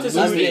 like, but autism's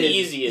the diluted-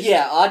 easiest.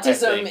 Yeah, I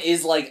autism think.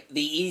 is like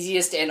the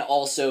easiest and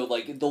also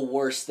like the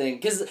worst thing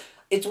because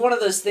it's one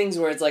of those things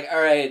where it's like,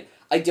 all right,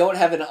 I don't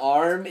have an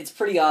arm. It's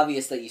pretty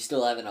obvious that you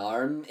still have an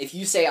arm. If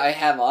you say I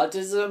have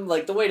autism,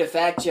 like the way to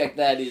fact check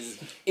that is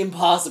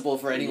impossible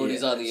for anyone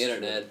who's on the that's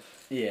internet.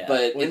 Yeah,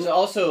 But which in-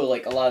 also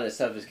like a lot of this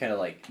stuff is kind of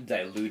like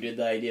diluted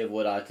the idea of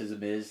what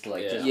autism is to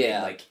like just Yeah.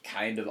 being like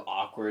kind of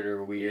awkward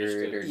or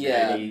weird or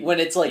Yeah, nerdy. when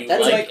it's like You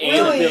that's It's like like really,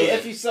 inability.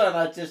 if you saw an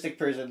autistic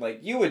person,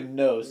 like you would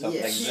know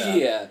something's up.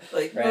 yeah.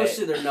 Like Right.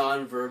 mostly they're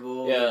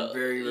nonverbal, Yeah, and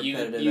very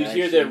repetitive. you'd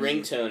hear their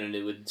actions. ringtone and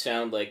it would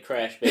sound like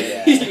Crash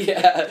Yeah. Band.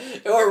 yeah,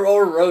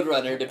 or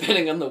Roadrunner,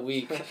 depending on the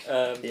week.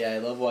 Yeah, I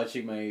love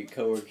watching my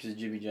coworkers at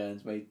Jimmy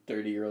John's, my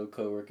 30-year-old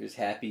coworkers,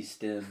 happy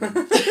stim.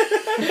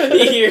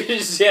 he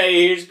hears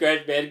Crash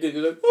Band go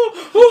like,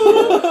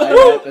 I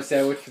got the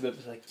sandwich for them.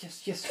 It's like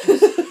yes, yes,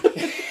 yes,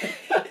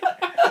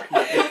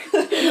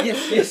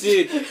 yes,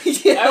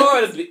 yes. Dude, I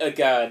want to be a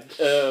god.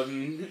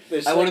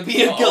 There's I wanna like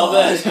be a all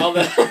that- god. all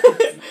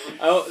that-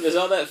 there's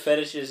all that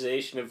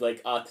fetishization of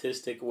like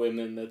autistic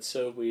women. That's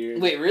so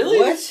weird. Wait, really?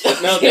 What?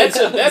 No,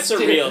 that's a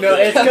real No,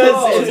 thing.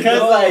 it's because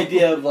No. the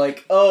idea of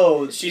like,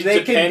 oh, She's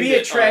they can be dependent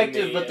on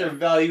attractive, me, but their yeah.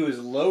 value is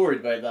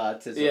lowered by the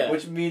autism, Yeah.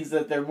 which means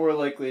that they're more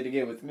likely to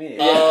get with me.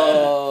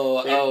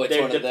 Oh, They're- it's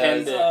they're one of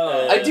dependent.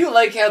 those. I do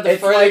like how the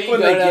It's further like you when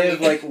go they down give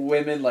the- like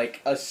women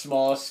like a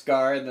small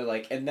scar, and they're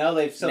like, and now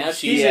they've some Now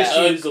skin she's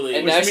issues, ugly.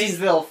 And which now means she's-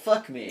 they'll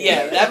fuck me.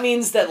 Yeah, that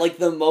means that like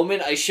the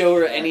moment I show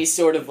her any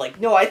sort of like,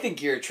 no, I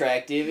think you're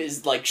attractive,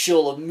 is like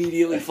she'll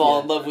immediately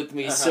fall in love with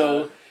me.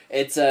 So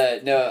it's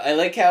no, I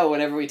like how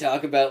whenever we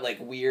talk about like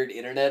weird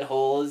internet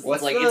holes,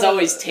 What's it's like the- it's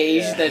always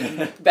Tage yeah.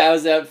 that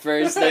bows out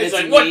first, then He's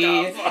it's like, "What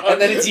me, the fuck?"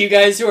 and then it's you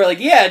guys who are like,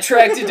 yeah,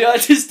 attracted to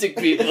autistic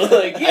people.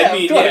 Like, yeah, I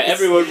mean, of course. yeah,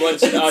 everyone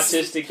wants an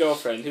autistic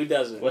girlfriend. Who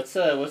doesn't? What's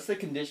the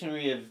condition where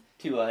you have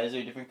two eyes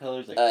or different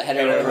colors? Like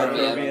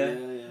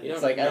Heterophobia. You don't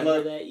It's like, I remember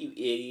love- that, you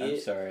idiot. I'm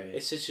sorry.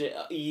 It's such an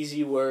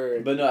easy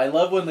word. But no, I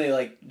love when they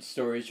like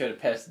stories try to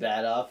pass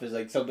that off as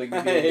like something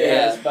to be Yeah.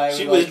 embarrassed by.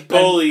 She We're was like,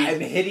 bullied. I'm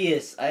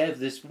hideous. I have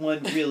this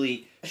one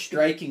really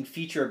striking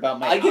feature about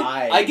my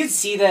eyes. I could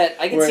see that.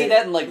 I could Where- see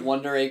that in like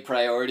Wonder Egg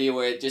Priority,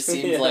 where it just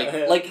seems Yeah.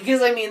 like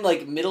because I mean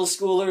like middle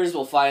schoolers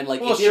will find like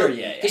Well, if you're sure,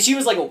 yeah. because she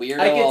was like a weirdo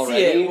I can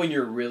already. see it when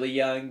you're really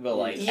young, but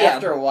like Yeah.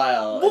 after a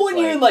while. But it's when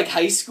you're in like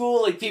high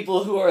school, like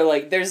people who are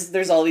like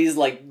there's all these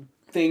like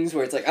things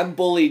where it's like I'm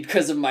bullied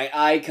because of my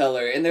eye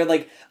color, and they're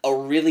like a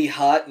really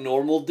hot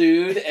normal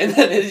dude, and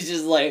then it's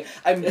just like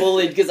I'm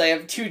bullied because I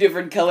have two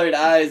different colored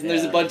eyes, and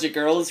there's a Yeah. bunch of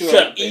girls who Shut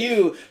are up, like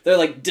ew, they're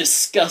like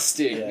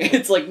disgusting. Yeah.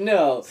 It's like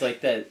no. It's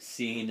like that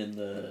scene in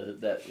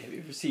that. Have you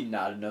ever seen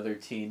Not Another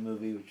Teen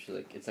Movie? Which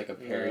like it's like a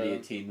parody No.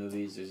 of teen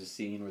movies. There's a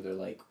scene where they're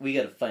like, we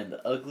got to find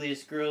the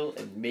ugliest girl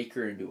and make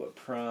her into a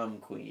prom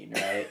queen,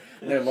 right?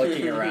 And they're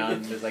looking around.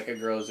 And there's like a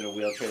girl's in a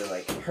wheelchair. They're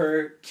like,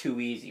 her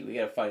too easy. We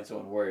got to find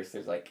someone worse.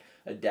 There's like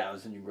a Down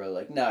syndrome girl,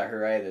 like not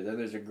her either. Then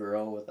there's a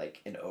girl with like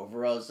an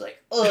overalls,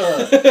 like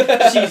ugh,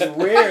 she's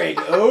wearing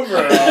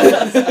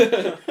overalls,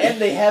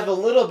 and they have a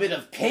little bit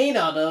of paint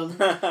on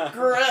them.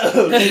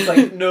 Gross. He's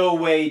like, no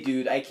way,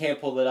 dude. I can't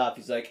pull it off.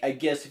 He's like, I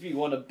guess if you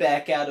want to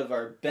back out of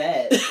our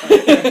bet.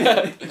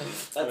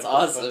 That's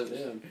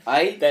awesome.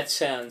 I That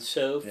sounds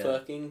so Yeah.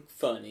 fucking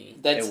funny.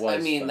 that's It was I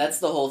mean funny. that's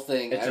the whole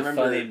thing. It's I a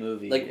remember funny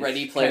movie. like It's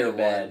Ready Player kinda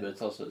bad, One. but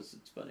it's also it's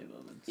funny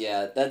moments.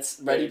 Yeah, that's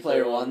Ready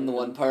Player One, the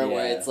one part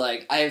where Yeah. it's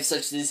like, I have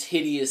such this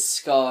hideous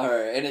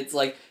scar, and it's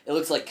like, it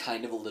looks like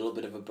kind of a little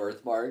bit of a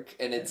birthmark,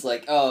 and it's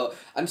like, oh,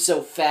 I'm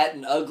so fat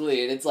and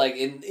ugly, and it's like,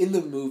 in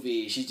the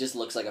movie, she just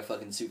looks like a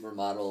fucking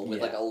supermodel with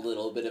Yeah. like a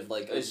little bit of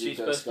like a Is she Zuko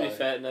supposed scar. to be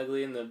fat and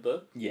ugly in the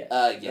book?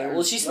 Yeah. Yeah,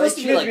 well, she's Like, supposed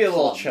to she's be like a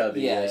little plump.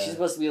 chubby. Yeah, Yeah, she's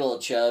supposed to be a little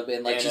chub,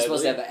 and like And she's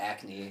supposed to have ugly?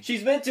 acne.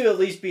 She's meant to at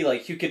least be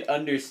like you could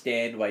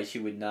understand why she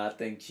would not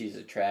think she's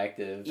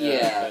attractive.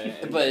 Yeah,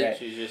 And but-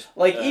 she's just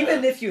Like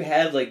even if you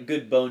have like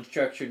good bone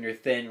structure and you're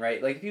thin,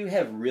 right? Like if you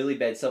have really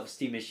bad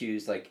self-esteem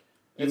issues, like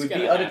you It's would be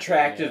gonna happen,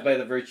 unattractive yeah. by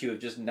the virtue of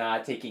just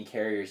not taking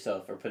care of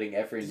yourself or putting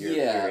effort into your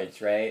Yeah.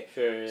 appearance, right?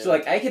 Sure, yeah. So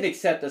like I can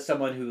accept that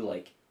someone who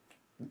like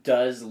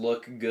does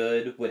look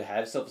good would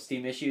have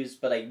self-esteem issues,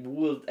 but I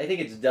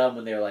think it's dumb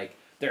when they're like,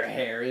 their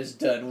hair is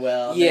done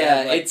well. Yeah, they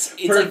have, like, it's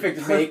perfect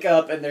like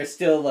makeup, and they're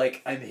still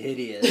like, I'm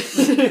hideous.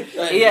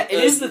 Yeah,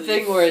 it is the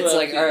thing where it's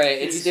like, all right,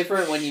 it's Piece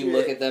different of when you shit.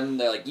 look at them.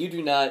 They're like, you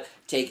do not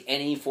take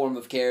any form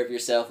of care of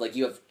yourself. Like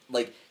you have,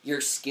 like your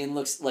skin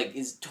looks like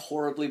is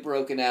horribly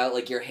broken out.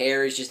 Like your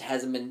hair is just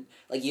hasn't been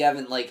like you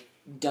haven't like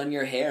done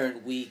your hair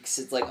in weeks.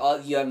 It's like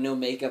you have no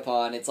makeup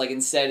on. It's like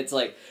instead it's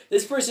like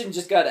this person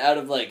just got out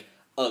of like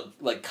a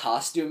like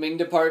costuming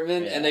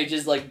department and they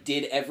just like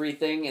did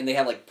everything and they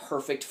have like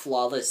perfect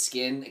flawless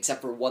skin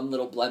except for one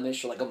little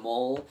blemish or like a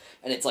mole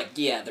and it's like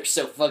yeah they're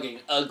so fucking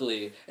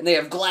ugly and they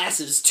have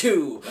glasses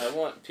too. I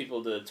want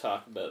people to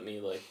talk about me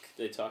like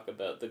they talk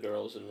about the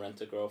girls in Rent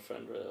a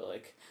Girlfriend where they're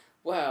like,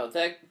 wow,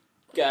 that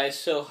guy's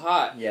so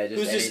hot. Yeah, just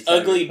who's this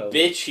anytime ugly we post.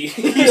 bitch he's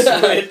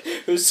with?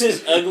 Who's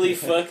this ugly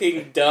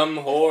fucking dumb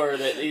whore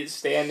that is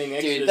standing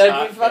next to Dude, this that'd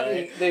hot be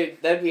fucking. guy?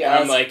 Dude, that'd be And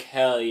awesome. I'm like,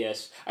 hell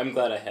yes. I'm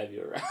glad I have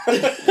you around.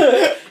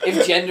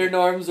 If gender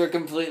norms were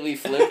completely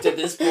flipped at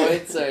this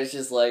point, so it's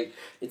just like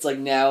it's like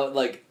now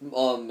like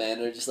all men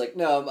are just like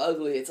no I'm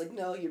ugly. It's like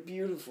no you're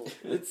beautiful.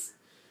 It's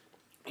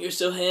You're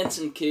so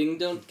handsome, King.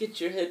 Don't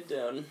get your head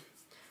down.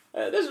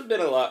 There's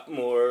been a lot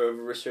more of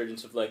a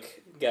resurgence of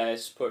like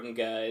guys supporting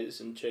guys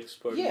and chicks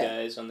supporting Yeah.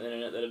 guys on the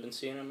internet that I've been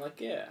seeing. I'm like,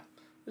 yeah,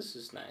 this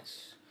is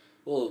nice.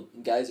 well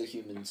guys are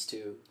humans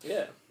too.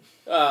 Yeah.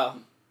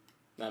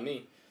 Not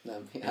me.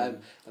 No,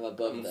 I'm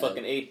above I'm a that.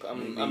 fucking ape.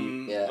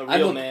 I'm Yeah, a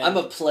real I'm man. I'm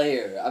a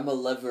player. I'm a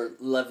leveler.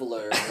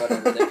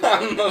 Whatever they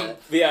call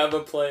it. I'm a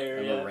player.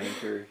 I'm yeah. a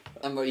ranker.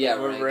 I'm a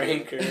I'm a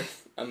ranker.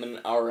 I'm an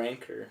R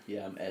ranker.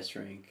 Yeah, I'm S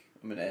rank.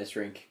 I'm an S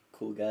rank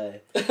cool guy.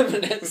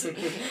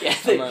 yeah,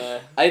 I'm a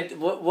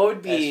what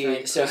would be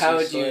S-rank so? How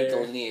would pussy you slayer.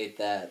 delineate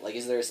that? Like,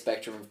 is there a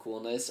spectrum of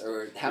coolness,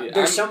 or how, Yeah,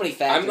 there's so many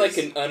factors? I'm like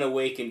an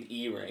unawakened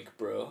E rank,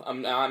 bro.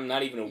 I'm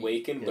not even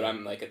awakened, but Yeah.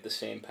 I'm like at the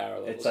same power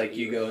level. It's like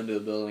you go into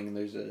a building and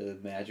there's a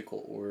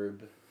magical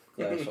orb,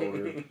 glass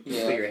orb. You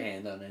Yeah. put your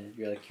hand on it.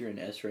 You're like, you're an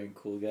S rank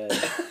cool guy.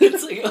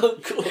 It's like oh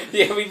cool.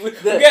 Yeah, we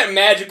got a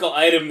magical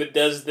item that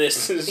does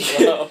this as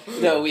well.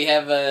 No, we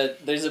have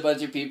there's a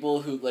bunch of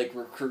people who like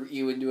recruit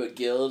you into a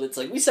guild. It's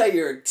like we saw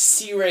you're a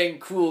C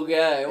rank cool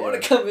guy.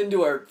 Want to come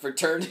into our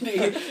fraternity?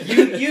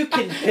 you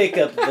can pick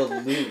up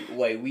the loot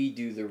while we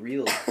do the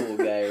real cool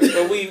guy.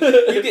 But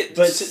you get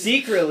But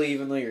secretly,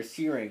 even though you're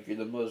C rank, you're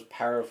the most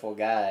powerful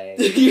guy.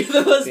 You're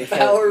the most Because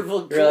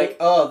powerful. You're like,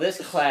 oh, this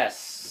class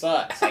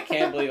sucks. I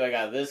can't believe I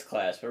got this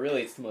class. But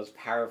really, it's the most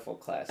powerful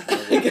class.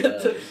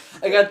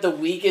 I got the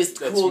weakest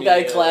That's cool me, guy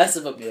yeah. class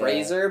of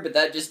appraiser, but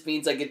that just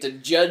means I get to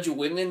judge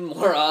women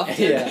more often.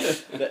 Yeah.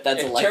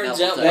 That's a It light turns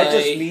novel out title. That My-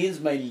 just means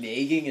my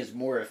nagging is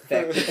more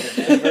effective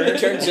than ever. It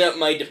turns out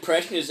my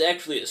depression is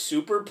actually a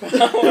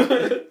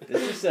superpower.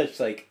 This is such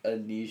like a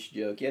niche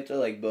joke. You have to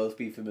like both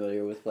be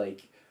familiar with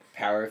like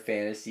power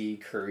fantasy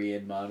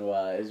Korean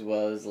manhwa as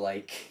well as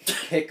like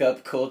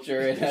pickup culture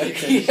and how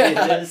cringy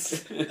it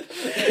is.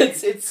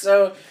 it's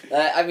so.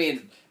 I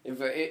mean,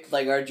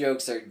 like our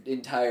jokes are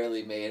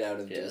entirely made out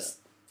of Yeah. just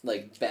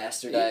like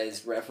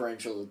bastardized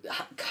referential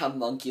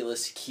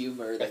homunculus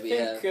humor I that we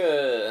think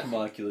have.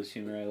 Homunculus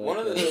humor. I like one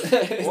of that.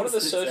 the one of the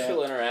It's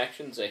social sad.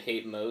 interactions I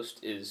hate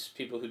most is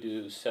people who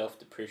do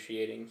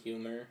self-depreciating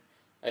humor.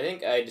 I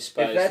think I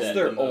despise If that's that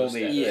their the most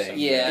only out of Yeah, something.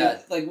 yeah.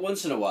 Like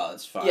once in a while,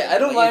 it's fine. Yeah, I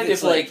don't mind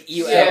it's if, like,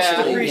 you Yeah,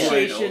 actually.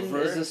 Appreciation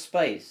over. is a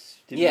spice.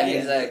 To Yeah, be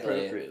used exactly.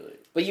 appropriately.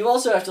 But you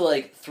also have to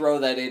like throw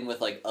that in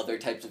with like other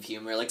types of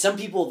humor. Like some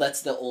people,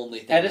 that's the only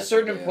thing. At a that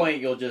certain they do.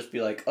 point, you'll just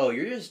be like, "Oh,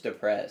 you're just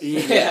depressed."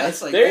 Yeah,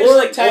 it's like There's or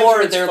like times where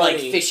or it's they're like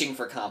funny. fishing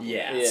for compliments.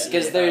 Yeah. Yeah.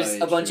 Because Yeah, there's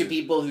yeah, a bunch true. of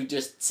people who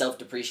just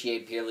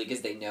self-depreciate purely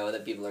because they know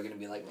that people are going to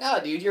be like, "Nah,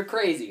 dude, you're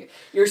crazy.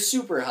 You're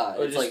super hot."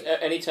 Or It's just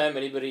like, anytime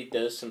anybody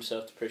does some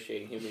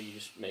self-depreciating humor, you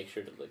just make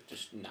sure to like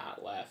just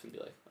not laugh and be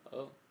like,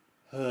 oh.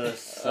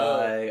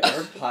 Sigh.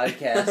 Our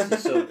podcast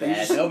is so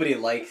bad. Nobody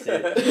likes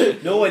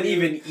it. No one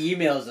even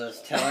emails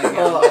us telling us.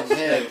 Oh, how much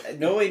man.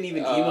 no one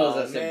even emails Oh,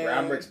 us at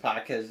man.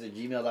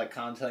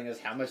 brownbrickspodcast@gmail.com telling us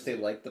how much they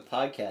like the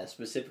podcast,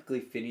 specifically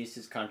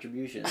Phineas's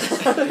contributions.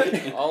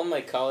 All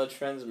my college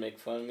friends make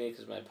fun of me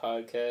because my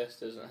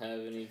podcast doesn't have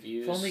any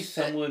views. If only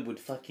someone would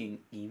fucking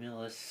email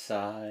us,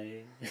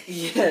 sigh.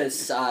 yes,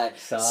 sigh.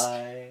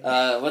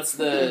 Sigh. What's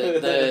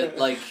the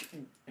like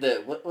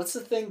what's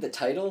the thing? The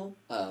title?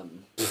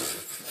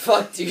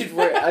 Fuck, dude,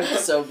 I'm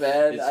so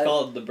bad. It's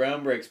called the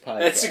Brown Bricks Podcast.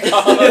 That's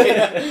called,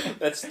 yeah.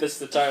 That's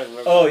the title.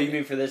 Oh, you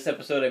mean for this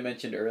episode I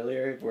mentioned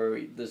earlier, where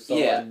the song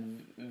Yeah.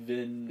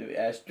 Vin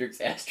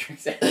asterisk. Yes.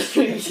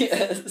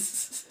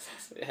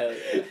 Hell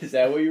yeah. Is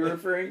that what you're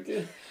referring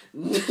to?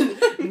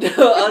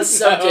 No, a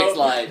subject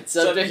line.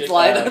 Subject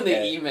line on the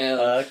Okay. email.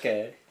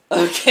 Okay.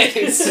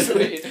 Okay,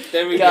 sweet.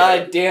 There we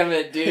God go. damn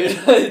it, dude.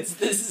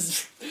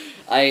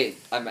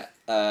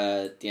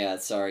 Yeah,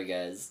 sorry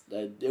guys.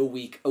 A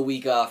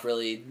week off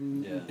really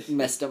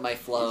messed up my He's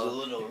a flow.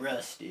 little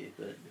rusty,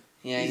 but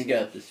Yeah, he's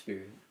got the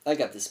spirit. I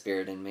got the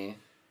spirit in me.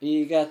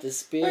 You got the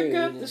spirit. I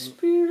got in the me.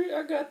 spirit,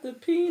 I got the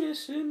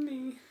penis in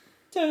me.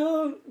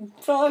 Don't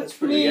fuck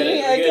pretty me.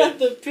 good, I pretty got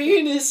the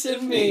penis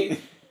in me.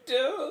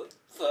 Don't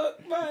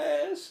fuck my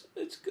ass.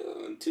 It's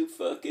going too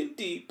fucking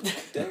deep.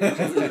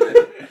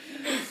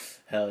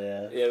 Hell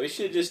yeah. Yeah, we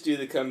should just do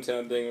the Come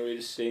Town thing where we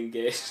just sing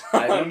gay songs.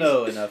 I don't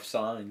know enough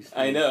songs.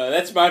 I know,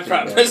 that's my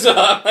problem. So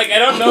I'm like, I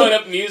don't know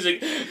enough music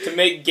to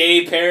make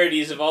gay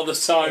parodies of all the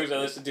songs I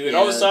listen to. And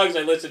all the songs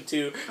I listen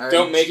to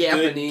don't make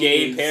good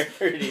gay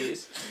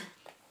parodies.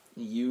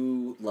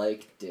 You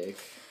like dick.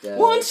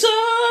 One song!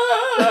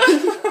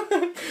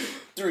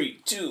 3,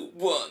 2,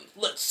 1,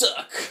 let's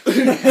suck!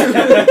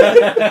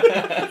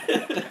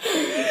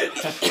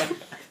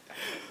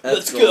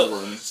 Let's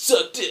go!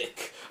 Suck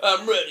dick!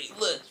 I'm ready,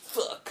 let's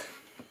fuck!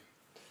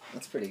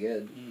 That's pretty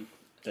good.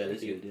 That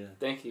is good, yeah.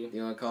 Thank you.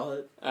 You want to call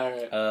it?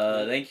 Alright.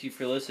 Thank you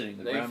for listening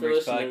to the Thank you Brown for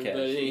Bricks listening, Podcast.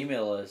 everybody.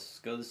 Email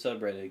us, go to the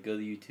subreddit, go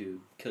to YouTube,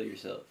 kill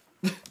yourself.